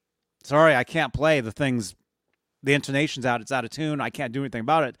 sorry, I can't play the things. The intonation's out. It's out of tune. I can't do anything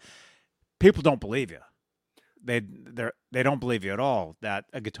about it. People don't believe you. They don't believe you at all that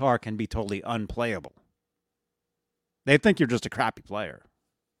a guitar can be totally unplayable. They think you're just a crappy player.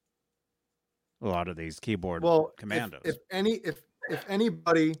 A lot of these keyboard commandos. If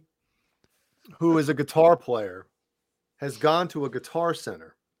anybody who is a guitar player has gone to a Guitar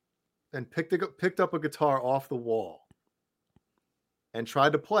Center and picked up a guitar off the wall and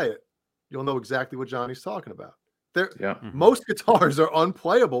tried to play it, you'll know exactly what Johnny's talking about. Most guitars are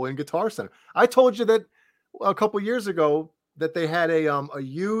unplayable in Guitar Center. I told you that a couple years ago that they had a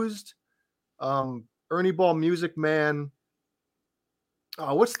used Ernie Ball Music Man.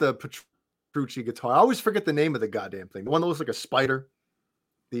 What's the Petrucci guitar? I always forget the name of the goddamn thing. The one that looks like a spider.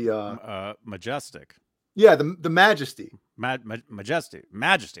 The Majestic. Yeah, the Majesty.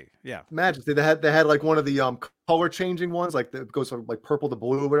 Majesty. Yeah. Majesty. They had like one of the color changing ones, like that goes from like purple to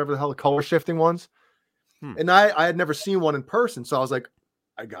blue, whatever the hell, the color shifting ones. And I had never seen one in person, so I was like,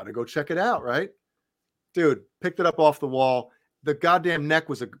 I gotta go check it out, right? Dude, picked it up off the wall. The goddamn neck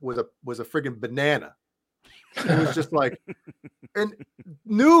was a friggin' banana. It was just like, and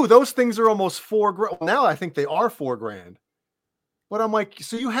those things are almost $4,000. Now I think they are $4,000. But I'm like,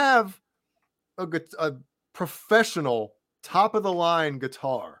 so you have a professional top of the line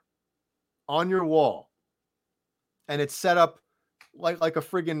guitar on your wall, and it's set up like a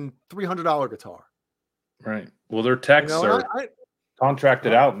friggin' $300 guitar. Right. Well, their techs are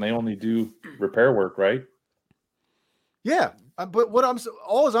contracted out, and they only do repair work, right? Yeah, but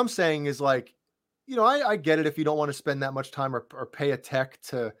all I'm saying is like, I get it if you don't want to spend that much time or pay a tech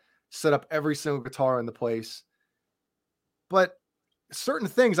to set up every single guitar in the place. But certain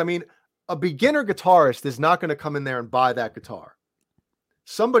things, I mean, a beginner guitarist is not going to come in there and buy that guitar.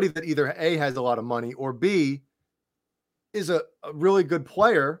 Somebody that either A, has a lot of money, or B, is a really good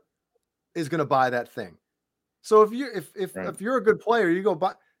player is going to buy that thing. So if you're a good player, you go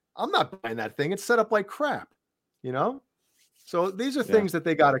buy. I'm not buying that thing. It's set up like crap, So these are things that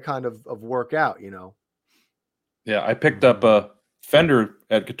they got to kind of work out, Yeah, I picked up a Fender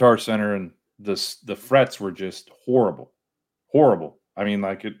at Guitar Center, and the frets were just horrible. I mean,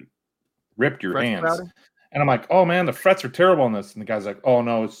 like it ripped your hands. Sprouting? And I'm like, oh man, the frets are terrible on this. And the guy's like, oh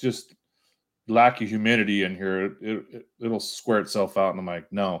no, it's just lack of humidity in here. It'll square itself out. And I'm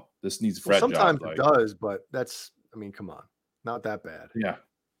like, no, this needs fret job. Sometimes it does, but I mean, come on, not that bad. Yeah.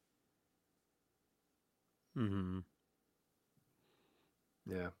 Mm-hmm.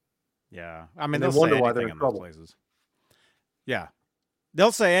 Yeah. Yeah. I mean, they'll say anything in those places. Yeah.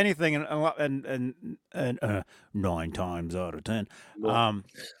 They'll say anything, and 9 times out of 10,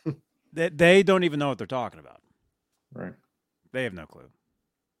 they don't even know what they're talking about. Right. They have no clue.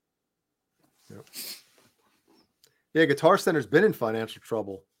 Yep. Yeah, Guitar Center's been in financial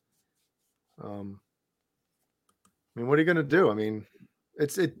trouble. I mean, what are you going to do? I mean,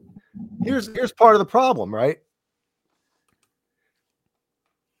 here's part of the problem, right?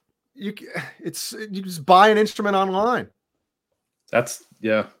 You just buy an instrument online.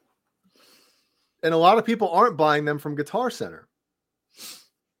 Yeah. And a lot of people aren't buying them from Guitar Center.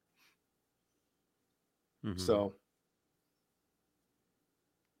 Mm-hmm. So,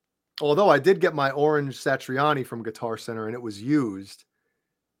 although I did get my orange Satriani from Guitar Center and it was used,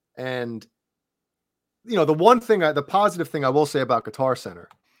 and the one thing, the positive thing I will say about Guitar Center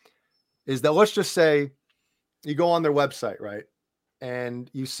is that let's just say you go on their website, right? And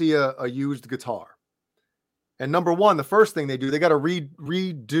you see a used guitar. And number one, the first thing they do, they got to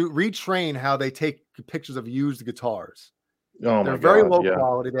retrain how they take pictures of used guitars. Oh They're my very God, low yeah.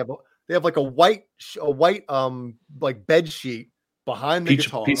 quality. They have like a white like bed sheet behind the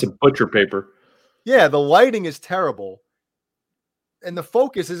guitar. Piece of butcher paper. Yeah, the lighting is terrible. And the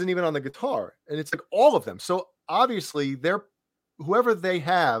focus isn't even on the guitar. And it's like all of them. So obviously whoever they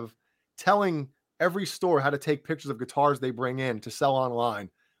have telling every store how to take pictures of guitars they bring in to sell online,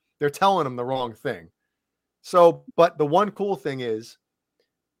 they're telling them the wrong thing. So, but the one cool thing is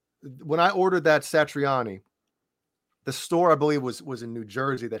when I ordered that Satriani, the store I believe was in New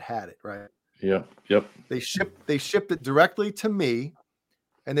Jersey that had it, right? Yeah. Yep. They shipped it directly to me,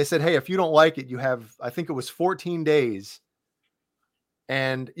 and they said, "Hey, if you don't like it, you have, I think it was 14 days,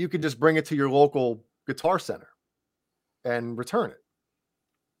 and you can just bring it to your local Guitar Center and return it."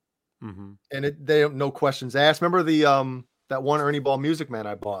 Mm-hmm. And they have no questions asked. Remember that one Ernie Ball Music Man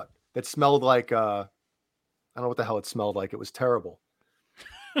I bought that smelled like I don't know what the hell it smelled like. It was terrible.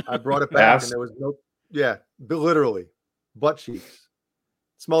 I brought it back and there was literally butt cheeks.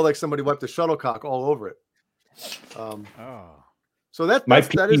 It smelled like somebody wiped a shuttlecock all over it. So that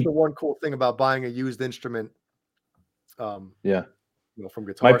is the one cool thing about buying a used instrument. From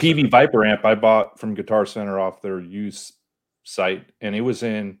Guitar My PV Center. Viper amp I bought from Guitar Center off their used site, and it was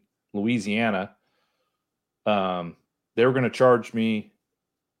in Louisiana. They were going to charge me,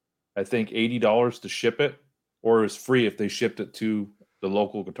 I think, $80 to ship it, or it was free if they shipped it to the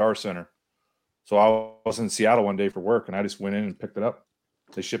local Guitar Center. So I was in Seattle one day for work, and I just went in and picked it up.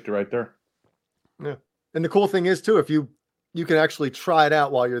 They shipped it right there. Yeah, and the cool thing is too, if you can actually try it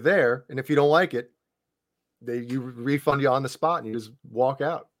out while you're there, and if you don't like it, you refund you on the spot, and you just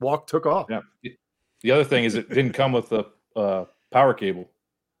took off. Yeah. The other thing is it didn't come with the power cable.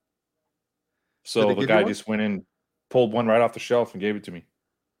 So the guy just went in, pulled one right off the shelf, and gave it to me.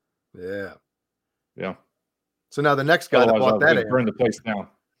 Yeah. Yeah. So now the next guy that bought that amp, burn the place down.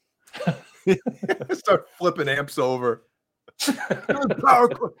 Start flipping amps over. Power.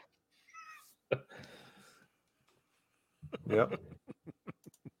 Yep.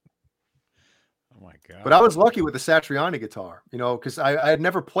 Oh my God. But I was lucky with the Satriani guitar, because I had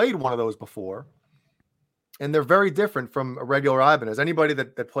never played one of those before. And they're very different from a regular Ibanez. Anybody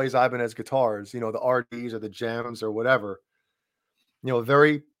that plays Ibanez guitars, the RDs or the Gems or whatever,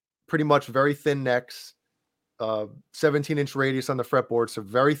 pretty much very thin necks, 17-inch radius on the fretboard, so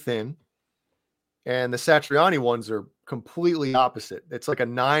very thin. And the Satriani ones are completely opposite. It's like a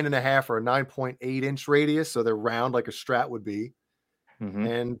 9.5 or a 9.8-inch radius, so they're round like a Strat would be. Mm-hmm.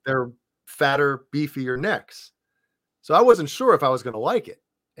 And they're fatter, beefier necks. So I wasn't sure if I was going to like it.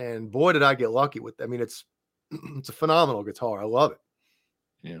 And boy, did I get lucky with it. I mean, it's a phenomenal guitar. I love it.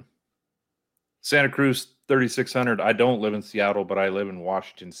 Yeah. Santa Cruz 3600. I don't live in Seattle, but I live in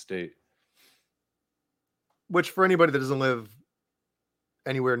Washington State. Which, for anybody that doesn't live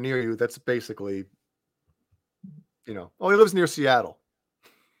anywhere near you, that's basically, he lives near Seattle.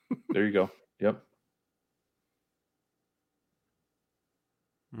 There you go. Yep.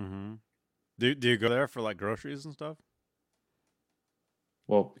 Mm-hmm. Do you go there for like groceries and stuff?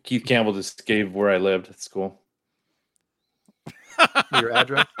 Well, Keith Campbell just gave where I lived. That's cool. Your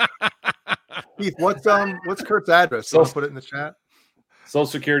address? Keith, what's Kurt's address? I'll put it in the chat. Social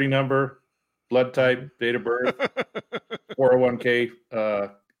security number, blood type, date of birth, 401k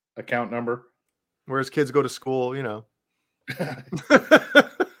account number. Where his kids go to school,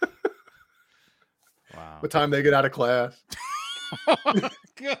 Wow. What time they get out of class. Oh my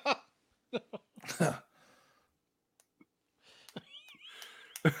God.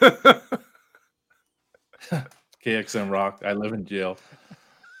 KXM Rock. I live in jail.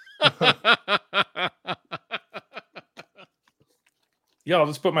 Yeah, I'll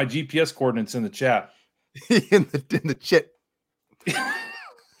just put my GPS coordinates in the chat. in the chit.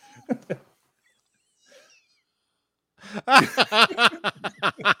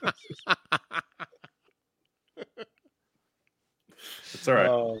 It's all right.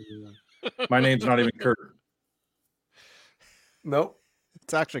 Oh, my name's not even Kurt. Nope.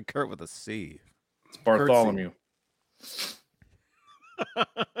 It's actually Kurt with a C. It's Bartholomew.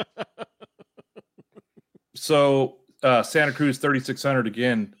 So Santa Cruz 3600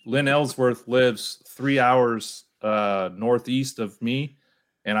 again. Lynn Ellsworth lives 3 hours northeast of me,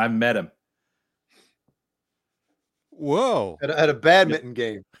 and I met him. Whoa. At a badminton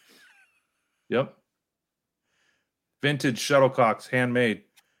game. Yep. Vintage shuttlecocks, handmade.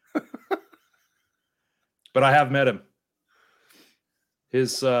 But I have met him.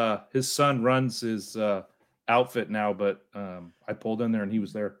 His son runs his outfit now, but I pulled in there and he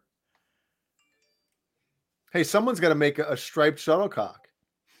was there. Hey, someone's got to make a striped shuttlecock.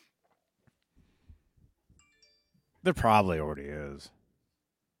 There probably already is.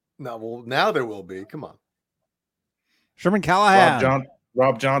 No, well, now there will be. Come on. Sherman Callahan.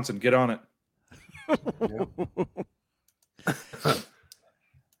 Rob Johnson, get on it.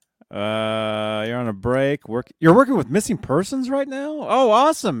 You're on a break. You're working with missing persons right now? Oh,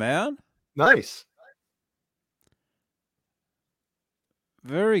 awesome, man. Nice.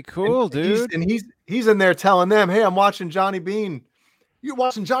 Very cool, dude. He's in there telling them, "Hey, I'm watching Johnny Bean." You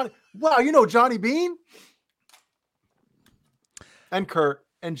watching Johnny? Wow, you know Johnny Bean? And Kurt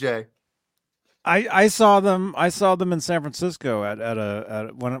and Jay. I saw them in San Francisco at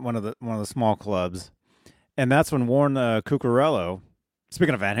one of the small clubs, and that's when Warren Cucurello,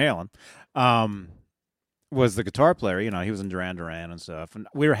 speaking of Van Halen, was the guitar player. You know, he was in Duran Duran and stuff, and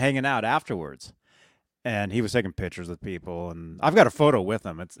we were hanging out afterwards, and he was taking pictures with people, and I've got a photo with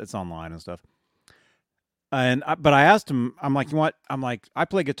him. It's online and stuff. But I asked him, I'm like, you want? I'm like, I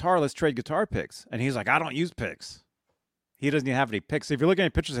play guitar. Let's trade guitar picks, and he's like, I don't use picks. He doesn't even have any picks. If you're looking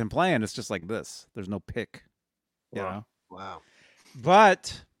at pictures of him playing, it's just like this. There's no pick. You know? Wow.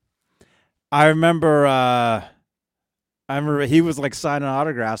 But I remember he was like signing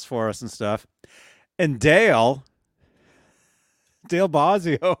autographs for us and stuff. And Dale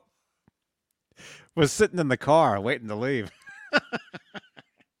Bosio was sitting in the car waiting to leave.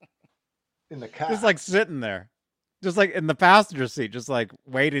 In the car. Just like sitting there. Just like in the passenger seat, just like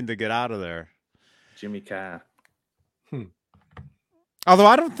waiting to get out of there. Jimmy Carr. Although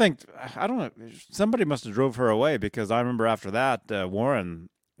I don't know. Somebody must have drove her away because I remember after that, Warren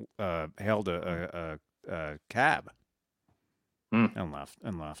hailed a cab and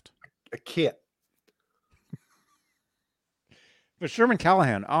left. A kit. But Sherman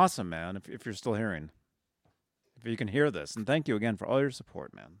Callahan, awesome, man. If you're still hearing, if you can hear this, and thank you again for all your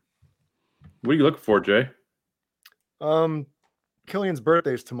support, man. What are you looking for, Jay? Killian's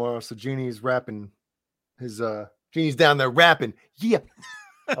birthday is tomorrow, so Jeannie's rapping his Jeannie's down there rapping. Yeah.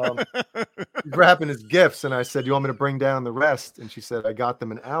 Rapping his gifts. And I said, you want me to bring down the rest? And she said, I got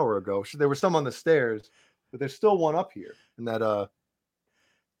them an hour ago. There were some on the stairs, but there's still one up here. And that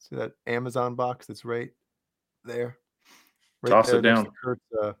see that Amazon box that's right there? Right Toss there it down. Kurt's,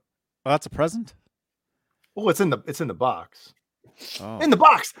 Oh, that's a present? oh, it's in the box. Oh. In the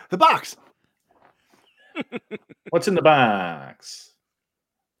box. The box. What's in the box?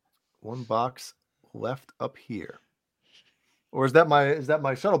 One box left up here. Or is that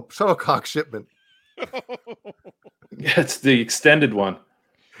my shuttlecock shipment? Yeah, it's the extended one.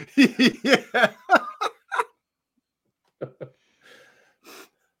 Yeah.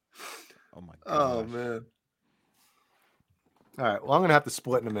 Oh my god. Oh man. All right. Well, I'm gonna have to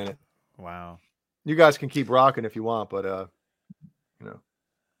split in a minute. Wow. You guys can keep rocking if you want, but you know.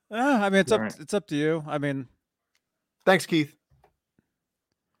 I mean, it's Right. it's up to you. I mean, Thanks, Keith.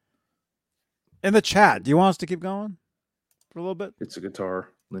 in the chat, do you want us to keep going for a little bit? It's a guitar,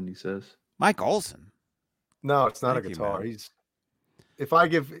 Lindy says. Mike Olson. No, it's not Thank a you, guitar. man. If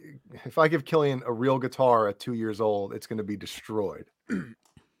I give Killian a real guitar at 2 years old, it's gonna be destroyed.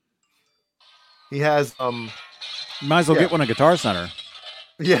 He has You might as well Yeah. get one at Guitar Center.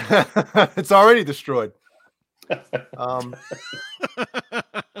 yeah, it's already destroyed.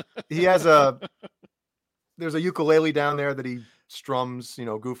 He has there's a ukulele down there that he strums,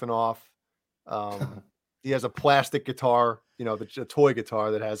 goofing off. He has a plastic guitar, a toy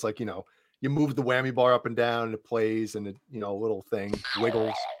guitar that has you move the whammy bar up and down and it plays and it, a little thing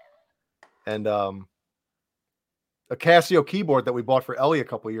wiggles. And a Casio keyboard that we bought for Ellie a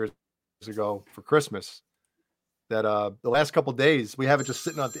couple years ago for Christmas. That the last couple days we have it just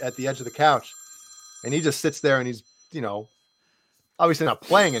sitting at the edge of the couch, and he just sits there and he's obviously not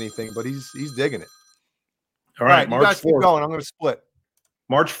playing anything, but he's digging it. All right, you March guys keep 4th. going. I'm going to split.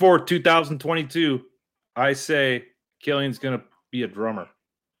 March 4th, 2022. I say Killian's going to be a drummer.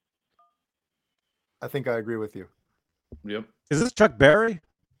 I think I agree with you. Yep. Is this Chuck Berry?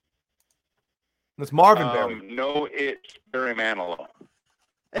 It's Marvin Berry. No, it's Barry Manilow. All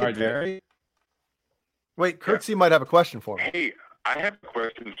right, Jay. Berry. Wait, Kurt C might have a question for me. Hey, I have a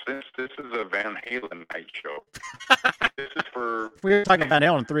question. Since this is a Van Halen night show, this is for. We were talking about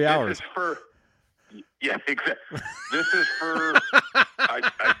Halen in 3 hours. This is for. Yeah, exactly. This is for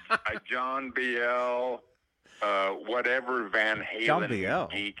John BL, whatever Van John Halen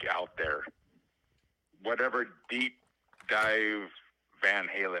BL. geek out there, whatever deep dive Van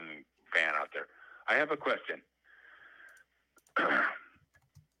Halen fan out there. I have a question.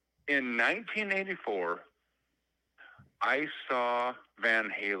 In 1984, I saw Van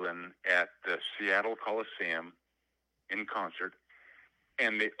Halen at the Seattle Coliseum in concert,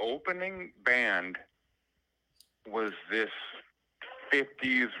 and the opening band was this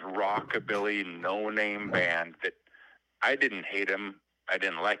 50s rockabilly no-name band that I didn't hate them. I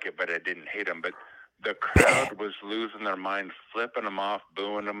didn't like it, but I didn't hate them. But the crowd was losing their mind, flipping them off,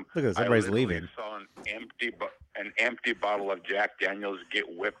 booing them. Look at this, everybody's I literally leaving. saw an empty bottle of Jack Daniels get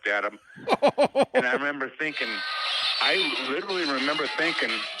whipped at them. And I remember thinking, I'm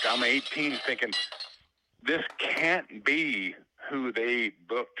 18, thinking, this can't be who they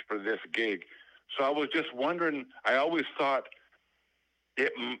booked for this gig. So I was just wondering, I always thought the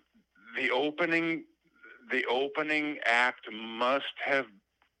opening act must have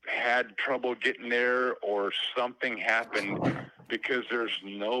had trouble getting there, or something happened, because there's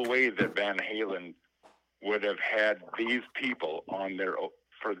no way that Van Halen would have had these people on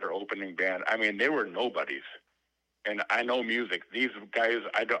for their opening band. I mean, they were nobodies. And I know music. These guys,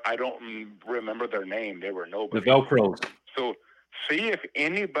 I don't remember their name. They were nobodies. The Velcros. So see if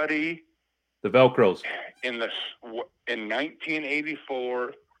anybody The Velcros. in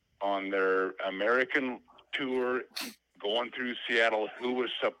 1984 on their American tour going through Seattle, who was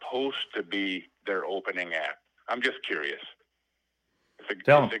supposed to be their opening act. I'm just curious. It's a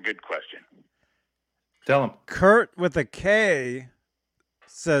good question. Tell him. Kurt with a K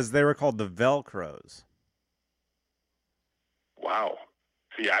says they were called the Velcros. Wow.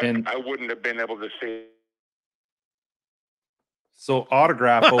 See, I wouldn't have been able to say. So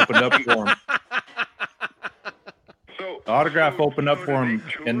Autograph opened up for him. Autograph opened up for him,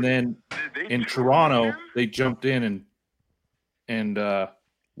 and then in Toronto they jumped in and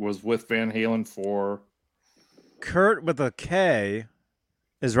was with Van Halen for. Kurt with a K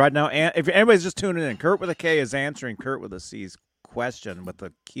is right now. If anybody's just tuning in, Kurt with a K is answering Kurt with a C's question with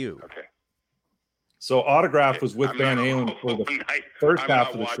a Q. Okay. So Autograph was with Van Halen for the first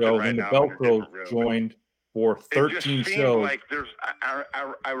half of the show, and the Velcros joined for 13 shows. Like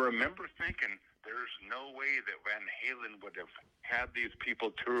I remember thinking, there's no way that Van Halen would have had these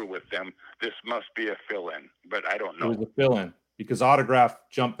people tour with them. This must be a fill-in, but I don't know. It was a fill-in because Autograph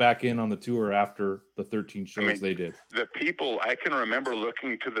jumped back in on the tour after the 13 shows they did. The people, I can remember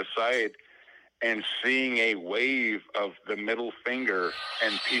looking to the side and seeing a wave of the middle finger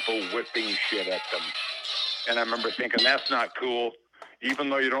and people whipping shit at them. And I remember thinking, that's not cool. Even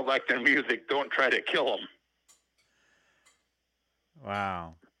though you don't like their music, don't try to kill them.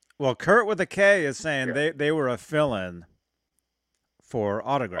 Wow. Well, Kurt with a K is saying they were a fill-in for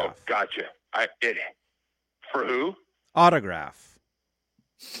Autograph. Oh, gotcha. For who? Autograph.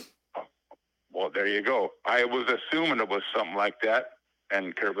 Oh, well, there you go. I was assuming it was something like that,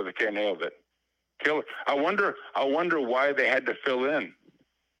 and Kurt with a K nailed it. Killer. I wonder why they had to fill in.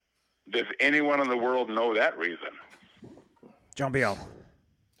 Does anyone in the world know that reason? John Biel.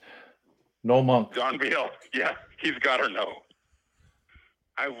 No Monk. John Biel. Yeah, he's got to know.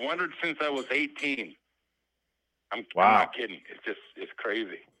 I've wondered since I was 18. I'm not kidding. It's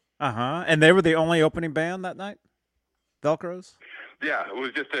crazy. Uh-huh. And they were the only opening band that night? Velcros? Yeah, it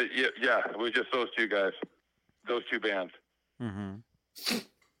was just it was just those two guys. Those two bands. Mm-hmm.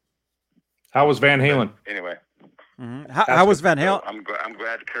 How was Van Halen? But anyway. Mm-hmm. How was Van Halen? I'm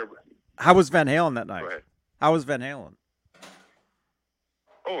glad Kirby. How was Van Halen that night? Go ahead. How was Van Halen?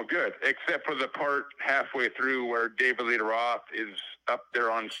 Oh, good. Except for the part halfway through where David Lee Roth is up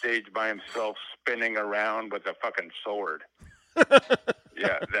there on stage by himself, spinning around with a fucking sword.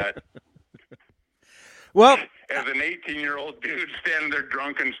 Yeah, that. Well, as an 18-year-old dude standing there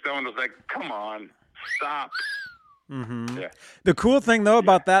drunk and stoned, I was like, "Come on, stop." Mm-hmm. Yeah. The cool thing though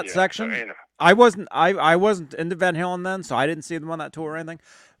about that section, so, I wasn't into Van Halen then, so I didn't see them on that tour or anything.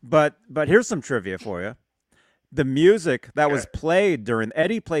 But here's some trivia for you. The music that was played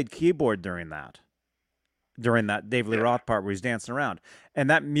Eddie played keyboard during that David Lee Roth part where he's dancing around. And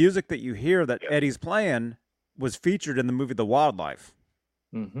that music that you hear that Eddie's playing was featured in the movie The Wildlife,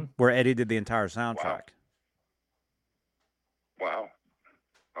 where Eddie did the entire soundtrack. Wow.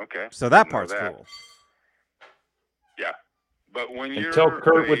 Okay. So that part's cool. Yeah. But when Until you're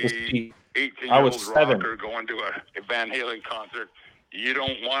Kurt with the C, 18-year-old I was 7. rocker going to a Van Halen concert, you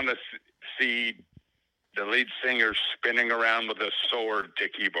don't want to see the lead singer spinning around with a sword to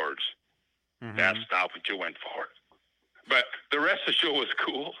keyboards. Mm-hmm. That's not what you went for. But the rest of the show was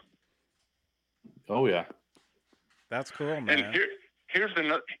cool. Oh yeah, that's cool, man. And here's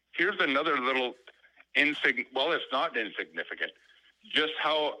another little well, it's not insignificant. Just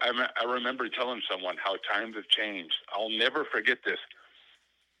how I remember telling someone how times have changed. I'll never forget this.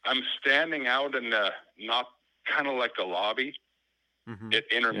 I'm standing out in the not kind of like the lobby at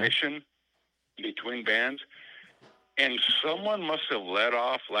intermission between bands, and someone must have let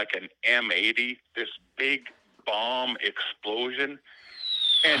off like an M80, this big bomb explosion,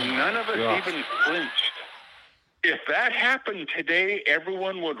 and none of us even flinched. If that happened today,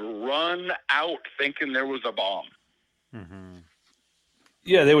 everyone would run out thinking there was a bomb. Mm-hmm.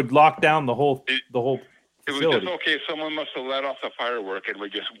 Yeah, they would lock down the whole It was facility. just okay. Someone must have let off the firework, and we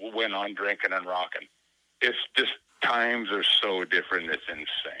just went on drinking and rocking. It's just times are so different. It's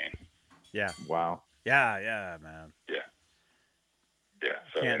insane. Yeah. Wow. Yeah, man. Yeah.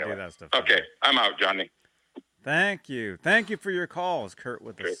 So Can't anyway. do that stuff. Okay, I'm out, Johnny. Thank you for your calls, Kurt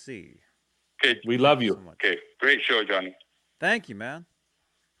with a C. Okay. We love you. So much. Okay, great show, Johnny. Thank you, man.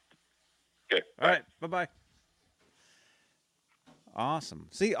 Okay. All right. Bye-bye. Awesome.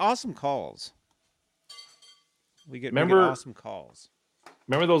 See, awesome calls. We get awesome calls.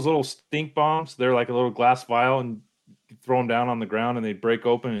 Remember those little stink bombs? They're like a little glass vial, and you throw them down on the ground, and they break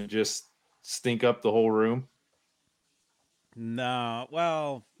open and just stink up the whole room. No.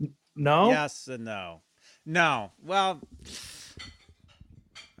 Well, No. yes and no. No. Well,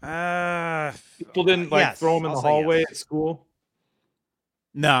 People didn't throw them in the hallway at school.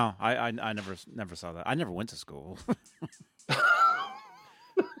 No, I never saw that. I never went to school.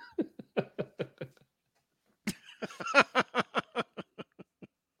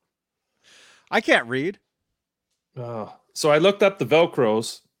 I can't read. So I looked up the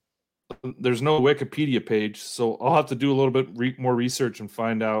Velcros. There's no Wikipedia page, so I'll have to do a little bit more research and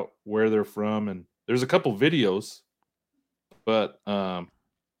find out where they're from. And there's a couple videos, but of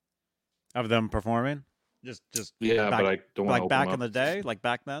them performing. Just yeah, back, but I don't want to like back in the day, like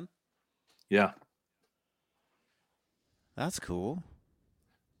back then. Yeah, that's cool.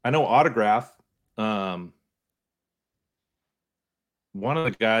 I know Autograph. One of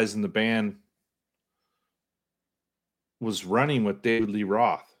the guys in the band was running with David Lee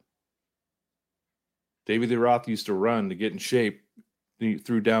Roth. David Lee Roth used to run to get in shape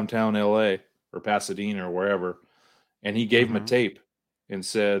through downtown LA or Pasadena or wherever. And he gave him a tape and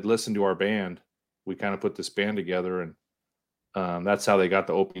said, listen to our band. We kind of put this band together. And that's how they got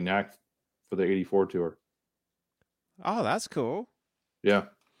the opening act for the 84 tour. Oh, that's cool. Yeah.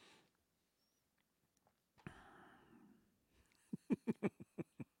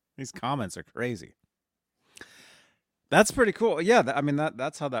 These comments are crazy. That's pretty cool. Yeah, I mean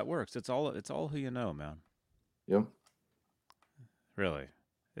that's how that works. It's all who you know, man. Yep. Really,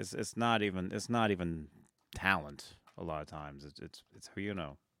 it's not even talent. A lot of times, it's who you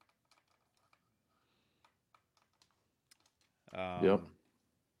know. Yep.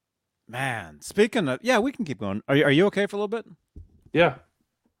 Man, speaking of, yeah, we can keep going. Are you okay for a little bit? Yeah.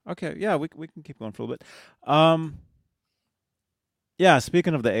 Okay. Yeah, we can keep going for a little bit. Yeah,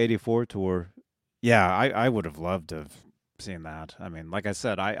 speaking of the 84 tour, yeah, I would have loved to have seen that. I mean, like I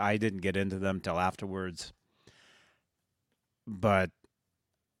said, I didn't get into them till afterwards. But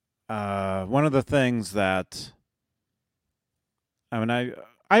one of the things that, I mean,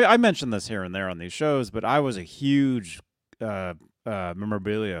 I mentioned this here and there on these shows, but I was a huge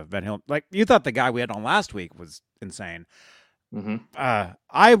memorabilia Van Halen. Like, you thought the guy we had on last week was insane. Mm-hmm.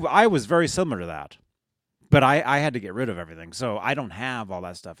 I was very similar to that. But I had to get rid of everything, so I don't have all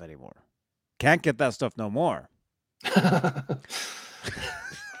that stuff anymore. Can't get that stuff no more.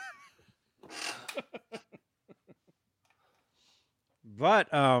 But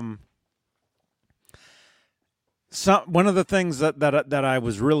one of the things that I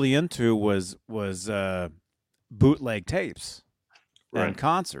was really into was bootleg tapes and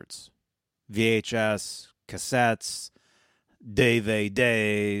concerts, VHS, cassettes,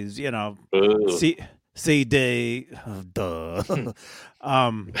 DVDs, you know, CD, duh.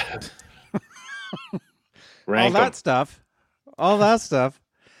 All that stuff.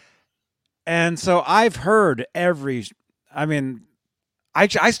 And so I've heard I mean, I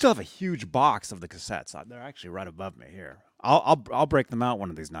still have a huge box of the cassettes. They're actually right above me here. I'll break them out one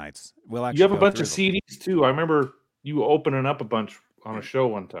of these nights. We'll actually. You have a bunch of CDs too. I remember you opening up a bunch on a show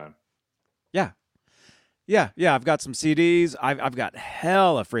one time. Yeah. I've got some CDs. I've got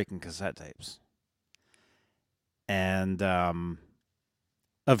hella freaking cassette tapes. And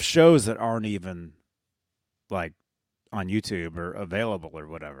of shows that aren't even like on YouTube or available or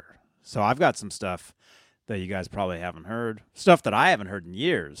whatever. So I've got some stuff that you guys probably haven't heard, stuff that I haven't heard in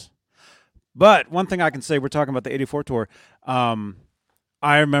years. But one thing I can say, we're talking about the 84 tour. I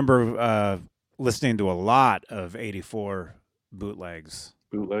remember listening to a lot of 84 bootlegs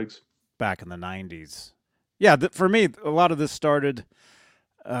back in the 90s. Yeah, for me, a lot of this started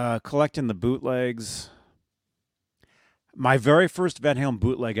collecting the bootlegs. My very first Van Halen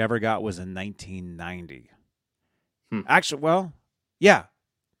bootleg I ever got was in 1990. Actually, well, yeah.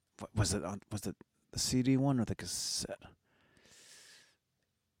 Was it The CD one or the cassette?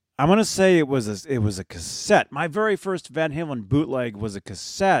 I'm gonna say it was a cassette. My very first Van Halen bootleg was a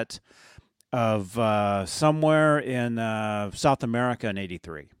cassette of somewhere in South America in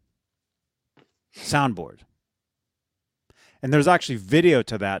 '83. Soundboard. And there's actually video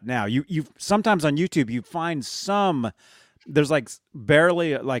to that now. You sometimes on YouTube you find some. There's like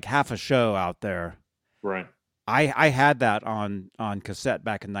barely like half a show out there. Right. I had that on cassette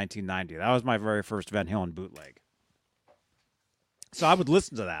back in 1990. That was my very first Van Halen bootleg. So I would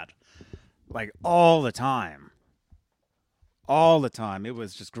listen to that like all the time. All the time. It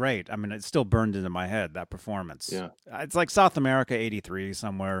was just great. I mean, it still burned into my head, that performance. Yeah. It's like South America 83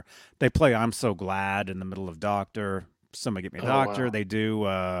 somewhere. They play I'm So Glad in the middle of Doctor. Somebody Get Me a Doctor. Wow. They do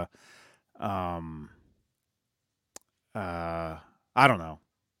I don't know.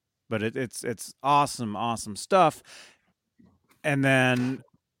 But it's awesome stuff. And then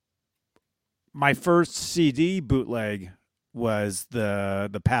my first CD bootleg was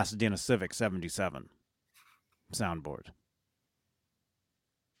the Pasadena Civic 77 soundboard,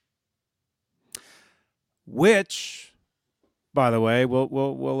 which, by the way,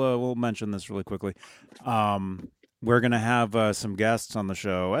 we'll mention this really quickly. We're gonna have some guests on the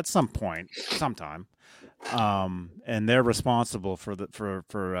show at some point, sometime. And they're responsible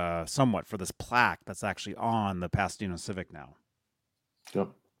for somewhat for this plaque that's actually on the Pasadena Civic now.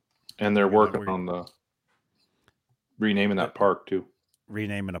 Yep. And they're working on the renaming that park too.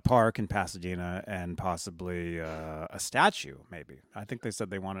 Renaming a park in Pasadena and possibly a statue, maybe. I think they said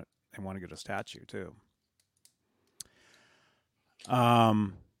they want to get a statue too. Yeah,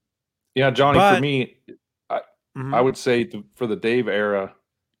 Johnny, for me, I would say for the Dave era,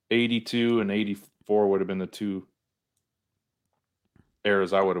 82 and 84 would have been the two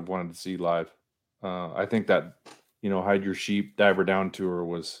eras I would have wanted to see live. I think that, Hide Your Sheep, Diver Down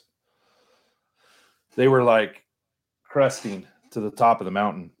tour they were like cresting to the top of the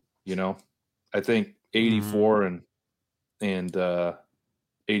mountain, I think 84 and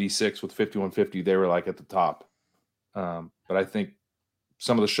 86 with 5150, they were like at the top. But I think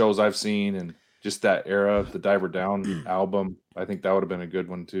some of the shows I've seen and just that era, the Diver Down album, I think that would have been a good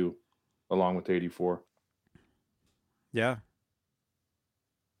one too, along with 84. Yeah.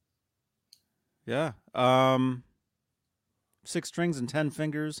 Yeah. 6 Strings and 10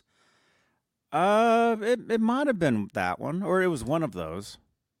 Fingers. It might have been that one, or it was one of those.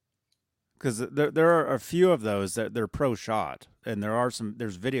 Because there are a few of those that they're pro shot, and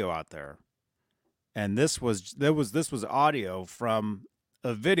there's video out there. And this was audio from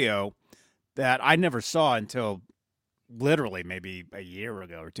a video that I never saw until literally maybe a year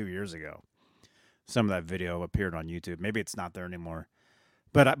ago or 2 years ago. Some of that video appeared on YouTube. Maybe it's not there anymore.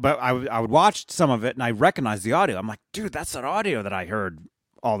 But I would watch some of it and I recognized the audio. I'm like, dude, that's that audio that I heard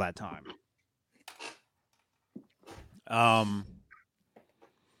all that time. And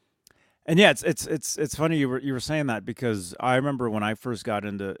yeah, it's funny you were saying that, because I remember when I first got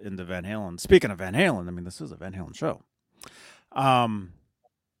into Van Halen. Speaking of Van Halen, I mean, this is a Van Halen show.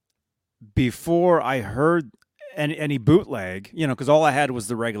 Before I heard any bootleg, because all I had was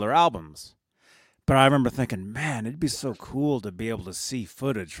the regular albums. But I remember thinking, man, it'd be so cool to be able to see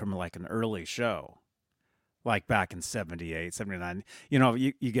footage from like an early show, like back in 78, 79.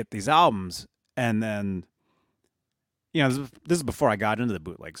 You get these albums, and then, this is before I got into the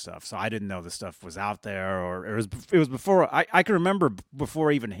bootleg stuff, so I didn't know the stuff was out there, or it was before I can remember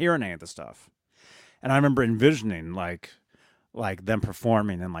before even hearing any of the stuff. And I remember envisioning like them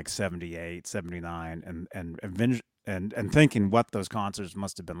performing in like 78, 79, and thinking what those concerts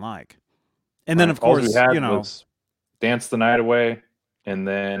must have been like. And then, of course, we had was Dance the Night Away, and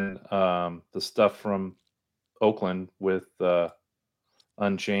then the stuff from Oakland with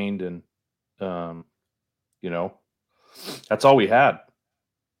Unchained, and that's all we had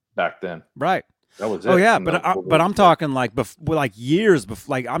back then. Right. That was it. Oh yeah, but I'm talking like years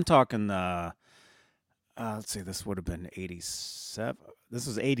before. Like I'm talking. Let's see, this would have been 87. This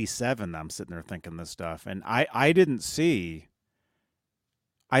was 87. I'm sitting there thinking this stuff, and I didn't see.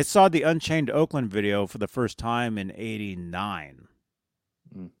 I saw the Unchained Oakland video for the first time in 89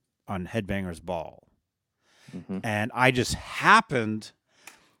 on Headbangers Ball. Mm-hmm. And I just happened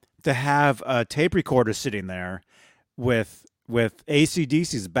to have a tape recorder sitting there with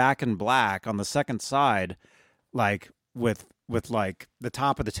AC/DC's Back in Black on the second side, like with like the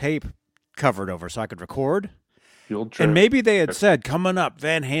top of the tape covered over so I could record. And maybe they had said, coming up,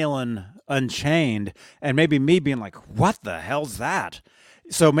 Van Halen Unchained, and maybe me being like, what the hell's that?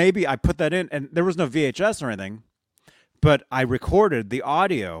 So maybe I put that in, and there was no VHS or anything, but I recorded the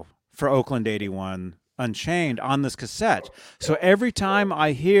audio for Oakland 81 Unchained on this cassette. So every time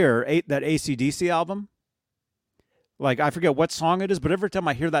I hear that AC/DC album, like I forget what song it is, but every time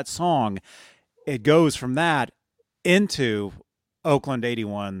I hear that song, it goes from that into Oakland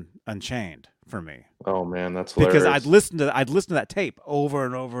 '81 Unchained for me. Oh man, that's hilarious. Because I'd listen to that tape over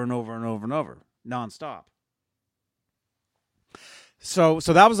and over and over and over and over, nonstop. So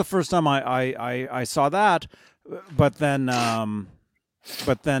that was the first time I saw that, but then I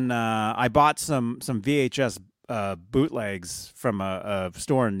bought some VHS bootlegs from a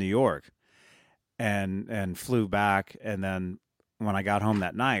store in New York, and flew back, and then when I got home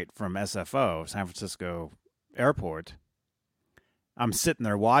that night from SFO, San Francisco Airport, I'm sitting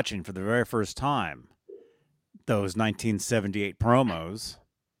there watching for the very first time those 1978 promos,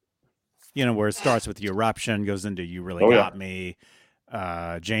 where it starts with the eruption, goes into You Really Got Me,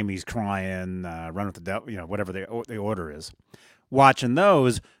 Jamie's crying, Run with the Devil, whatever the order is. Watching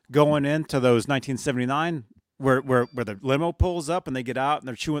those, going into those 1979 where the limo pulls up and they get out and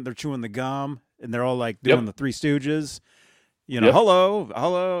they're chewing the gum and they're all like doing the Three Stooges, hello,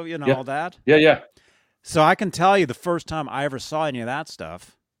 all that. Yeah. So I can tell you the first time I ever saw any of that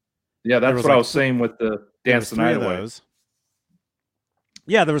stuff. Yeah, that's what I was saying with the Dance the Night Away.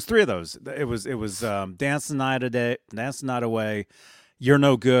 Yeah, there was 3 of those. It was Dance the Night Away, You're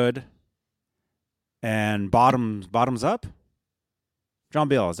No Good, and Bottoms Up. John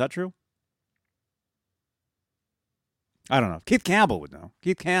Biel, is that true? I don't know. Keith Campbell would know.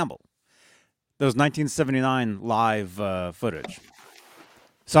 Keith Campbell. Those 1979 live footage.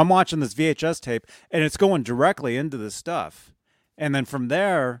 So I'm watching this VHS tape, and it's going directly into this stuff. And then from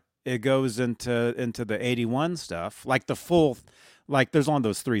there, it goes into the 81 stuff, like the full, like there's only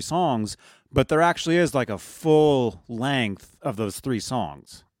those 3 songs, but there actually is like a full length of those 3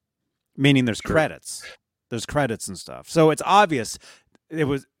 songs, meaning there's credits. There's credits and stuff. So it's obvious it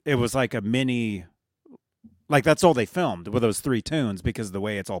was like a mini, like that's all they filmed with those 3 tunes because of the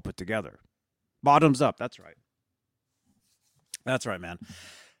way it's all put together. Bottoms Up, that's right. That's right, man.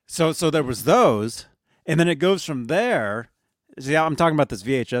 So there was those, and then it goes from there. See, I'm talking about this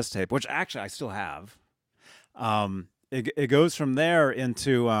VHS tape, which actually I still have. It goes from there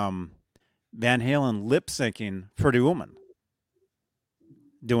into Van Halen lip syncing Pretty Woman,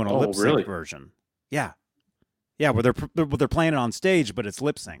 doing a lip sync version. Yeah, where they're playing it on stage, but it's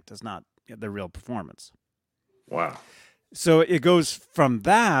lip synced. It's not the real performance. Wow. So it goes from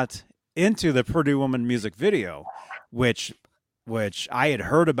that into the Pretty Woman music video, which I had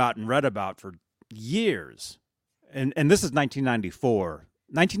heard about and read about for years. And this is 1994.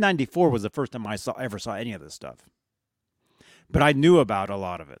 1994 was the first time I ever saw any of this stuff. But I knew about a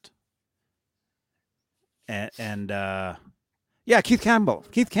lot of it. And Keith Campbell.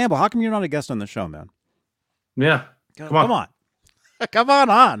 Keith Campbell, how come you're not a guest on the show, man? Yeah. Come on. Come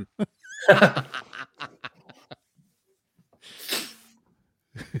on.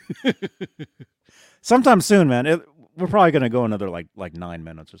 Sometime soon, man. We're probably going to go another like 9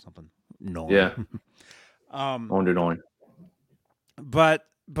 minutes or something. No. Yeah. On.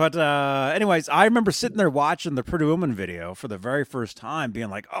 But anyways, I remember sitting there watching the Pretty Woman video for the very first time, being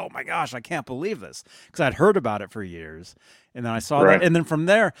like, "Oh my gosh, I can't believe this," because I'd heard about it for years, and then I saw that, and then from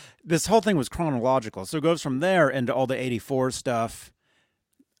there, this whole thing was chronological, so it goes from there into all the '84 stuff,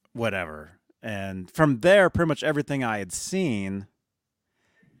 whatever, and from there, pretty much everything I had seen.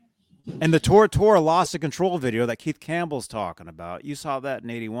 And the Tora Lost of Control video that Keith Campbell's talking about, you saw that in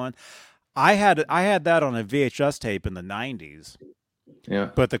 '81. I had that on a VHS tape in the '90s. Yeah.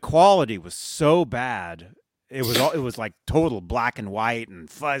 But the quality was so bad. It was like total black and white and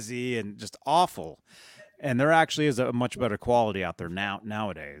fuzzy and just awful. And there actually is a much better quality out there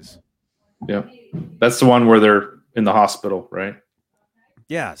nowadays. Yeah. That's the one where they're in the hospital, right?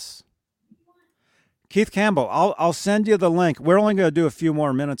 Yes. Keith Campbell, I'll send you the link. We're only going to do a few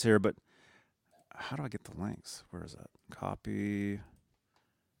more minutes here, but how do I get the links? Where is that? Copy.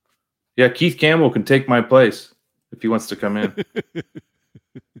 Yeah, Keith Campbell can take my place if he wants to come in.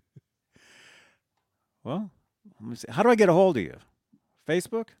 Well, let me see. How do I get a hold of you?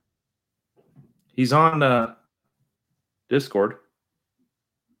 Facebook? He's on Discord.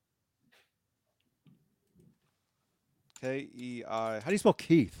 Kei. How do you spell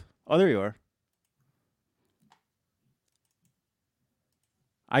Keith? Oh, there you are.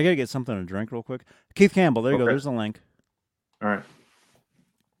 I gotta get something to drink real quick. Keith Campbell, there you go. There's the link. All right.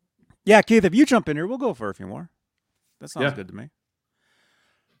 Yeah, Keith, if you jump in here, we'll go for a few more. That sounds good to me.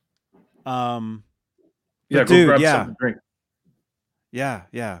 Yeah, dude, go grab something to drink. Yeah.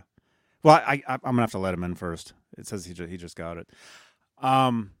 Well, I'm gonna have to let him in first. It says he just got it.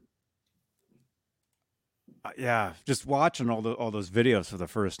 Yeah, just watching all those videos for the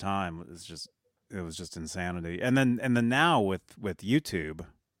first time is just just insanity. And then now with YouTube,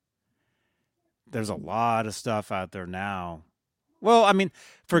 there's a lot of stuff out there now. Well, I mean,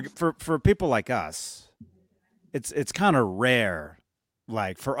 for people like us, it's kind of rare,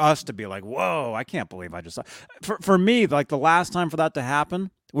 like for us to be like, whoa, I can't believe I just saw. For me, like the last time for that to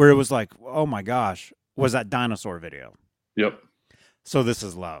happen, where it was like, oh my gosh, was that dinosaur video. Yep. So This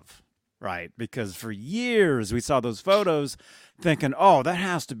Is Love, right? Because for years we saw those photos thinking, oh, that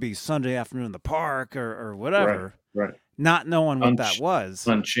has to be Sunday afternoon in the park or whatever, Right. not knowing what that was.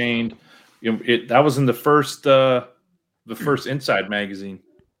 Unchained. That was in the first Inside magazine.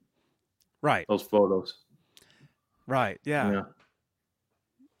 Right. Those photos. Right. Yeah. Yeah.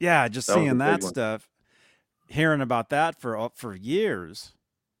 Yeah. Just That was seeing a that big one. stuff, hearing about that for years.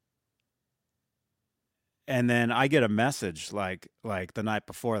 And then I get a message like the night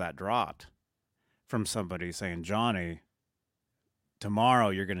before that dropped from somebody saying, Johnny, tomorrow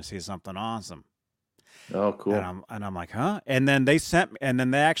you're going to see something awesome. Oh, cool. And I'm like, huh? And then they sent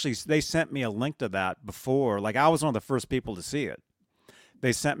me a link to that before. Like I was one of the first people to see it.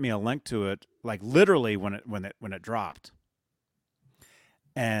 They sent me a link to it, like literally when it dropped.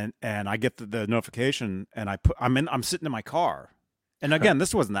 And I get the notification, and I'm sitting in my car, and again,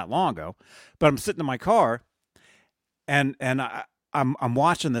 this wasn't that long ago, but I'm sitting in my car, and I'm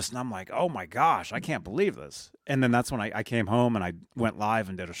watching this, and I'm like, oh my gosh, I can't believe this. And then that's when I came home and I went live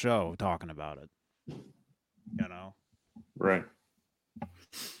and did a show talking about it. You know, right.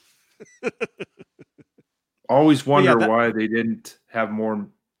 Always wonder yeah, why they didn't have more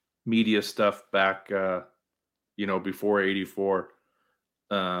media stuff back, before '84.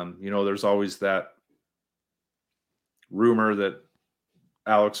 There's always that rumor that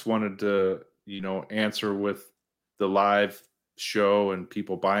Alex wanted to, answer with the live show and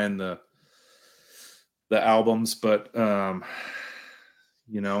people buying the albums, but the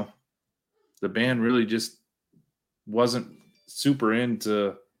band really just wasn't super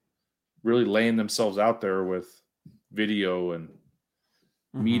into really laying themselves out there with video and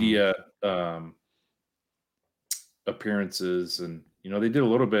media appearances. And they did a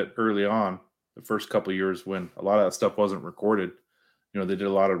little bit early on, the first couple of years when a lot of that stuff wasn't recorded. They did a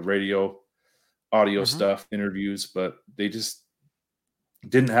lot of radio audio stuff, interviews, but they just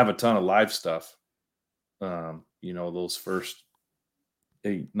didn't have a ton of live stuff those first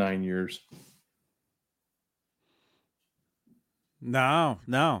 8-9 years. No.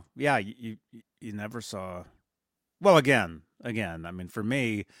 Yeah, you never saw. Well, again, I mean, for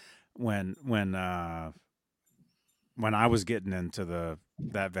me, when I was getting into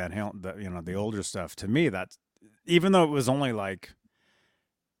that Van Halen, the older stuff, to me, that even though it was only like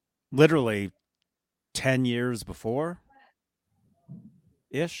literally 10 years before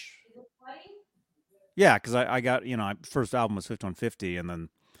ish. Yeah, because I got, first album was 5150, and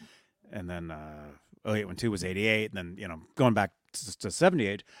then 0812 was 88, and then, going back to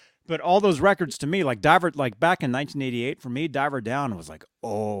 78. But all those records to me, like Diver, like back in 1988, for me, Diver Down was like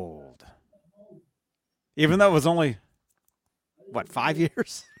old. Even though it was only, 5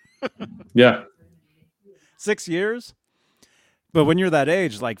 years? Yeah. 6 years? But when you're that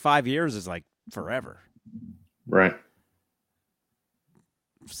age, like 5 years is like forever. Right.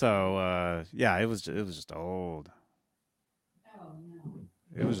 So, yeah, it was just old.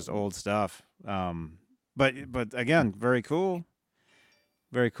 It was just old stuff. But again, very cool.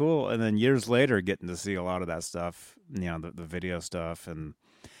 Very cool. And then years later, getting to see a lot of that stuff, the video stuff and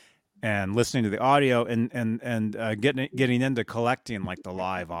listening to the audio and getting into collecting like the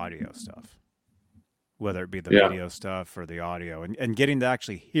live audio stuff, whether it be the video stuff or the audio, and getting to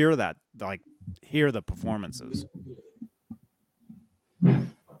actually hear that, like hear the performances.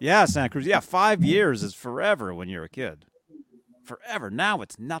 Yeah, Santa Cruz. Yeah, 5 years is forever when you're a kid. Forever. Now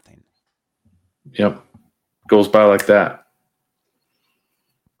it's nothing. Yep. Goes by like that.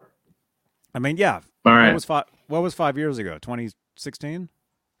 I mean, yeah. All right. What was 5 years ago? 2016?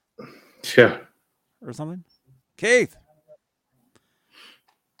 Yeah. Or something? Keith.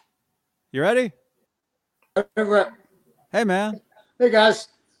 You ready? Hey, man. Hey, guys.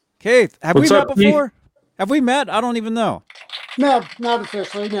 Keith, have What's we up, met before? Keith? Have we met? I don't even know. No, not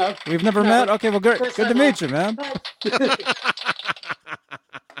officially, no. We've never met? Okay, well, good to meet you, man.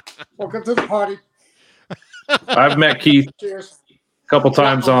 Welcome to the party. I've met Keith a couple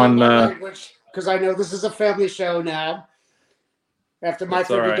times on... Because I know this is a family show now. After my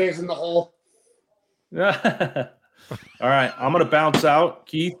 30 days in the hole. All right, I'm going to bounce out.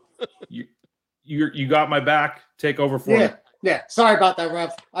 Keith, you got my back. Take over for me. Yeah, sorry about that,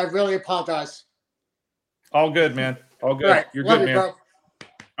 Rev. I really apologize. All good, man. All good. Right. You're Love good, you, man. bro.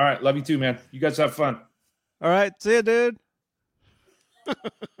 All right, love you too, man. You guys have fun. All right, see you, dude.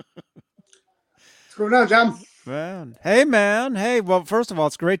 What's going on, John? Man. Hey, man. Hey, well, first of all,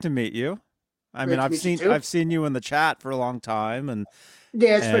 it's great to meet you. I mean, Great to meet you too. I've seen you in the chat for a long time, and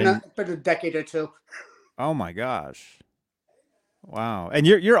Yeah, it's been a decade or two. oh my gosh, wow! And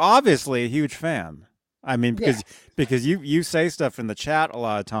you're obviously a huge fan. I mean, because you say stuff in the chat a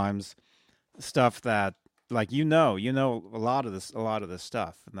lot of times, stuff that like you know a lot of this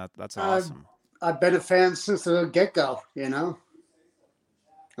stuff, and that's awesome. I've been a fan since the get-go, you know.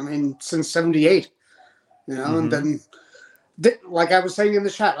 I mean, since '78, you know, and then. Like I was saying in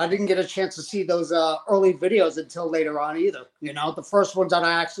the chat, I didn't get a chance to see those early videos until later on either. You know, the first ones that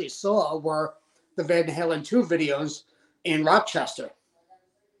I actually saw were the Van Halen 2 videos in Rochester.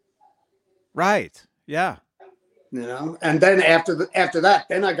 Right. Yeah. You know, and then after that,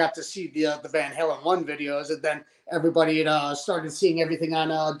 then I got to see the Van Halen 1 videos, and then everybody had started seeing everything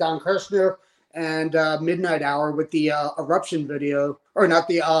on Don Kirshner and Midnight Hour with the Eruption video, or not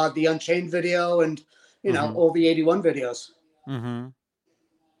the Unchained video, and you know all the '81 videos. Mm-hmm.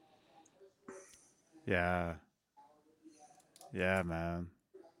 Yeah. Yeah, man.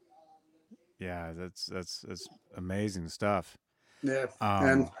 Yeah, that's amazing stuff. Yeah,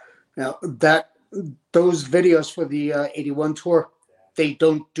 and you know, those videos for the '81 tour, they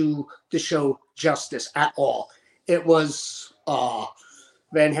don't do the show justice at all. It was Van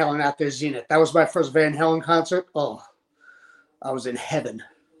Halen at their zenith. That was my first Van Halen concert. Oh, I was in heaven.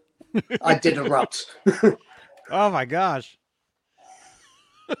 I did erupt. Oh my gosh.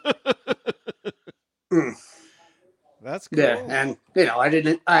 That's cool. Yeah, and you know,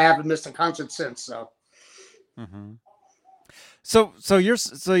 I haven't missed a concert since. So. Mm-hmm. So you're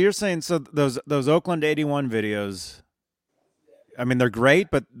saying those Oakland '81 videos, I mean they're great,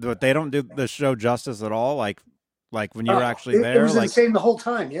 but they don't do the show justice at all. Like when you were actually there, it was insane the whole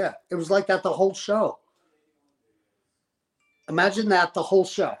time. Yeah, it was like that the whole show. Imagine that the whole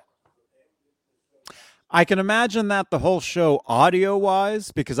show. I can imagine that the whole show audio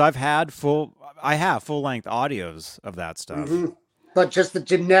wise, because I have full length audios of that stuff. Mm-hmm. But just the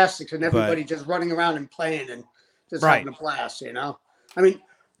gymnastics and everybody just running around and playing and just having a blast, you know? I mean,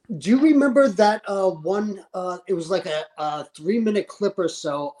 do you remember that one? It was like a 3-minute clip or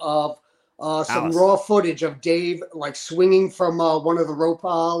so of some raw footage of Dave like swinging from one of the rope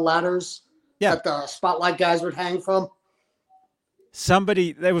ladders that the spotlight guys would hang from.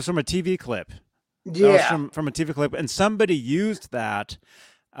 That was from a TV clip. Yeah, that was from a TV clip, and somebody used that.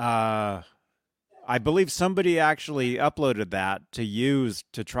 I believe somebody actually uploaded that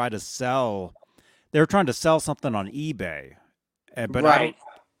to try to sell. They were trying to sell something on eBay, but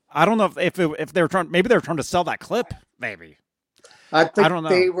I don't know if they were trying. Maybe they were trying to sell that clip. Maybe I don't know.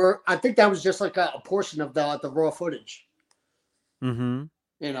 They were. I think that was just like a portion of the raw footage. Mm-hmm.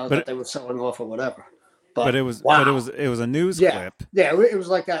 You know, that they were selling off or whatever. But it was a news clip. Yeah, it was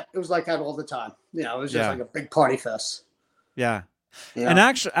like that. It was like that all the time. You know, it was just like a big party fest. Yeah. You know? And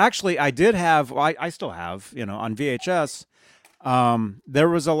actually, I did have. I still have. You know, on VHS. There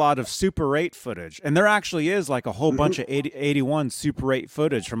was a lot of Super 8 footage, and there actually is like a whole bunch of 81 Super 8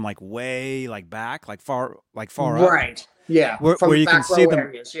 footage from like way back, far up. Right. Yeah. Where you can see them.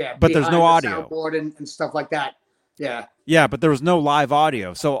 Areas. Yeah. But there's no audio. Soundboard and stuff like that. Yeah. Yeah, but there was no live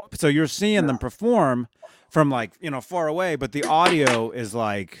audio. So you're seeing them perform from far away, but the audio is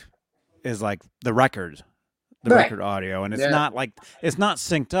like the record. Record audio, and it's not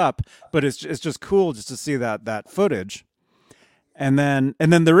synced up, but it's just cool just to see that footage. And then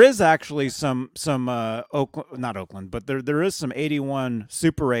there is actually some not Oakland, but there is some 81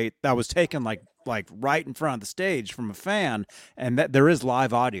 Super 8 that was taken like right in front of the stage from a fan, and that there is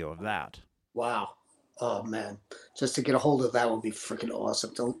live audio of that. Wow. Oh man, just to get a hold of that would be freaking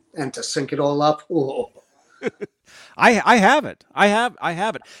awesome. To sync it all up. Ooh. I have it. I have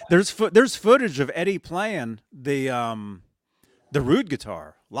it. There's footage of Eddie playing the Rude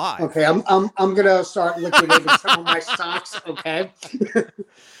guitar live. Okay, I'm gonna start liquidating some of my socks. Okay.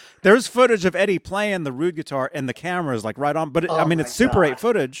 There's footage of Eddie playing the Rude guitar, and the camera is like right on. But it's Super 8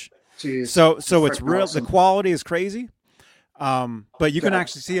 footage. Jeez, so it's real. Awesome. The quality is crazy. But you can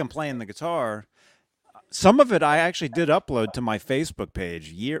actually see him playing the guitar. Some of it I actually did upload to my Facebook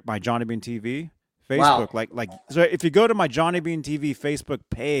page, my Johnny Bean TV Facebook. Wow. So if you go to my Johnny Bean TV Facebook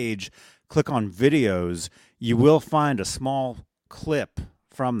page, click on videos, you will find a small clip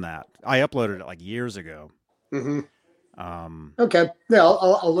from that. I uploaded it like years ago. Mm-hmm. Okay, yeah,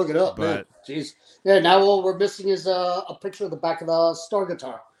 I'll look it up. But jeez, yeah. Now all we're missing is a picture of the back of the Star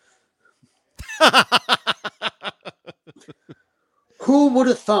guitar. Who would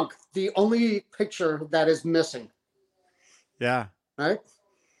have thunk? The only picture that is missing. Yeah. Right.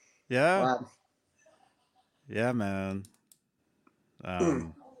 Yeah. Wow. Yeah, man.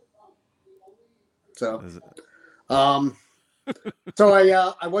 So, Is it- so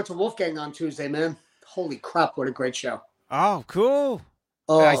I went to Wolfgang on Tuesday, man. Holy crap, what a great show! Oh, cool.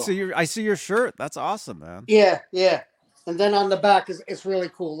 I Oh, see your shirt. That's awesome, man. yeah, yeah. And then on the back is it's really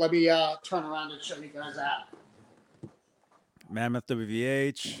cool. Let me turn around and show you guys that. Mammoth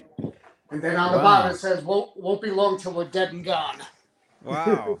WVH. And then on the Wow. bottom it says, "Won't be long till we're dead and gone."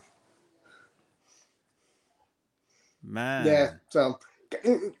 Wow. Man. Yeah. So,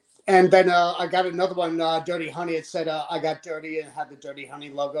 and then I got another one, Dirty Honey. It said I got dirty and had the Dirty Honey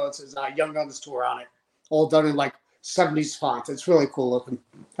logo. It says Young Guns Tour on it, all done in like 70s font. It's really cool looking.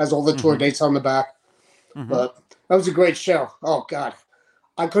 Has all the tour dates on the back. But that was a great show. Oh God,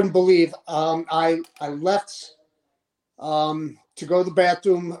 I couldn't believe. I left to go to the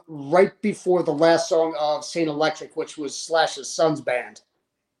bathroom right before the last song of Saint Electric, which was Slash's son's band.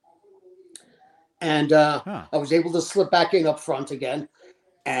 And I was able to slip back in up front again.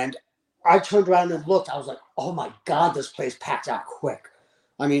 And I turned around and looked. I was like, oh my God, this place packed out quick.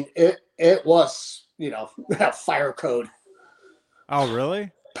 I mean, it was, fire code. Oh,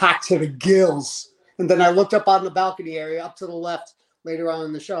 really? Packed to the gills. And then I looked up on the balcony area up to the left later on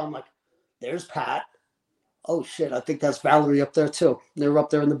in the show. I'm like, there's Pat. Oh shit, I think that's Valerie up there too. They were up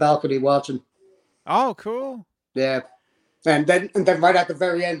there in the balcony watching. Oh, cool. Yeah. And then right at the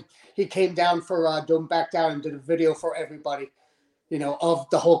very end, he came down for Don't Back Down and did a video for everybody, of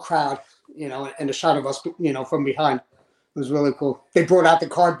the whole crowd, and a shot of us, from behind. It was really cool. They brought out the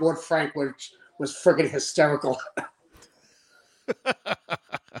Cardboard Frank, which was friggin' hysterical.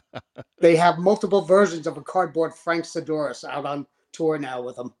 They have multiple versions of a Cardboard Frank Sidoris out on tour now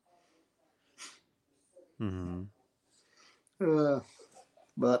with them.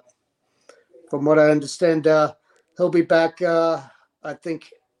 But from what I understand, he'll be back, I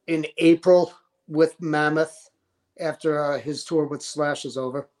think, in April with Mammoth after his tour with Slash is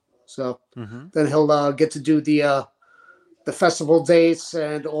over. So then he'll get to do the festival dates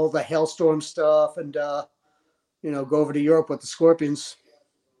and all the Hailstorm stuff and, go over to Europe with the Scorpions.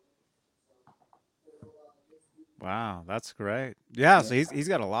 Wow, that's great. Yeah, so he's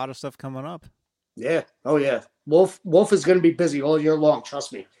got a lot of stuff coming up. Yeah. Oh yeah. Wolf is going to be busy all year long.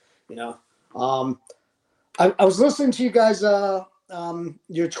 Trust me. I was listening to you guys,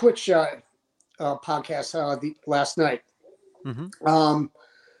 your Twitch podcast last night.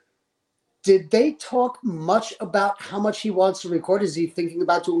 Did they talk much about how much he wants to record? Is he thinking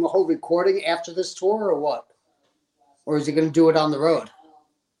about doing a whole recording after this tour or what? Or is he going to do it on the road?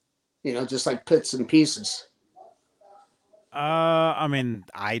 Just like bits and pieces. I mean,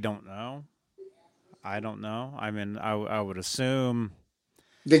 I don't know. I mean, I would assume.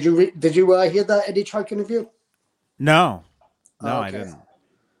 Did you hear the Eddie Trike interview? No, okay. I didn't.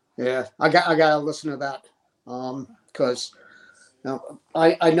 Yeah, I got to listen to that because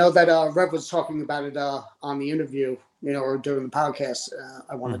I know that Rev was talking about it on the interview, or during the podcast.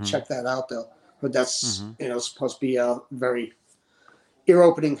 I want to check that out though, but that's supposed to be very ear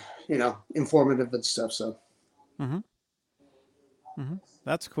opening, informative and stuff. So.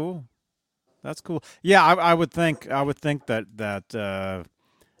 That's cool. That's cool. Yeah, I would think that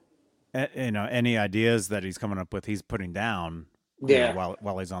any ideas that he's coming up with, he's putting down.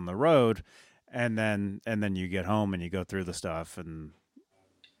 While he's on the road, and then you get home and you go through the stuff and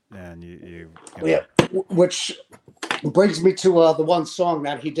you know. Yeah, which brings me to the one song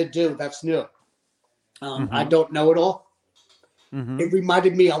that he did do that's new. I don't know it all. It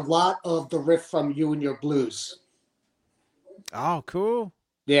reminded me a lot of the riff from You and Your Blues. Oh, cool.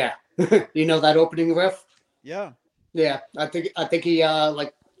 Yeah. That opening riff? Yeah. Yeah. I think he has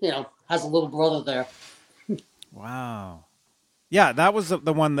a little brother there. Wow. Yeah, that was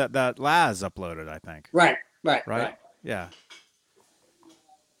the one that Laz uploaded, I think. Right. Yeah.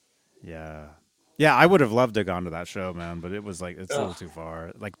 Yeah, I would have loved to have gone to that show, man, but it was it's a little too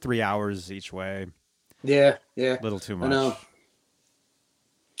far. Like 3 hours each way. Yeah. A little too much. I know.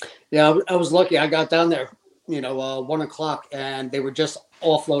 Yeah, I was lucky. I got down there, 1:00, and they were just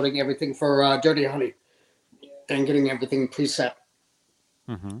offloading everything for Dirty Honey and getting everything preset.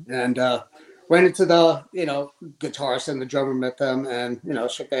 And ran into the, guitarist and the drummer, met them and,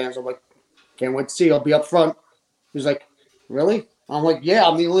 shook their hands. I'm like, can't wait to see you. I'll be up front. He was like, really? I'm like, yeah,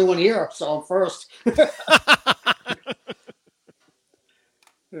 I'm the only one here, so I'm first.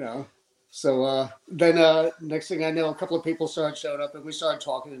 So then next thing I know, a couple of people started showing up and we started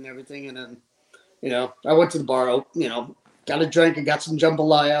talking and everything. And then, I went to the bar, got a drink and got some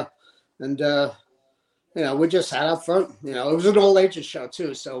jambalaya. And, we just sat out front. It was an all ages show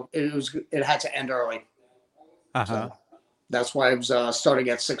too. So it had to end early. So that's why it was starting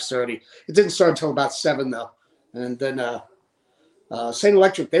at 6:30. It didn't start until about 7 though. And then Saint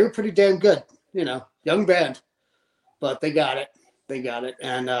Electric, they were pretty damn good. young band, but they got it. They got it.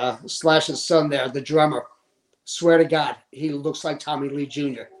 And Slash's son there, the drummer, swear to God, he looks like Tommy Lee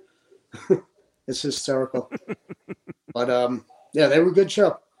Jr. It's hysterical. But yeah, they were a good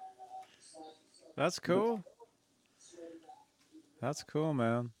show. That's cool. That's cool,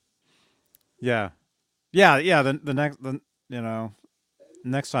 man. Yeah.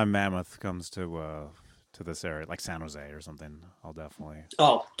 Next time Mammoth comes to this area, like San Jose or something, I'll definitely.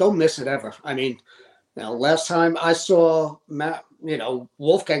 Oh, don't miss it ever. I mean, last time I saw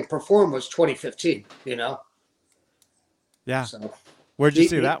Wolfgang perform was 2015. Yeah. So Where'd you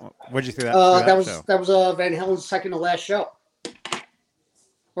see that one? Where'd you see that? Show? That was Van Halen's second to last show,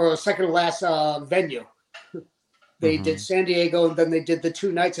 or second to last venue. They did San Diego, and then they did the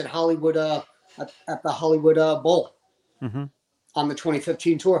 2 nights at Hollywood at the Hollywood Bowl on the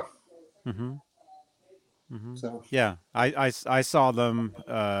 2015 tour. So yeah, I saw them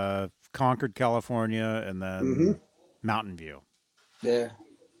Concord, California, and then Mountain View. Yeah,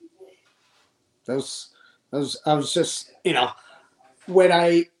 those I was just when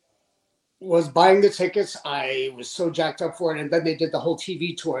I was buying the tickets, I was so jacked up for it, and then they did the whole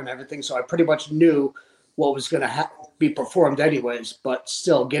TV tour and everything, so I pretty much knew what was going to be performed anyways. But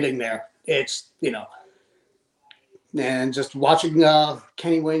still, getting there, it's and just watching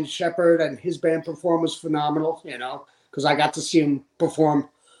Kenny Wayne Shepherd and his band perform was phenomenal. Because I got to see him perform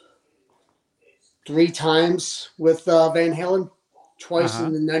 3 times with Van Halen, twice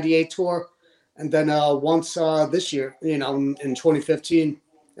in the '98 tour, and then once this year, in 2015,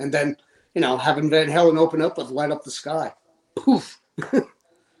 and then having Van Halen open up with "Light Up the Sky." Poof.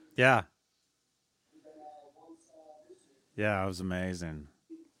 Yeah. Yeah, it was amazing.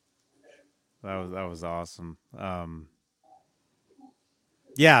 That was awesome.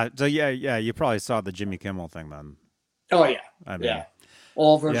 Yeah, so yeah, you probably saw the Jimmy Kimmel thing then. Oh yeah, I mean,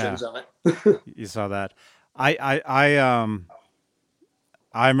 all versions of it. You saw that. I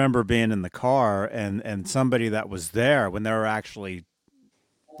remember being in the car and somebody that was there when they were actually,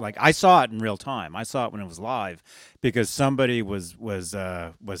 like, I saw it in real time. I saw it when it was live because somebody was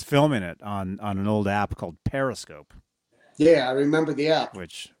filming it on an old app called Periscope. Yeah, I remember the app.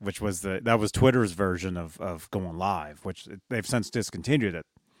 Which was that was Twitter's version of going live, which they've since discontinued it.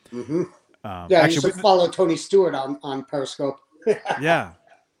 Yeah, actually, I used to follow Tony Stewart on Periscope. Yeah,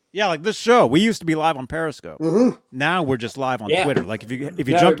 like this show, we used to be live on Periscope. Now we're just live on Twitter. Like if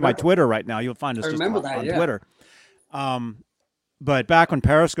you jump to my Twitter right now, you'll find us just on Twitter. But back when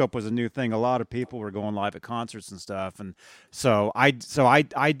Periscope was a new thing, a lot of people were going live at concerts and stuff, and so I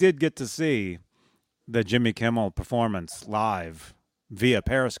did get to see the Jimmy Kimmel performance live via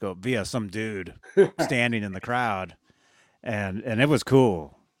Periscope, via some dude standing in the crowd, and it was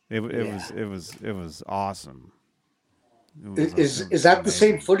cool. It was awesome. Is that the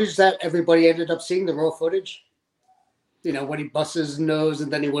same footage that everybody ended up seeing, the raw footage? When he busts his nose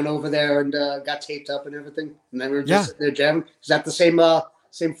and then he went over there and got taped up and everything, and then we were just sitting there jamming. Is that the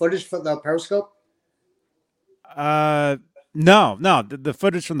same footage for the Periscope? No. The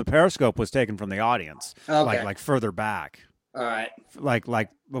footage from the Periscope was taken from the audience, okay. like further back. All right. Like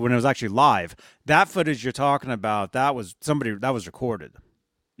when it was actually live. That footage you're talking about, that was recorded.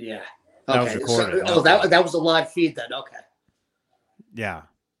 Yeah. That was recorded. That was a live feed then. Okay. Yeah.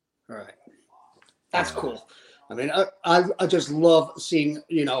 All right. That's cool. I mean, I just love seeing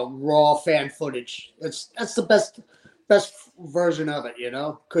raw fan footage. That's the best version of it,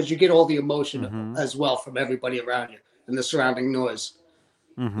 because you get all the emotion as well from everybody around you and the surrounding noise.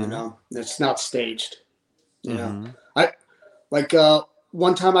 It's not staged. I like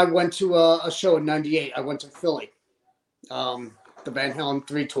one time I went to a show in '98. I went to Philly, the Van Halen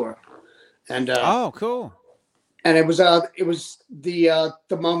 3 tour, and oh, cool. And it was the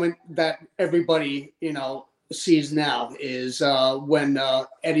moment that everybody sees now is when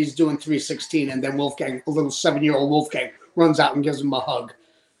Eddie's doing 316, and then Wolfgang, a little 7-year-old Wolfgang, runs out and gives him a hug,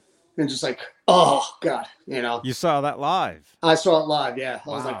 and just like, oh God, You saw that live? I saw it live. Yeah, I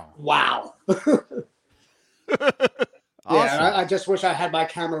was like, wow. Awesome. Yeah, I just wish I had my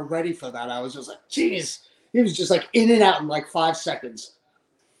camera ready for that. I was just like, geez, he was just like in and out in like 5 seconds.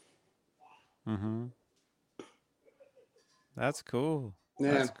 That's cool.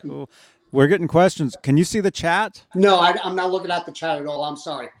 Yeah. That's cool. We're getting questions. Can you see the chat? No, I'm not looking at the chat at all. I'm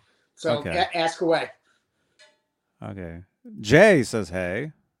sorry. So okay. Ask away. Okay. Jay says,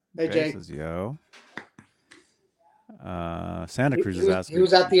 hey. Hey, Jay. Says, yo. Santa Cruz is asking. He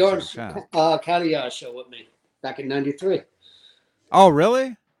was at the Orange County show with me back in '93. Oh,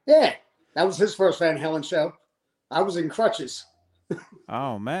 really? Yeah. That was his first Van Halen show. I was in crutches.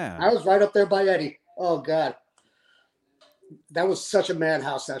 Oh, man. I was right up there by Eddie. Oh, God. That was such a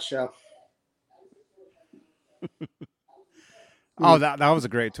madhouse, that show. Oh, that was a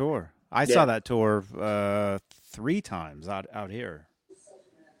great tour. I Yeah. saw that tour 3 times out here.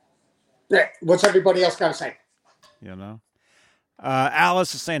 Yeah. What's everybody else got to say? You know,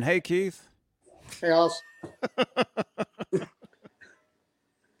 Alice is saying, "Hey, Keith." Hey, Alice.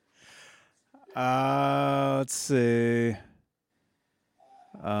 Let's see.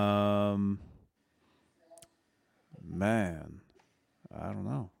 Man, I don't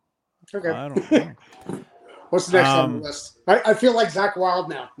know. Okay. I don't know. What's the next on the list? I feel like Zach Wild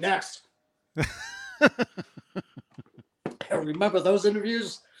now. Next. Remember those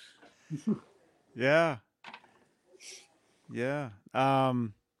interviews? Yeah. Yeah.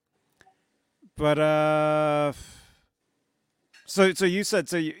 But so you said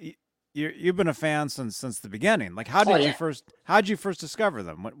you've been a fan since the beginning. Like, how did you first discover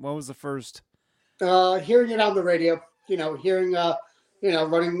them? What was the first? Hearing it on the radio, hearing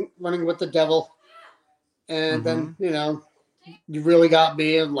running with the devil, and then you really got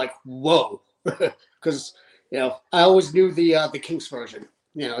me and like, whoa, because I always knew the Kinks version,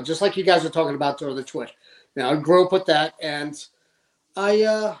 just like you guys were talking about during the Twitch. I grew up with that, and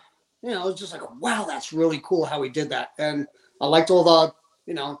I was just like, wow, that's really cool how he did that, and I liked all the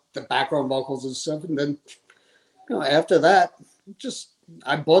the background vocals and stuff, and then after that,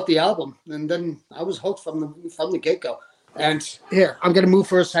 I bought the album, and then I was hooked from the get go. And here, I'm gonna move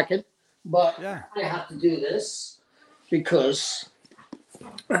for a second, but I have to do this because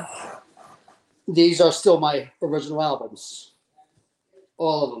these are still my original albums,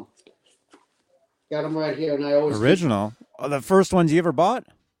 all of them. Got them right here, and I always Original. Oh, the first ones you ever bought?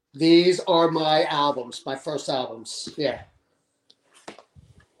 These are my albums, my first albums. Yeah,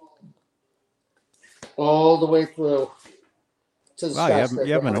 all the way through. Wow,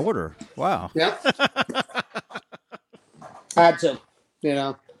 you have an order. Wow. Yep. I had to,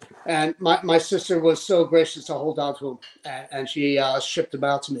 And my sister was so gracious to hold on to them, and she shipped them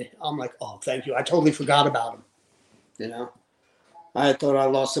out to me. I'm like, oh, thank you. I totally forgot about them. I thought I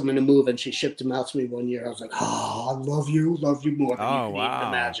lost them in a move, and she shipped them out to me one year. I was like, oh, I love you more than you can even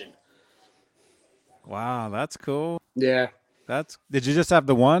imagine. Wow, that's cool. Yeah. Did you just have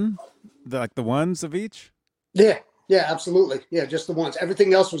the one, the ones of each? Yeah, absolutely. Yeah, just the ones.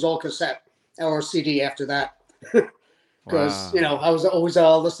 Everything else was all cassette or CD after that. Because I was always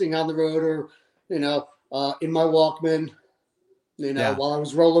listening on the road or in my Walkman. While I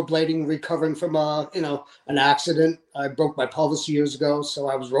was rollerblading, recovering from an accident. I broke my pelvis years ago, so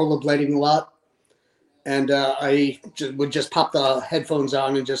I was rollerblading a lot, and I would just pop the headphones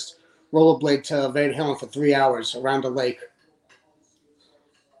on and just rollerblade to Van Halen for 3 hours around a lake.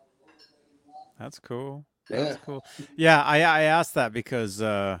 That's cool. Yeah. That's cool. Yeah, I asked that because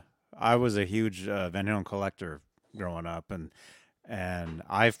I was a huge Van Halen collector growing up, and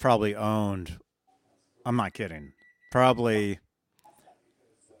I've probably owned, I'm not kidding, probably,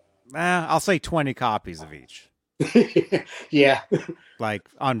 I'll say 20 copies of each. Yeah. Like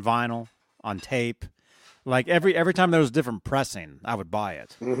on vinyl, on tape. Like every time there was different pressing, I would buy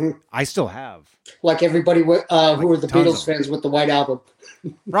it. Mm-hmm. I still have. Like everybody who were the Beatles fans with the White Album.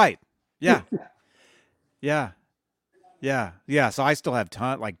 Right. Yeah. Yeah. So I still have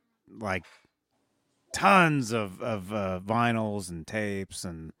tons of vinyls and tapes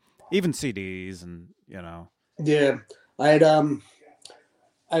and even CDs and Yeah, I'd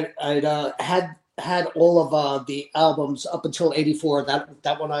had all of the albums up until '84.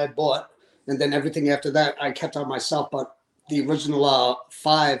 That one I had bought, and then everything after that I kept on myself. But the original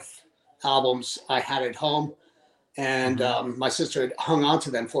 5 albums I had at home, and my sister had hung on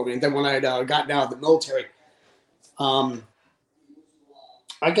to them for me. And then when I'd gotten out of the military, I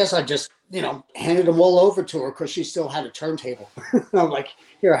guess I just handed them all over to her because she still had a turntable. I'm like,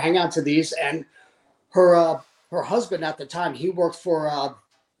 here, hang on to these. And her husband at the time, he worked for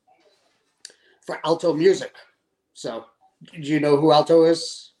Alto Music. So, do you know who Alto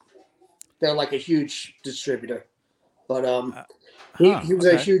is? They're like a huge distributor. But he was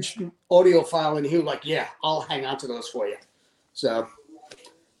a huge audiophile, and he was like, yeah, I'll hang on to those for you. So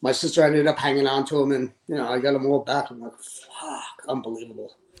my sister ended up hanging on to them, and I got them all back. I'm like, fuck,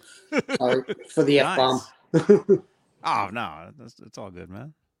 unbelievable. Sorry for the F-bomb. Oh, no, it's all good,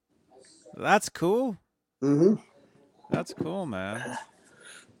 man. That's cool. Mm-hmm. That's cool, man.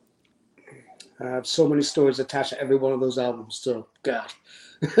 I have so many stories attached to every one of those albums, so God.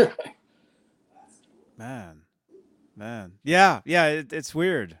 Man. Yeah, it's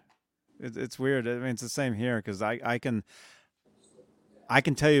weird. It's weird. I mean, it's the same here because I can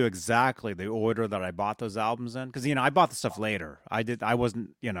tell you exactly the order that I bought those albums in because I bought the stuff later. I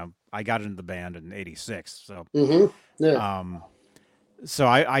wasn't I got into the band in '86, so So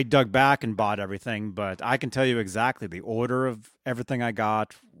I dug back and bought everything, but I can tell you exactly the order of everything I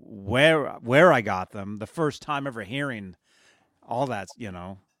got, where I got them, the first time ever hearing all that,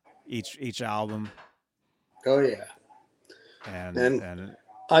 each album. Oh yeah. And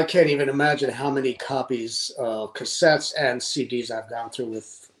I can't even imagine how many copies, cassettes and CDs I've gone through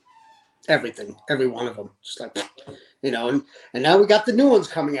with everything, every one of them. Just like, and now we got the new ones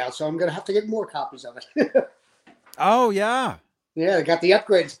coming out, so I'm going to have to get more copies of it. Oh, yeah. Yeah, I got the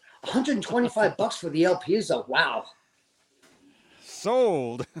upgrades. $125 for the LPs, though. Wow.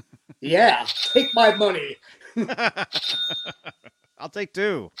 Sold. Yeah, take my money. I'll take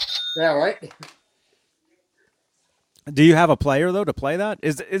 2. Yeah, right? Do you have a player though to play that?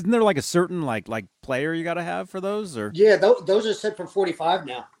 Isn't there like a certain like player you got to have for those or? Yeah, those are set for 45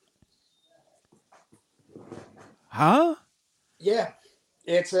 now. Huh? Yeah,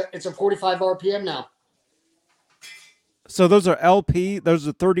 it's a 45 RPM now. So those are LP. Those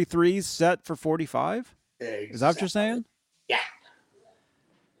are 33s set for 45. Exactly. Is that what you're saying? Yeah.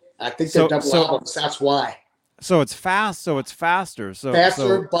 I think they're double albums. That's why. So it's fast. So it's faster.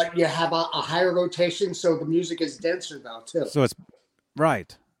 Faster, but you have a higher rotation, so the music is denser though too. So it's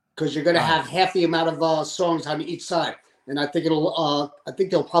right because you're going to have half the amount of songs on each side, and I think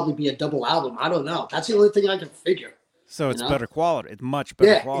there'll probably be a double album. I don't know. That's the only thing I can figure. So it's better quality. It's much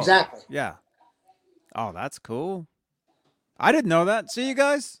better quality. Yeah, exactly. Yeah. Oh, that's cool. I didn't know that. See you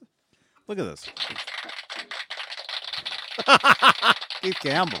guys. Look at this. Keith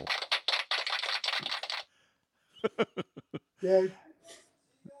Campbell. Yeah.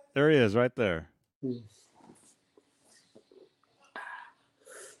 There he is, right there.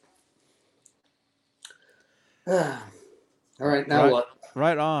 All right, now what?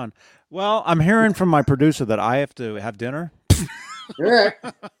 Right on. Well, I'm hearing from my producer that I have to have dinner. All right.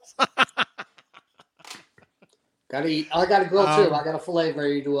 Gotta eat. I gotta grill too. I got a fillet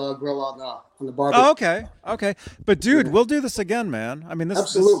ready to grill on the barbecue. Oh, okay. But dude, we'll do this again, man. I mean, this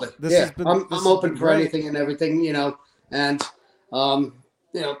absolutely. This has been, I'm open for anything and everything, And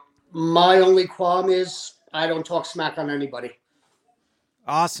my only qualm is I don't talk smack on anybody.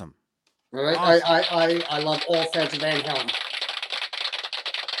 Awesome. All right. Awesome. I love all fans of Van Halen.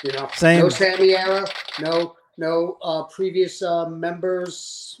 Same. No Sammy era. No previous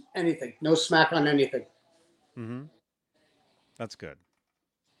members. Anything. No smack on anything. Mm-hmm. That's good.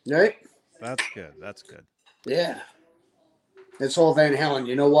 Right? That's good. Yeah. It's all Van Halen.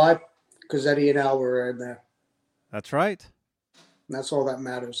 You know why? Because Eddie and Al were in there. That's right. And that's all that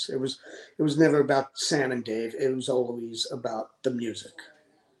matters. It was never about Sam and Dave. It was always about the music.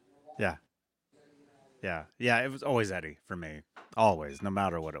 Yeah. It was always Eddie for me. Always, no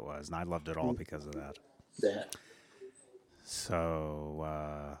matter what it was. And I loved it all because of that. Yeah.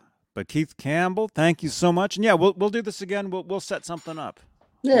 So, but Keith Campbell, thank you so much. And yeah, we'll do this again. We'll set something up.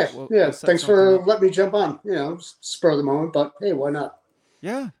 Yeah, we'll thanks for letting me jump on. Spur of the moment, but hey, why not?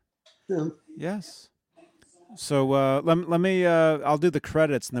 Yeah. Yes. So let me. I'll do the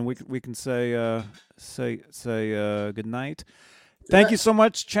credits, and then we can say good night. Thank you so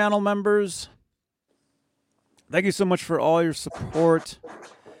much, channel members. Thank you so much for all your support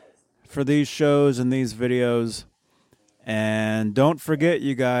for these shows and these videos. And don't forget,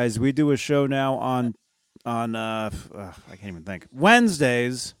 you guys, we do a show now on I can't even think.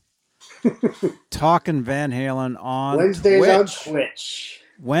 Wednesdays, talking Van Halen on Wednesdays Twitch. on Twitch.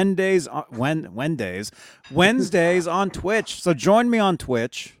 Wednesdays on Twitch. So join me on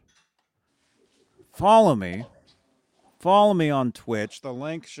Twitch. Follow me on Twitch. The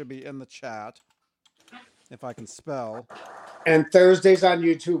link should be in the chat if I can spell. And Thursdays on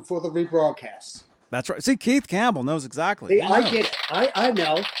YouTube for the rebroadcast. That's right. See, Keith Campbell knows exactly. See, I get it. I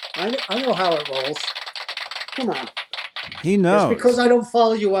know. I know how it rolls. Come on. He knows. Just because I don't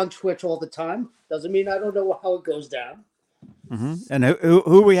follow you on Twitch all the time doesn't mean I don't know how it goes down. Mm-hmm. And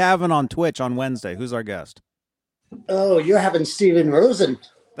who are we having on Twitch on Wednesday? Who's our guest? Oh, you're having Steven Rosen.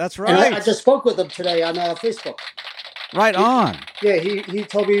 That's right. And I just spoke with him today on Facebook. Right on. Yeah, he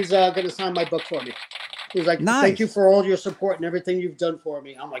told me he's going to sign my book for me. He's like, nice. Thank you for all your support and everything you've done for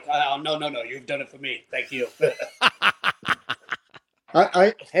me. I'm like, oh, no, you've done it for me. Thank you.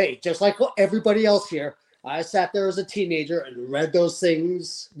 Hey, just like everybody else here, I sat there as a teenager and read those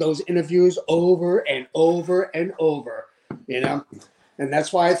things, those interviews over and over and over, and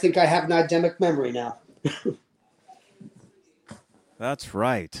that's why I think I have an eidetic memory now. That's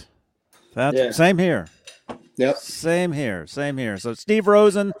right. Same here. Yep. Same here. So Steve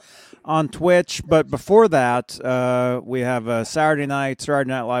Rosen on Twitch, but before that, we have Saturday Night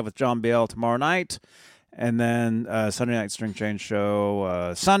Live with John Biel tomorrow night, and then Sunday Night String Change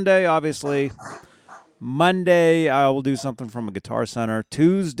Show Sunday, obviously, Monday, I will do something from a Guitar Center.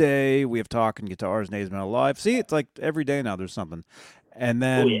 Tuesday, we have Talking Guitars, Nays Metal Live. See, it's like every day now there's something. And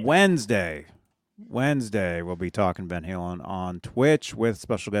then Wednesday, we'll be talking Van Halen on Twitch with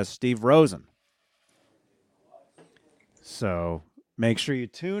special guest Steve Rosen. So make sure you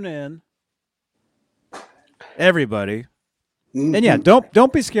tune in, everybody. Mm-hmm. And yeah,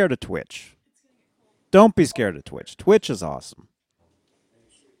 don't be scared of Twitch. Don't be scared of Twitch. Twitch is awesome.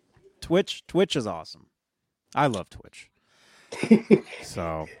 Twitch is awesome. I love Twitch.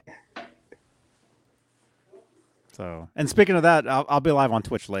 So, and speaking of that, I'll be live on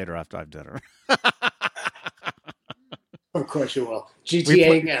Twitch later after I've dinner. Of course you will.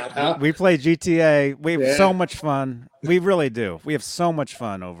 GTA out, huh? We play GTA. We have so much fun. We really do. We have so much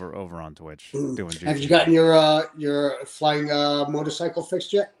fun over on Twitch doing GTA. Have you gotten your flying motorcycle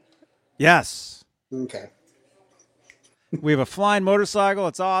fixed yet? Yes. Okay. We have a flying motorcycle.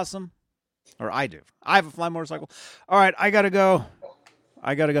 It's awesome. Or I do. I have a flying motorcycle. All right, I gotta go.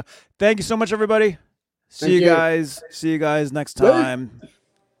 Thank you so much, everybody. See you guys. See you guys next time.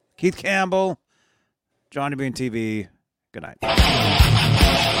 Keith Campbell, Johnny Bean TV. Good night.